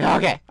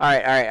 Okay. All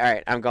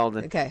right. I'm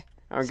golden. Okay.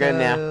 I'm good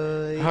now.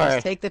 You All right.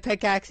 just take the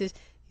pickaxes,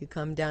 you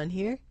come down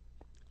here,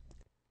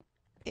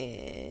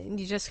 and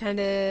you just kind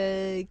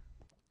of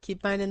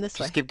keep mining this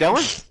way. Just keep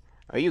going.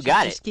 Oh, you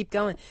got Just it. keep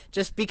going.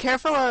 Just be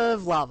careful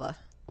of lava.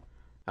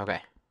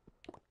 Okay.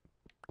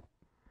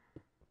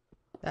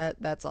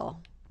 That's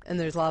all. And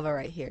there's lava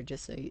right here,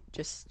 just so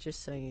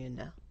you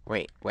know.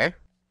 Wait, where?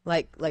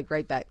 Like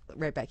right back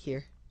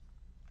here.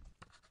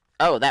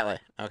 Oh, that way.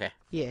 Okay.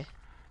 Yeah.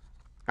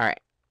 All right.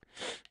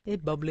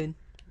 It's bubbling.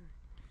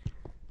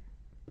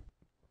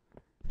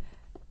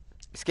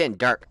 It's getting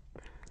dark.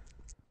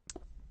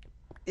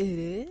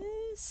 It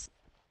is.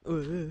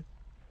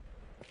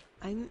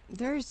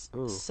 There's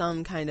Ooh.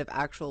 some kind of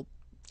actual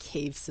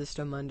cave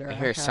system under I our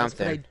hear house,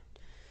 something. but I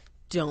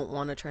don't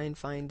want to try and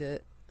find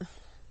it.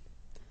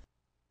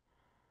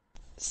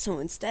 So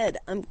instead,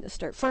 I'm gonna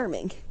start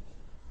farming.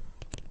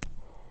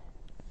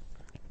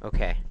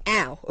 Okay.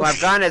 Ow! Well, I've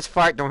gone as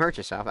far. Don't hurt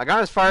yourself. I've gone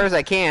as far as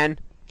I can.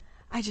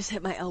 I just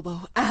hit my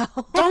elbow.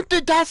 Ow! Don't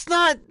do. That's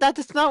not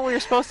what you're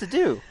supposed to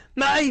do.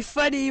 My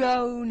funny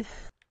bone.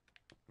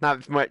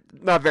 Not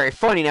very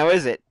funny now,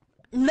 is it?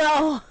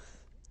 No.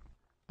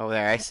 Oh,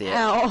 there, I see it.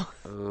 Ow!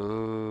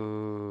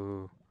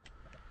 Ooh.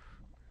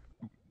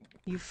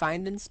 You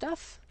finding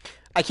stuff?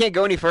 I can't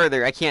go any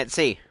further. I can't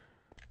see.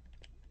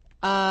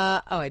 Oh,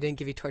 I didn't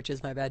give you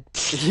torches. My bad.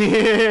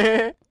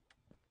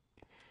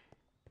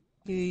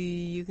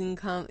 You can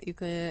come. You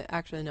can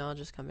actually no. I'll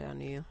just come down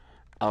to you.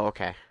 Oh,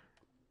 okay.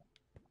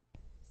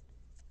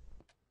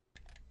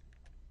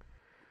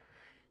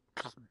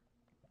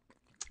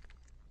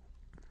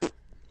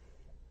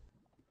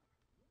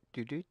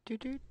 Do.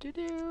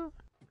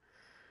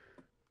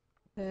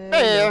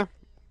 Hey.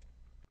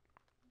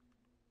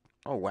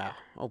 Oh wow.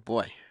 Oh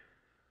boy.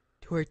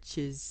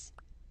 Torches.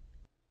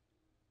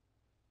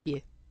 Yeah.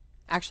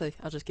 Actually,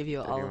 I'll just give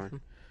you all Everyone. of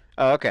them.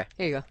 Oh, okay.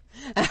 Here you go.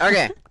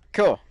 Okay.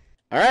 Cool.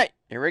 All right.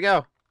 Here we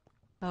go.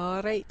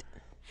 All right.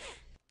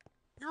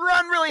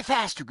 Run really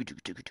fast.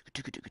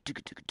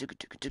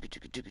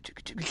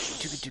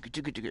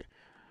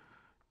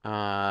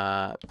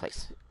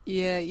 Place.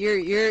 Yeah,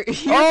 you're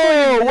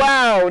Oh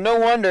wow! No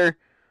wonder.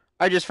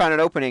 I just found an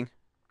opening.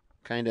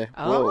 Kinda.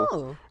 Whoa.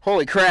 Oh.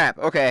 Holy crap.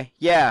 Okay.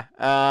 Yeah.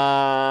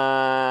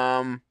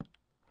 Oh,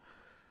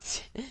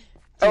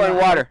 and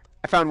water.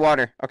 I found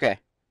water. Okay.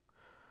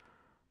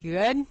 You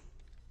good?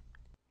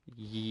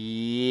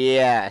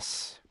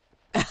 Yes.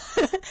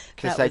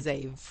 That I- was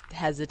a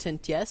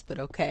hesitant yes, but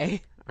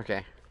okay.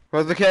 Okay.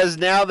 Well, because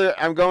now that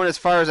I'm going as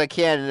far as I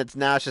can, and it's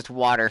just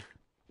water.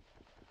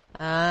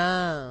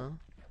 Oh.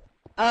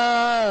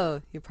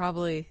 Oh, you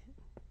probably.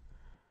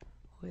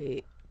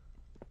 Wait.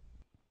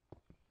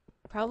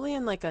 Probably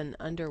in like an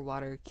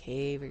underwater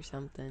cave or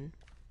something.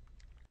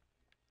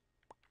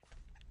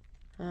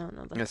 I don't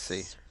know. Let's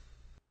see.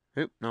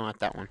 Oop, no, not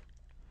that one.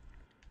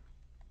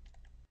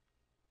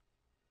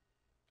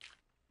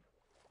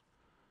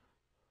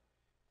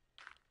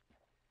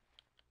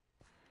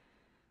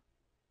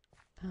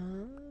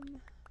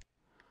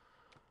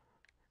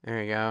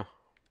 There you go.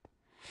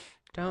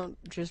 Don't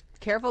just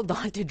careful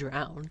not to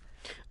drown.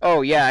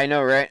 Oh yeah, I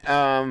know, right?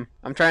 I'm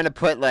trying to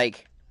put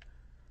like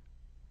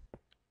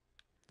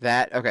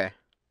that. Okay.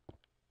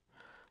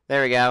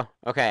 There we go.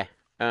 Okay.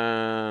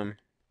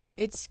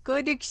 It's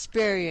good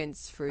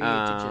experience for you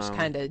to just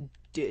kind of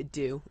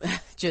do.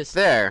 Just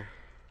there.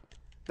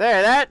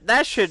 There.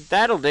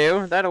 That'll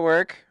do. That'll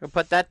work. We'll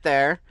put that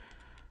there.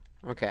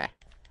 Okay.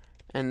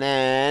 And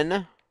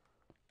then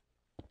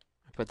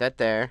put that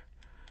there.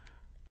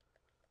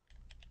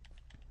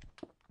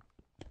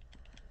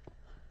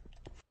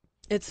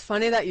 It's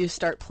funny that you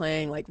start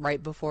playing like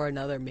right before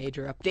another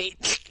major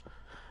update.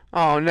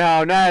 Oh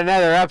no, not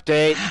another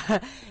update.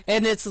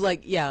 And it's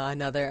like, yeah,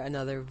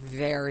 another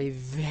very,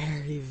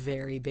 very,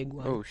 very big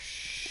one. Oh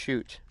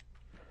shoot.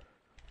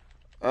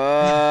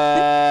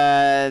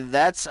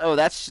 That's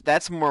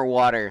more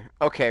water.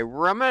 Okay,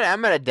 I'm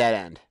at a dead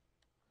end.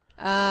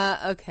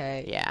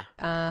 Okay. Yeah.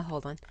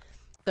 Hold on.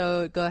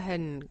 So go ahead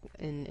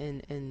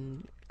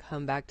and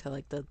come back to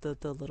like the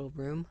little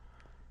room.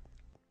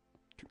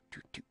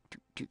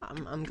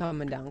 I'm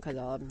coming down because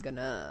I'm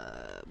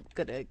gonna.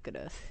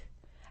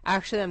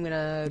 Actually, I'm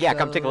gonna. Yeah,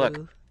 come take a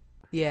look.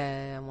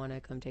 Yeah, I wanna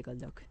come take a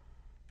look.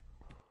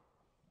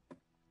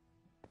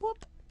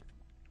 Whoop.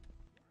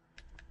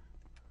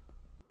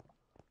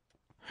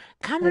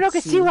 Come Let's look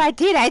and see. see what I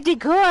did. I did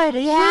good.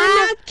 Yeah.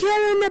 You're not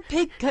killing the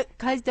pig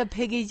because the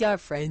pig is your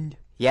friend.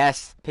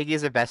 Yes, Piggy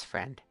is a best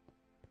friend.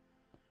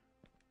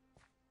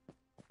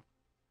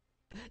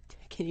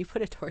 Can you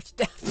put a torch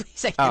down,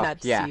 please? I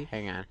cannot yeah. see.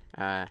 Hang on.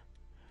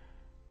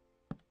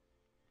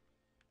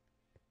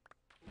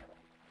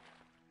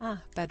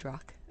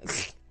 Bedrock.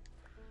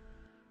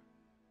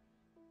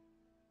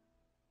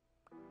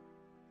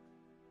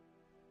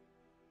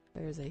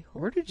 There's a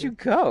hole. Where did here. you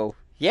go? Where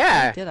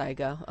Yeah. did I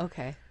go?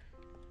 Okay.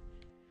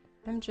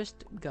 I'm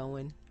just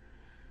going.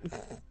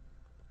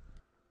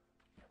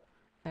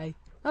 Hey,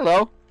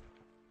 Hello.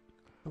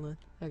 hold on.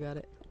 I got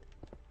it.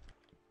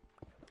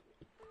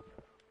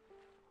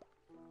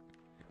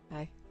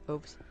 Hi.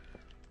 Oops.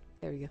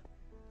 There we go.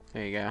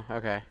 There you go.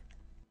 Okay.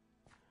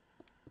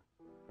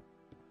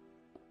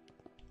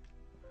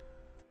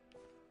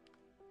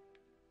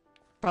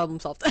 Problem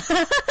solved.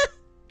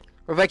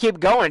 Or if I keep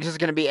going, it's just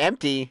gonna be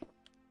empty.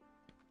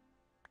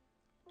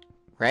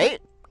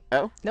 Right?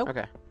 Oh. Nope.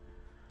 Okay.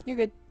 You're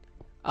good.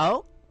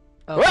 Oh.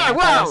 Oh. Whoa, I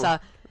thought I whoa! saw...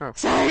 Oh.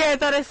 Sorry, I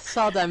thought I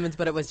saw diamonds,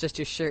 but it was just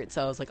your shirt,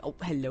 so I was like, oh,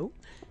 hello?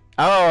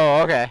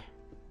 Oh, okay.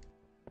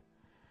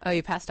 Oh,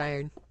 you passed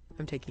iron.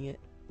 I'm taking it.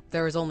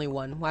 There was only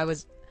one. Why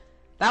was...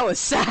 That was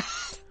sad!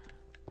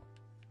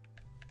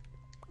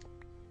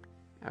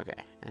 Okay.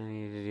 I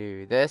need to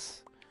do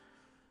this.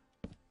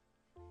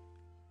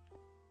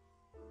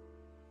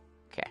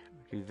 Okay.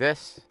 Do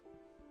this.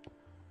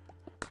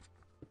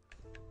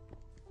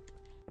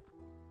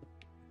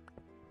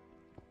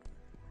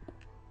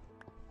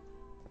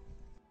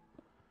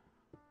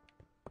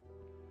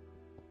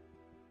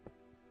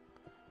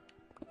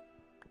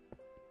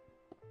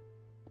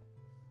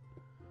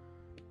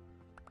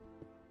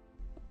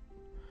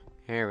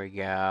 Here we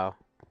go.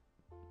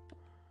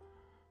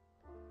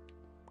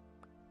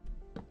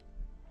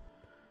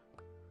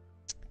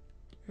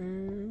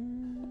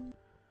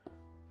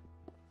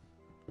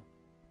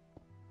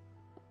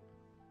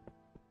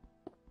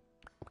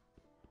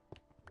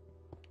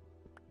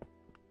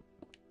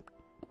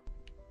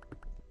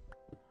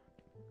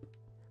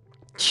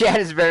 Chat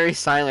is very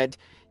silent.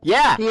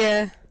 Yeah,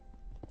 Yeah.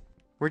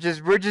 we're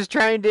just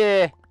trying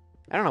to. I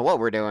don't know what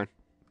we're doing.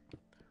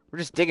 We're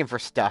just digging for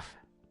stuff.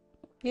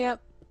 Yep.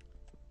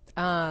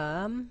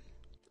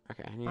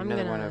 Okay, I need I'm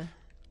another gonna one of.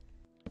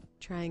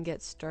 try and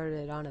get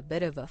started on a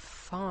bit of a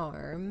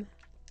farm.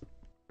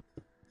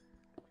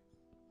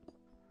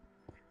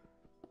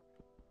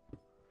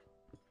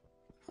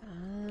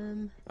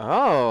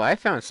 Oh, I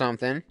found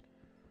something.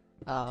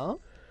 Oh.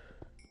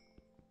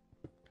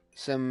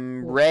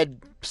 Some What?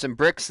 some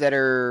bricks that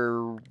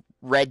are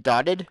red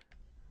dotted.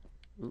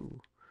 Ooh.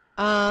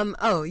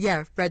 Oh,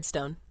 yeah,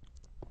 redstone.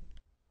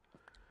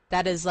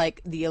 That is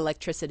like the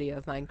electricity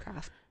of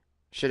Minecraft.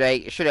 Should I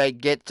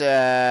get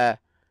should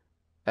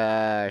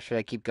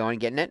I keep going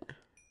getting it?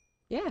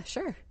 Yeah,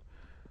 sure.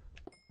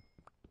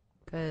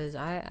 Cause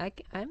I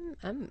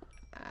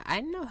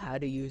know how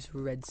to use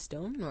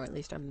redstone, or at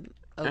least I'm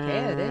okay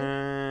at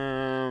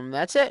it.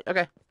 That's it.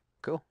 Okay,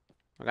 cool.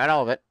 I got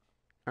all of it.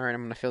 All right,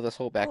 I'm gonna fill this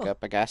hole back Cool. up,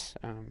 I guess.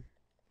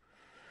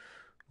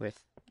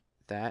 With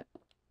that,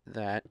 and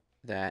that,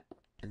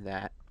 and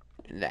that.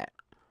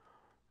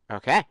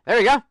 Okay, there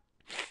we go.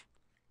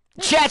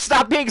 Chat,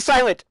 stop being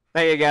silent.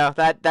 There you go.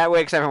 That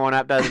wakes everyone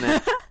up, doesn't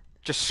it?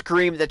 Just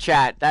scream the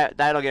chat.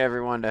 That'll get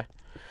everyone to.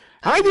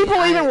 How many people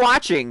are even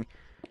watching?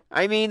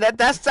 I mean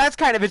that's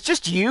kind of, it's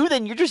just you,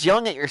 then you're just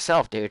yelling at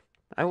yourself, dude.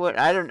 I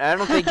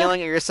don't think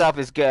yelling at yourself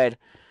is good.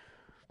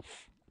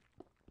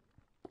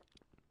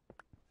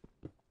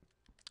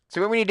 So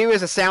what we need to do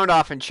is a sound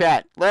off in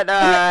chat. Let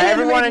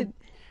everyone in,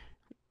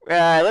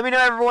 let me know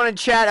everyone in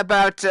chat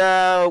about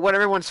what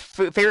everyone's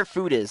favorite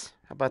food is.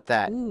 How about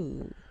that?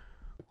 Ooh.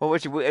 Well,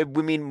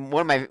 we mean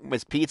one of my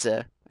was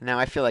pizza. Now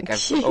I feel like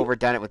I've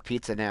overdone it with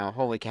pizza now.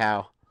 Holy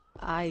cow.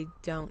 I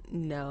don't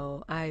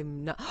know.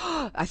 I'm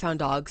not. I found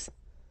dogs.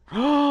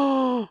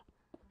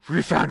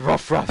 We found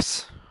Ruff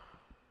Ruffs.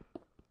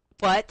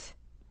 But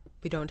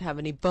we don't have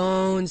any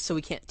bones, so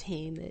we can't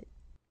tame it.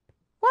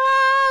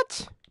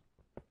 What?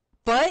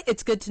 But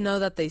it's good to know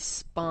that they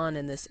spawn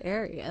in this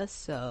area,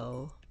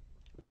 so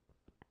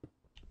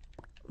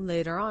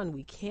later on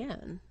we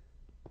can.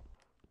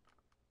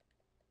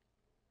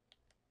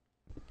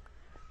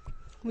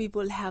 We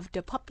will have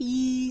the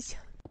puppies.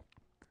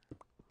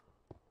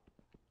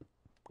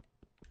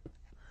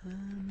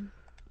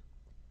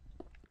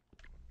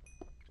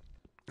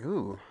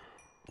 Ooh.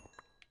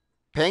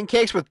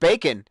 Pancakes with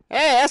bacon. Hey,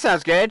 that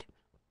sounds good.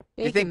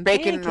 You think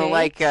bacon will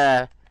like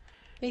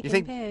Making you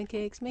think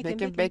pancakes,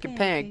 making bacon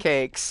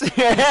pancakes?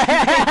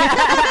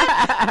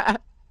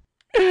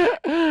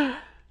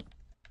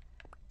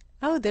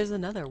 Oh, there's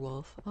another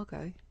wolf.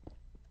 Okay.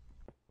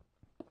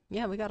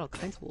 Yeah, we got all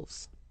kinds of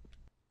wolves.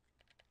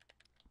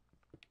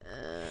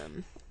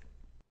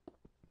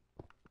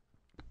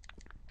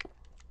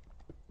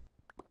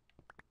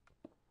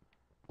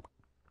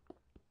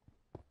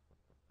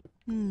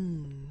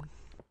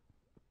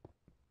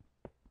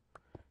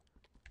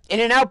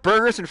 In-N-Out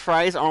burgers and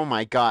fries. Oh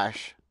my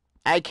gosh.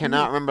 I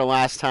cannot remember the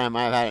last time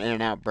I've had an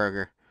In-N-Out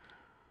burger.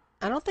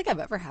 I don't think I've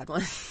ever had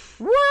one.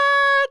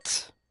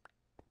 What?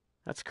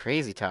 That's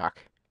crazy talk.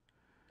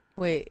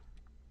 Wait.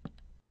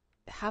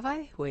 Have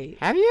I? Wait.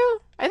 Have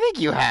you? I think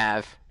you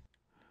have.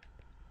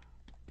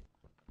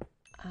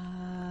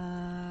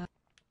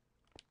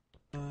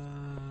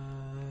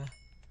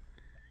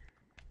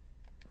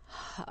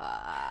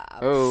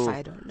 Oh.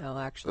 I don't know,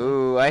 actually.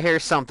 Ooh, I hear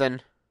something.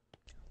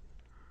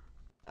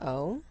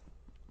 Oh?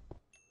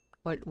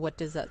 What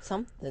does that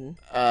something?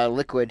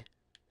 Liquid.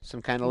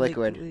 Some kind of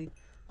liquid.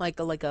 Like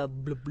a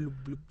blub blub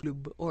blub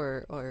blub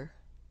or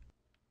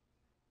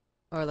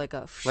like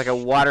a Like a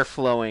water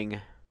flowing.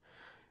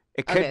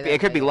 It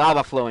could be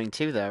lava flowing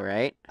too, though,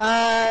 right?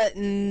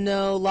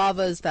 No,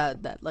 lava is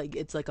that like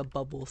it's like a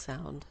bubble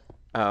sound.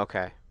 Oh,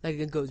 okay. Like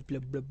it goes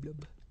blub blub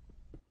blub.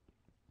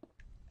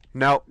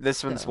 No,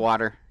 this one's So.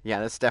 water. Yeah,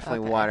 that's definitely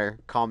Okay. water.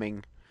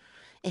 Calming.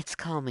 It's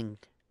calming.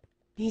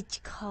 It's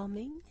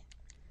calming.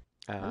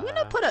 I'm Uh,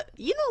 gonna put a.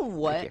 You know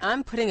what? you.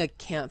 I'm putting a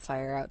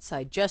campfire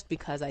outside just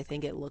because I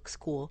think it looks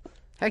cool.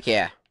 Heck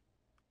yeah.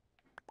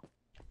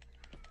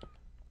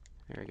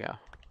 There we go.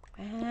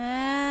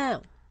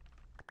 Ow!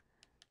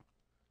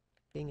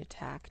 Being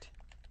attacked.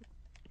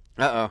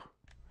 Uh-oh.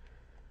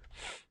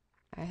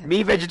 I have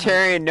Me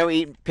vegetarian, no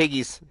eating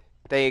piggies.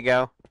 There you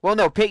go. Well,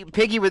 no,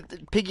 piggy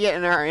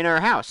in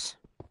our house.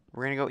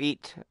 We're gonna go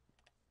eat.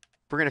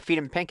 We're gonna feed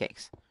him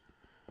pancakes.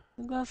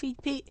 We're gonna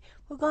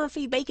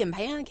feed bacon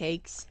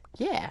pancakes.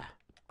 Yeah.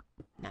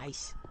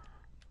 Nice.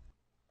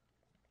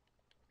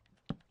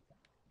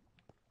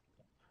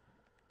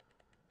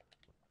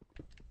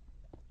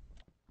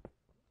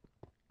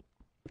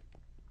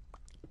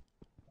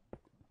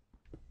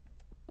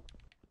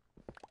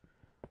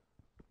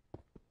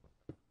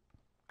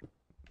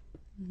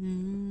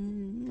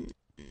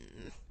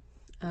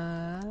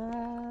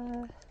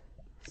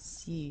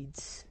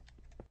 Seeds.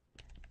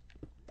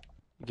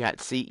 You got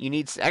seed. You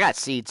need. I got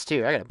seeds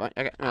too. I got a bunch.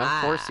 I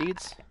got 4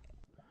 seeds.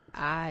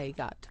 I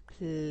got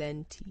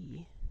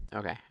plenty.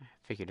 Okay, I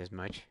figured as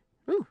much.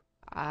 Ooh.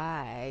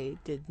 I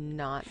did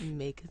not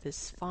make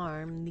this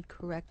farm the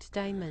correct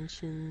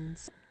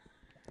dimensions.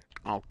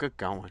 Oh, good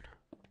going.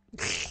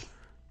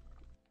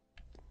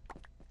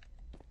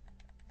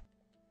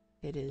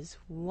 It is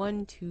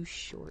one too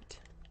short.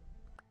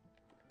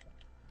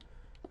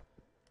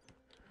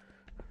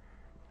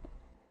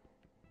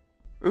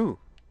 Ooh.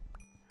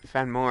 I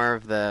found more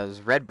of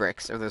those red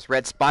bricks, or those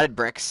red spotted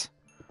bricks.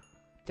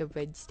 The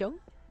redstone?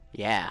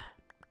 Yeah.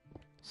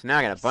 So now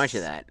I got a bunch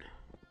of that.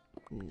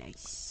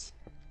 Nice.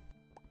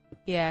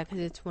 Yeah, because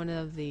it's one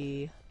of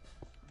the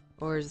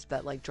ores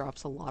that like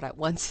drops a lot at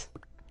once.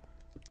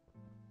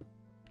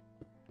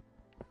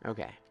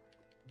 Okay.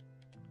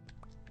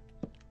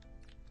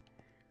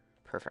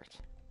 Perfect.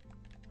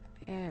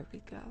 There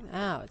we go.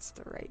 Now it's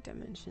the right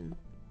dimension.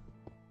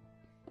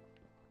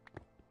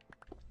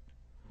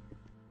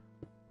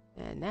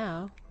 And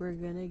now we're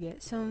gonna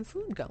get some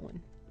food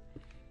going.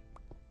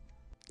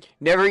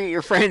 Never eat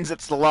your friends,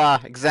 it's the law.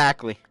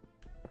 Exactly.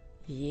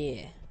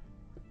 Yeah.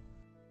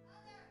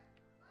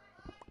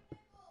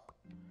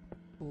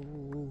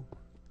 Ooh.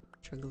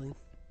 Struggling.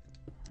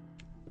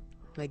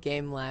 My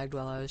game lagged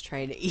while I was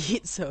trying to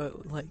eat,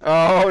 so it like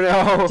Oh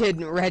no!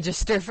 didn't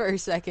register for a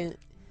second.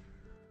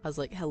 I was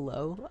like,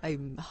 hello?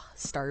 I'm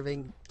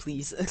starving,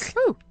 please.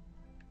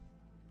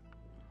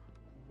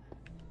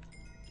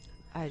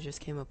 I just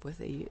came up with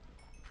a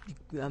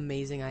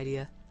amazing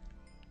idea.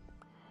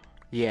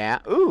 Yeah.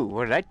 Ooh,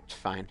 what did I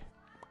find?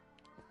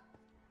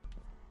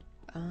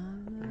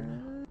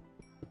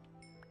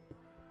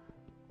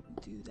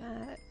 Do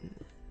that.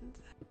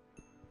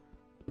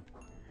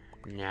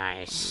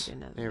 Nice. Need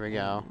another There we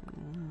go.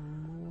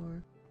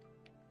 More.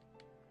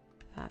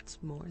 That's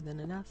more than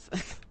enough.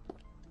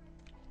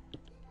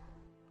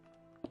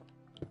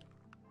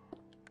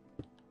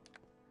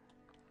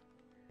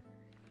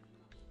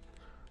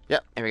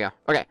 Yep, there we go.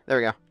 Okay, there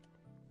we go.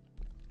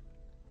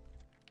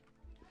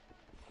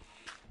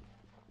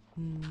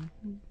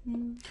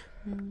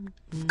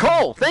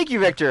 Coal! Thank you,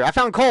 Victor! I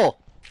found coal!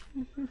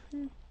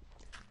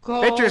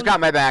 Victor's got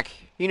my back.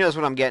 He knows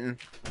what I'm getting.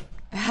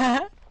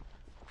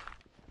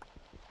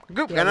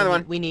 Goop, got another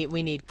one. We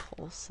need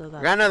coal, so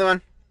that's Got another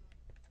one.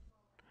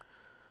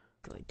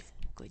 good.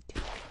 Good.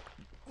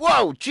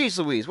 Whoa! Jeez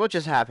Louise, what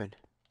just happened?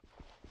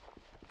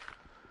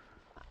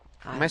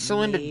 Am I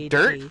still into made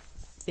dirt? a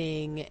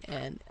thing,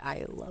 and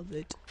I love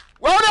it.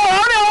 Oh no!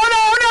 Oh no! Oh no!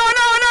 Oh no!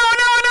 No! No!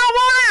 No! No!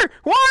 Water!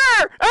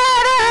 Water! Oh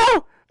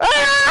no!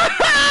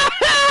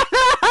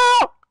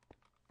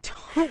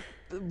 Oh, no!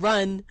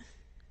 Run.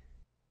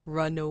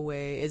 Run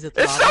away. Is it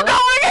It's lava? still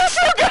going! It's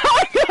still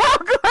going! Oh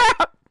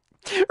crap!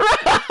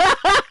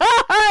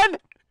 Run!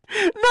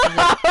 No!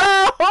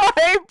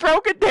 I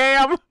broke a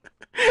dam!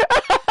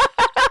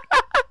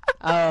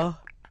 Oh.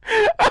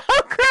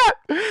 Oh crap!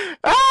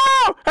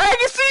 Oh! I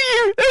can see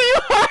you! There you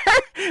are!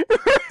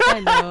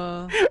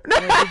 Hello.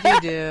 What did you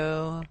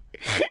do?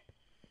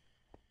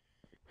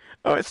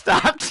 Oh, it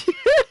stopped.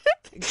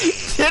 Did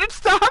it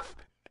stop?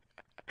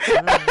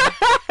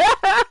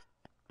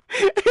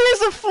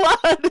 Here's a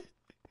flood.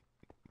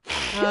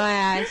 Oh,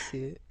 yeah, I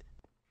see it.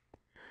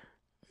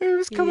 It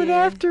was coming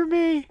Yeah. after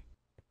me.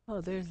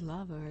 Oh, there's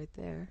lava right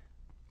there.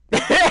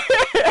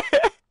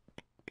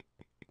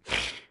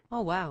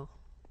 Oh, wow.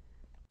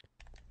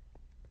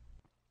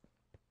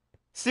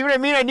 See what I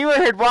mean? I knew I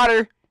heard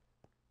water.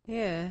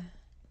 Yeah.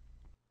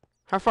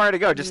 How far to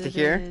go? Just to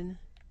here? Good.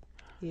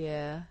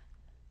 Yeah.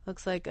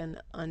 Looks like an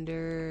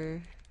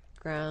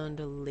underground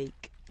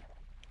lake.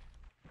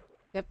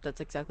 Yep,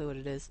 that's exactly what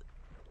it is.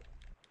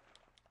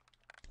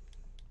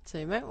 So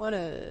you might want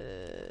to...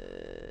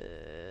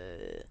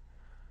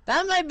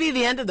 That might be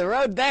the end of the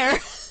road there.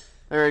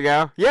 There we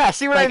go. Yeah,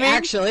 see what Like, I mean?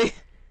 actually.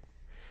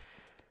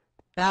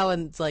 That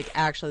one's, like,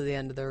 actually the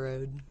end of the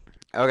road.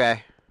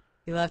 Okay.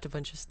 You left a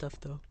bunch of stuff,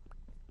 though.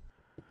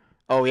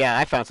 Oh yeah,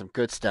 I found some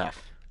good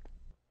stuff.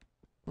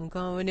 I'm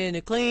going in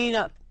to clean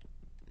up.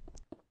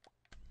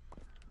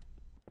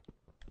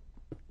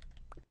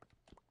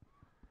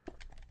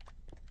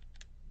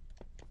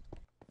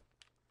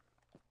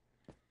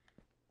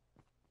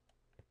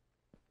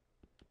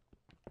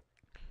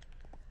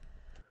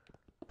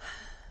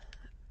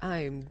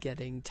 I'm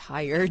getting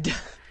tired.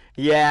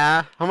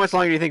 Yeah. How much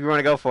longer do you think we want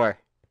to go for?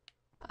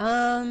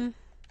 I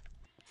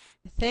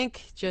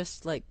think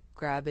just like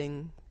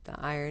grabbing the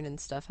iron and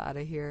stuff out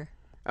of here.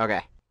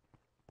 Okay.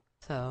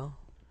 So,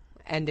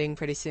 ending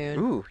pretty soon.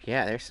 Ooh,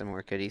 yeah, there's some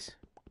more goodies.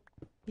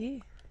 Yeah.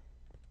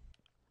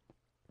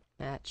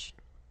 Match.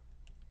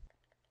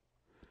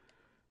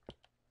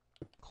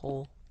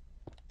 Coal.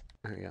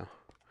 There we go.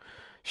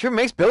 Sure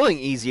makes building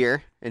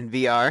easier in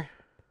VR.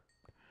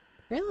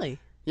 Really?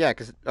 Yeah,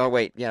 cause oh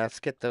wait, yeah, let's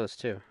get those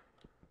too.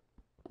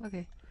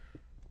 Okay.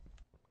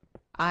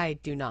 I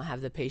do not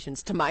have the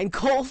patience to mine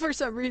coal for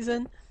some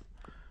reason.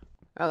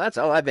 Oh, that's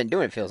all I've been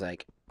doing. It feels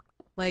like.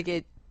 Like,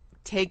 it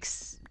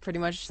takes pretty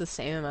much the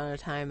same amount of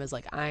time as,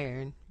 like,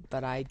 iron,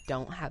 but I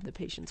don't have the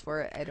patience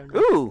for it. I don't know.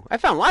 Ooh, I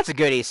found lots of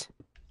goodies.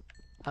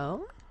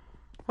 Oh?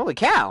 Holy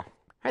cow!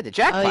 I had the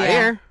jackpot yeah.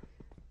 here.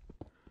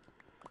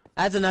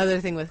 That's another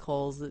thing with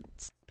coals.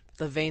 It's,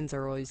 the veins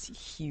are always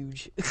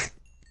huge.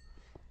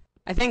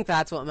 I think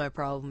that's what my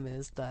problem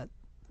is, that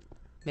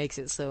makes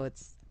it so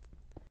it's...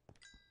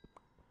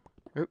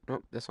 Oop,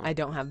 nope, this one. I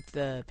don't have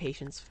the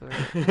patience for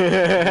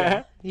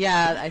it.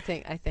 Yeah, I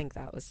think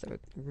that was the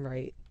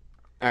right.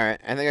 All right,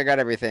 I think I got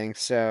everything,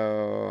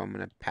 so I'm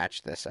gonna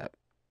patch this up.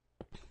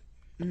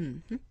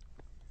 Mm-hmm.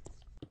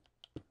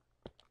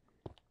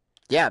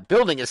 Yeah,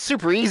 building is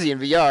super easy in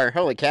VR.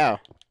 Holy cow!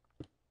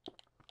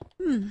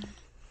 Hmm.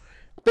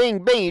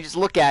 Bing, bing. You just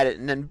look at it,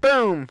 and then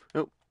boom,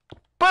 oh,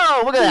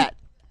 boom! Look at that.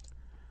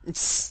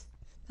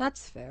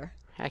 That's fair.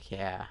 Heck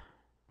yeah,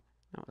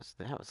 that was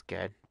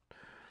good.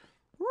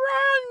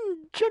 Run,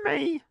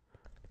 Jimmy!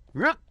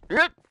 Rup,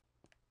 rup.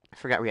 I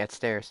forgot we had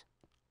stairs.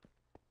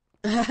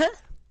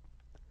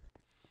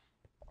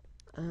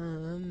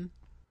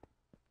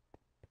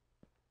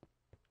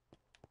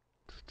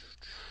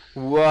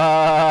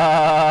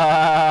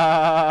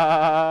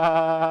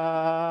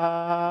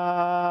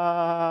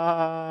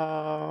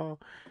 Whoa!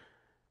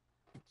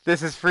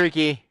 This is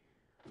freaky.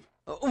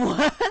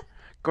 What?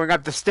 Going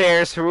up the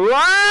stairs. Whoa!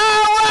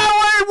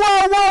 Whoa!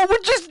 Whoa! Whoa!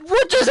 What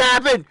just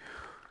happened?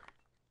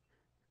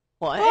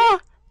 What? Oh,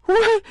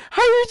 what?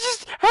 I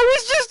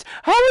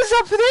was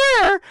up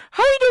there.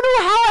 I don't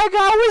know how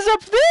I was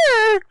up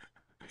there.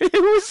 It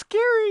was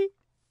scary.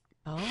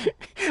 Oh.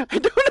 I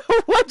don't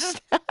know what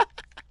just happened.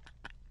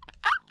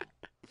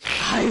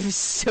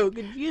 so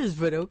confused,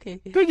 but okay.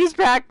 Piggy's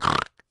back.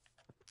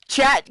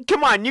 Chat,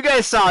 come on, you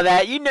guys saw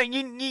that. You know,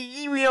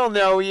 we all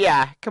know.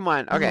 Yeah, come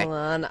on. Okay. Hold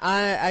on,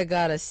 I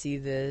gotta see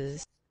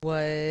this. What?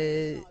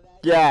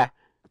 Yeah.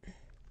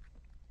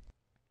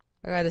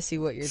 I gotta see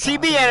what you're CB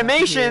talking about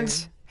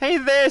Animations. Hey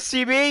there,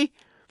 CB.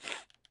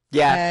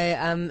 Yeah. here. Hey,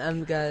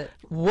 I'm got.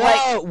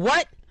 Whoa!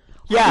 What?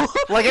 Yeah.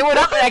 Like it went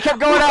up and I kept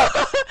going up.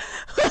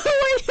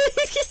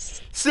 Wait,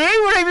 See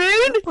what I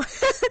mean?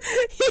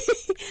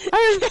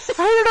 I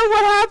don't know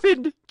what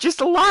happened. Just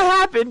a lot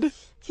happened.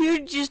 you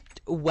just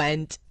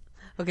went.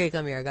 Okay,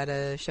 come here. I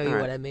gotta show you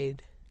Alright. what I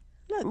made.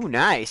 Look. Ooh,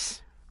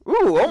 nice.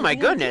 Ooh, oh my You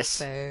need a goodness.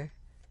 campfire.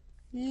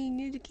 You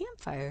need a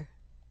campfire.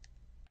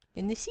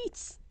 In the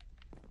seats.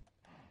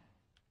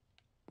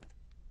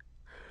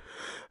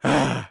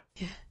 There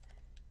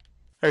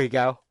you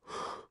go.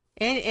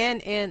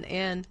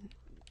 And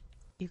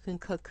you can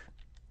cook.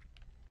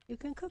 You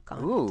can cook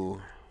on.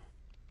 Ooh.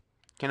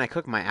 Can I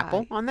cook my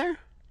apple on there?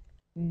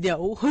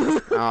 No.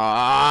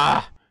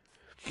 Ah.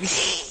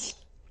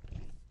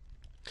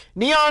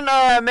 Neon,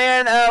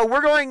 man,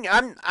 we're going.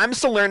 I'm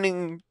still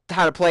learning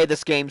how to play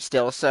this game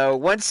still. So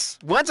once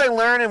I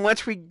learn and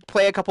once we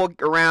play a couple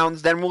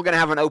rounds, then we're gonna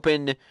have an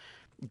open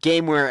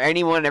game where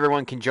anyone and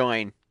everyone can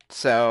join.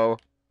 So,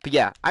 but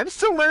yeah, I'm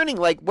still learning.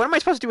 Like, what am I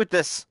supposed to do with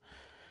this?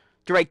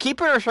 Do I keep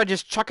it or should I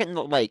just chuck it in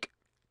the lake?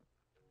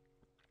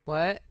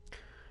 What?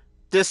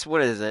 This,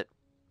 what is it?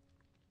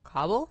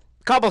 Cobble?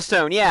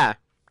 Cobblestone, yeah.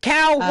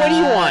 Cow, what do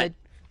you want?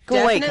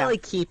 Go away, cow. Definitely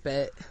keep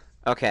it.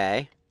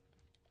 Okay.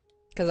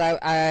 Because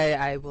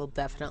I will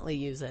definitely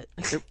use it.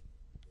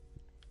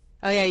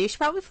 Oh yeah, you should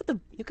probably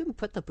you can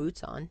put the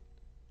boots on.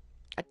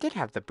 I did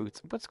have the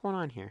boots. What's going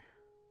on here?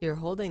 You're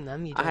holding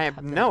them. You don't I have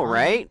have them no, on.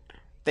 right?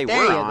 They There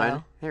were you on.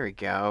 go. There we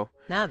go.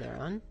 Now they're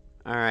on.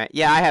 All right.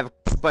 Yeah, I have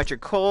a bunch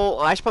of coal.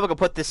 I should probably go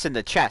put this in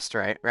the chest,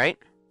 right? Right?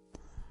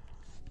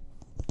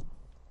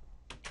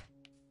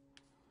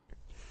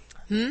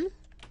 Hmm?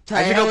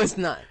 I should I go- was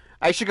not.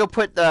 I should go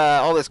put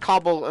all this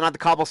not the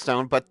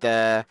cobblestone, but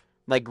the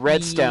like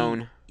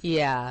redstone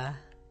Yeah.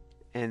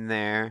 in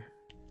there.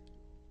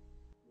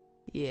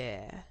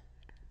 Yeah.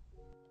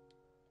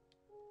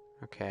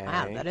 Okay.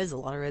 Wow, that is a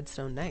lot of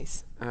redstone.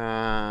 Nice.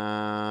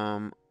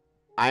 Iron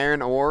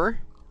ore.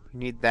 You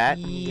need that.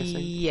 I'm guessing.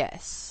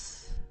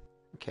 Yes.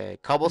 Okay.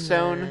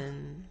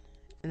 Cobblestone.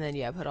 And then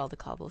yeah, put all the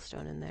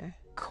cobblestone in there.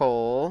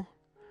 Coal.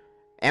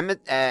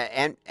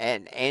 Andesite.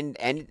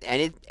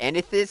 Andesite.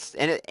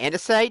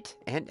 Andesite.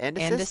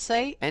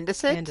 Andesite.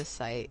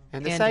 Andesite.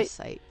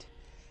 Andesite?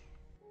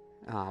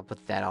 Oh, I'll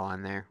put that all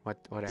on there.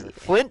 Whatever. Yeah.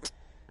 Flint.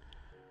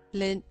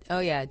 Flint. Oh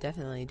yeah,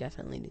 definitely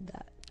need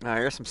that.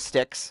 Here's some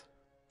sticks.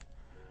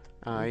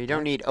 You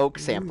don't need oak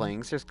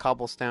samplings. There's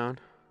cobblestone.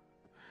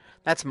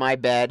 That's my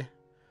bed.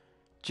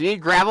 Do you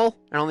need gravel?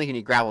 I don't think you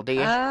need gravel, do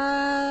you?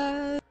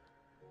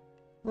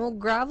 Well,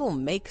 gravel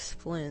makes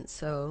flint,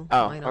 so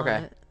Oh, why not?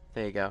 okay.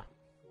 There you go.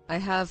 I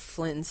have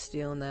flint and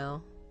steel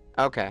now.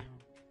 Okay.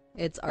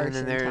 It's And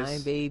then arson time,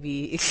 there's-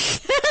 baby.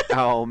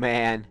 Oh,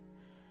 man.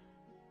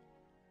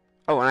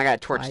 Oh, and I got a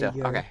torch still.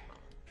 Fire. Okay.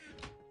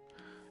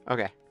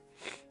 Okay.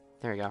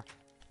 There we go.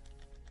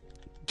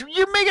 Dude,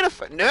 you're making a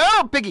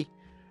no, Piggy!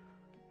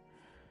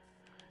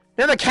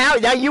 Now the cow,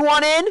 now you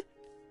want in?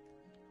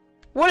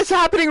 What is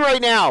happening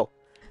right now?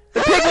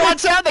 The pig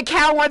wants out, the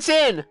cow wants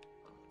in!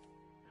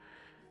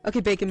 Okay,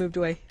 Bacon moved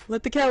away.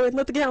 Let the cow in.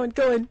 Let the cow in.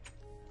 Go in.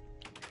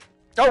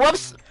 Oh,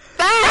 whoops!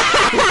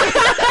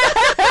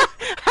 Ah!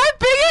 Hi,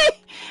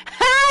 Piggy!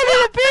 Hi,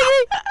 little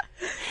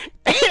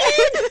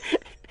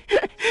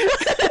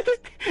Piggy!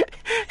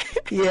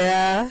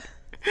 Yeah.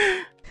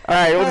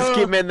 Alright, we'll just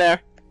keep him in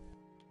there.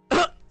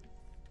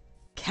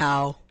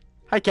 Cow.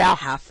 Hi, cow.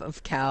 Half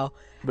of cow.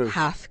 Boo.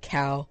 Half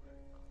cow.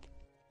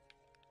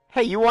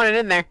 Hey, you want it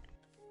in there.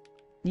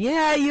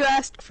 Yeah, you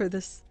asked for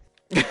this.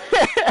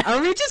 Are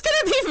we just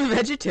gonna be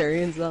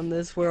vegetarians on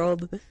this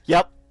world?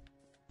 Yep.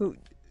 Ooh.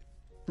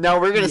 No,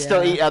 we're gonna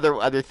still Yeah. eat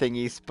other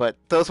thingies, but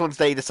those ones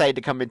they decided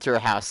to come into our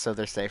house, so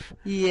they're safe.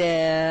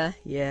 Yeah.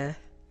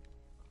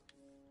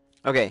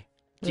 Okay.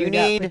 Do you We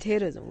got need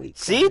potatoes and wheat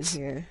seeds?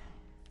 here?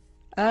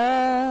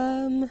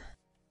 I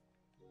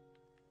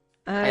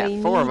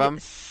got 4 of them.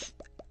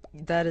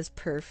 That is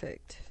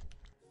perfect.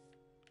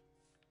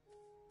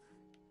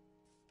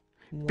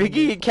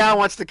 Biggie and Cow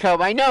wants to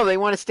come. I know they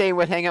want to stay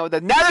with, hang out with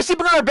us. Now they're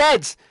sleeping on our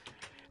beds.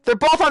 They're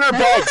both on our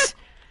beds.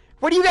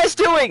 What are you guys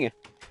doing?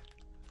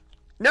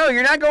 No,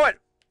 you're not going.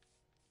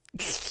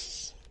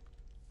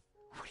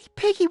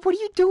 Piggy, what are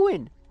you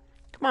doing?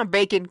 Come on,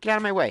 Bacon, get out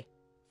of my way.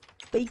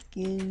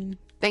 Bacon.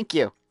 Thank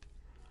you.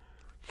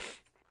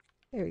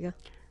 There we go.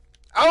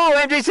 Oh,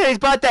 MJ said he's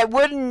bought that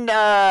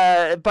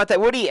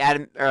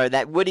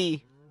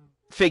Woody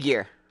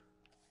figure,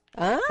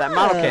 Ah. that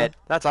model kit.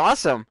 That's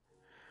awesome.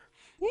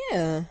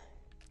 Yeah.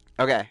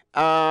 Okay.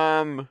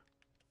 All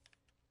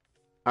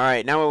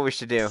right. Now what we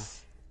should do?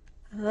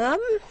 Should we I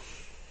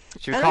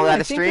call don't know, that I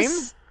a think stream?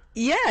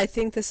 Yeah, I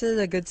think this is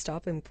a good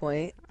stopping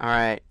point. All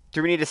right.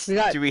 Do we need to? We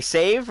got- Do we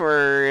save,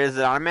 or is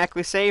it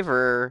automatically save,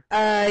 or? We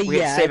have to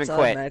Yeah, save it's and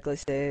quit. automatically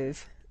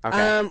save.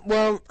 Okay.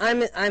 Well,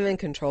 I'm in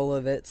control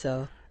of it,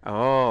 so.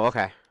 Oh,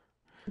 okay.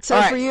 So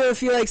All right. for you,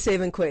 if you like save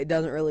and quit, it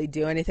doesn't really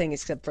do anything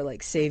except for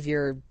like save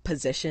your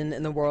position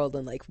in the world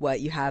and like what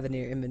you have in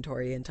your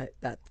inventory and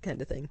that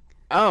kind of thing.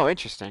 Oh,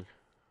 interesting.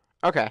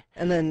 Okay.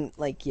 And then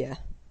like yeah.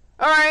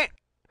 All right.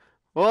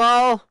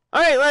 Well,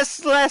 all right.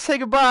 Let's say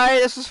goodbye.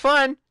 This was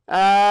fun.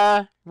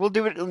 We'll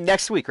do it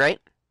next week, right?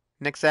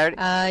 Next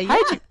Saturday. Yeah.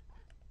 How'd you?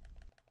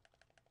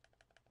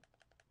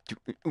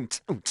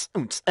 Oons, oons,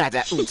 oons,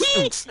 ada, oons,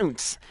 oons,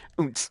 oons,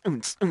 oons,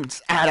 oons,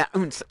 oons, ada,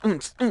 oons,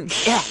 oons,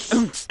 oons, yeah,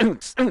 oons,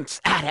 oons,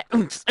 oons, ada,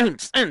 oons,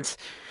 oons, oons.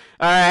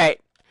 All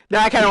right.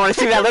 Now I kind of want to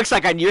see what that looks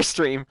like on your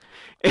stream.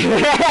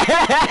 Oons,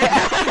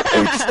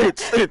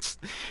 oons, oons.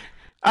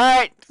 All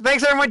right.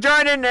 Thanks everyone for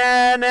joining,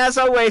 and as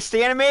always,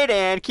 stay animated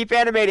and keep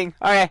animating.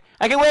 All right.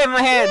 I can wave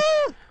my hand.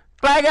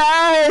 Bye,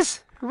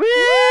 guys. Woo!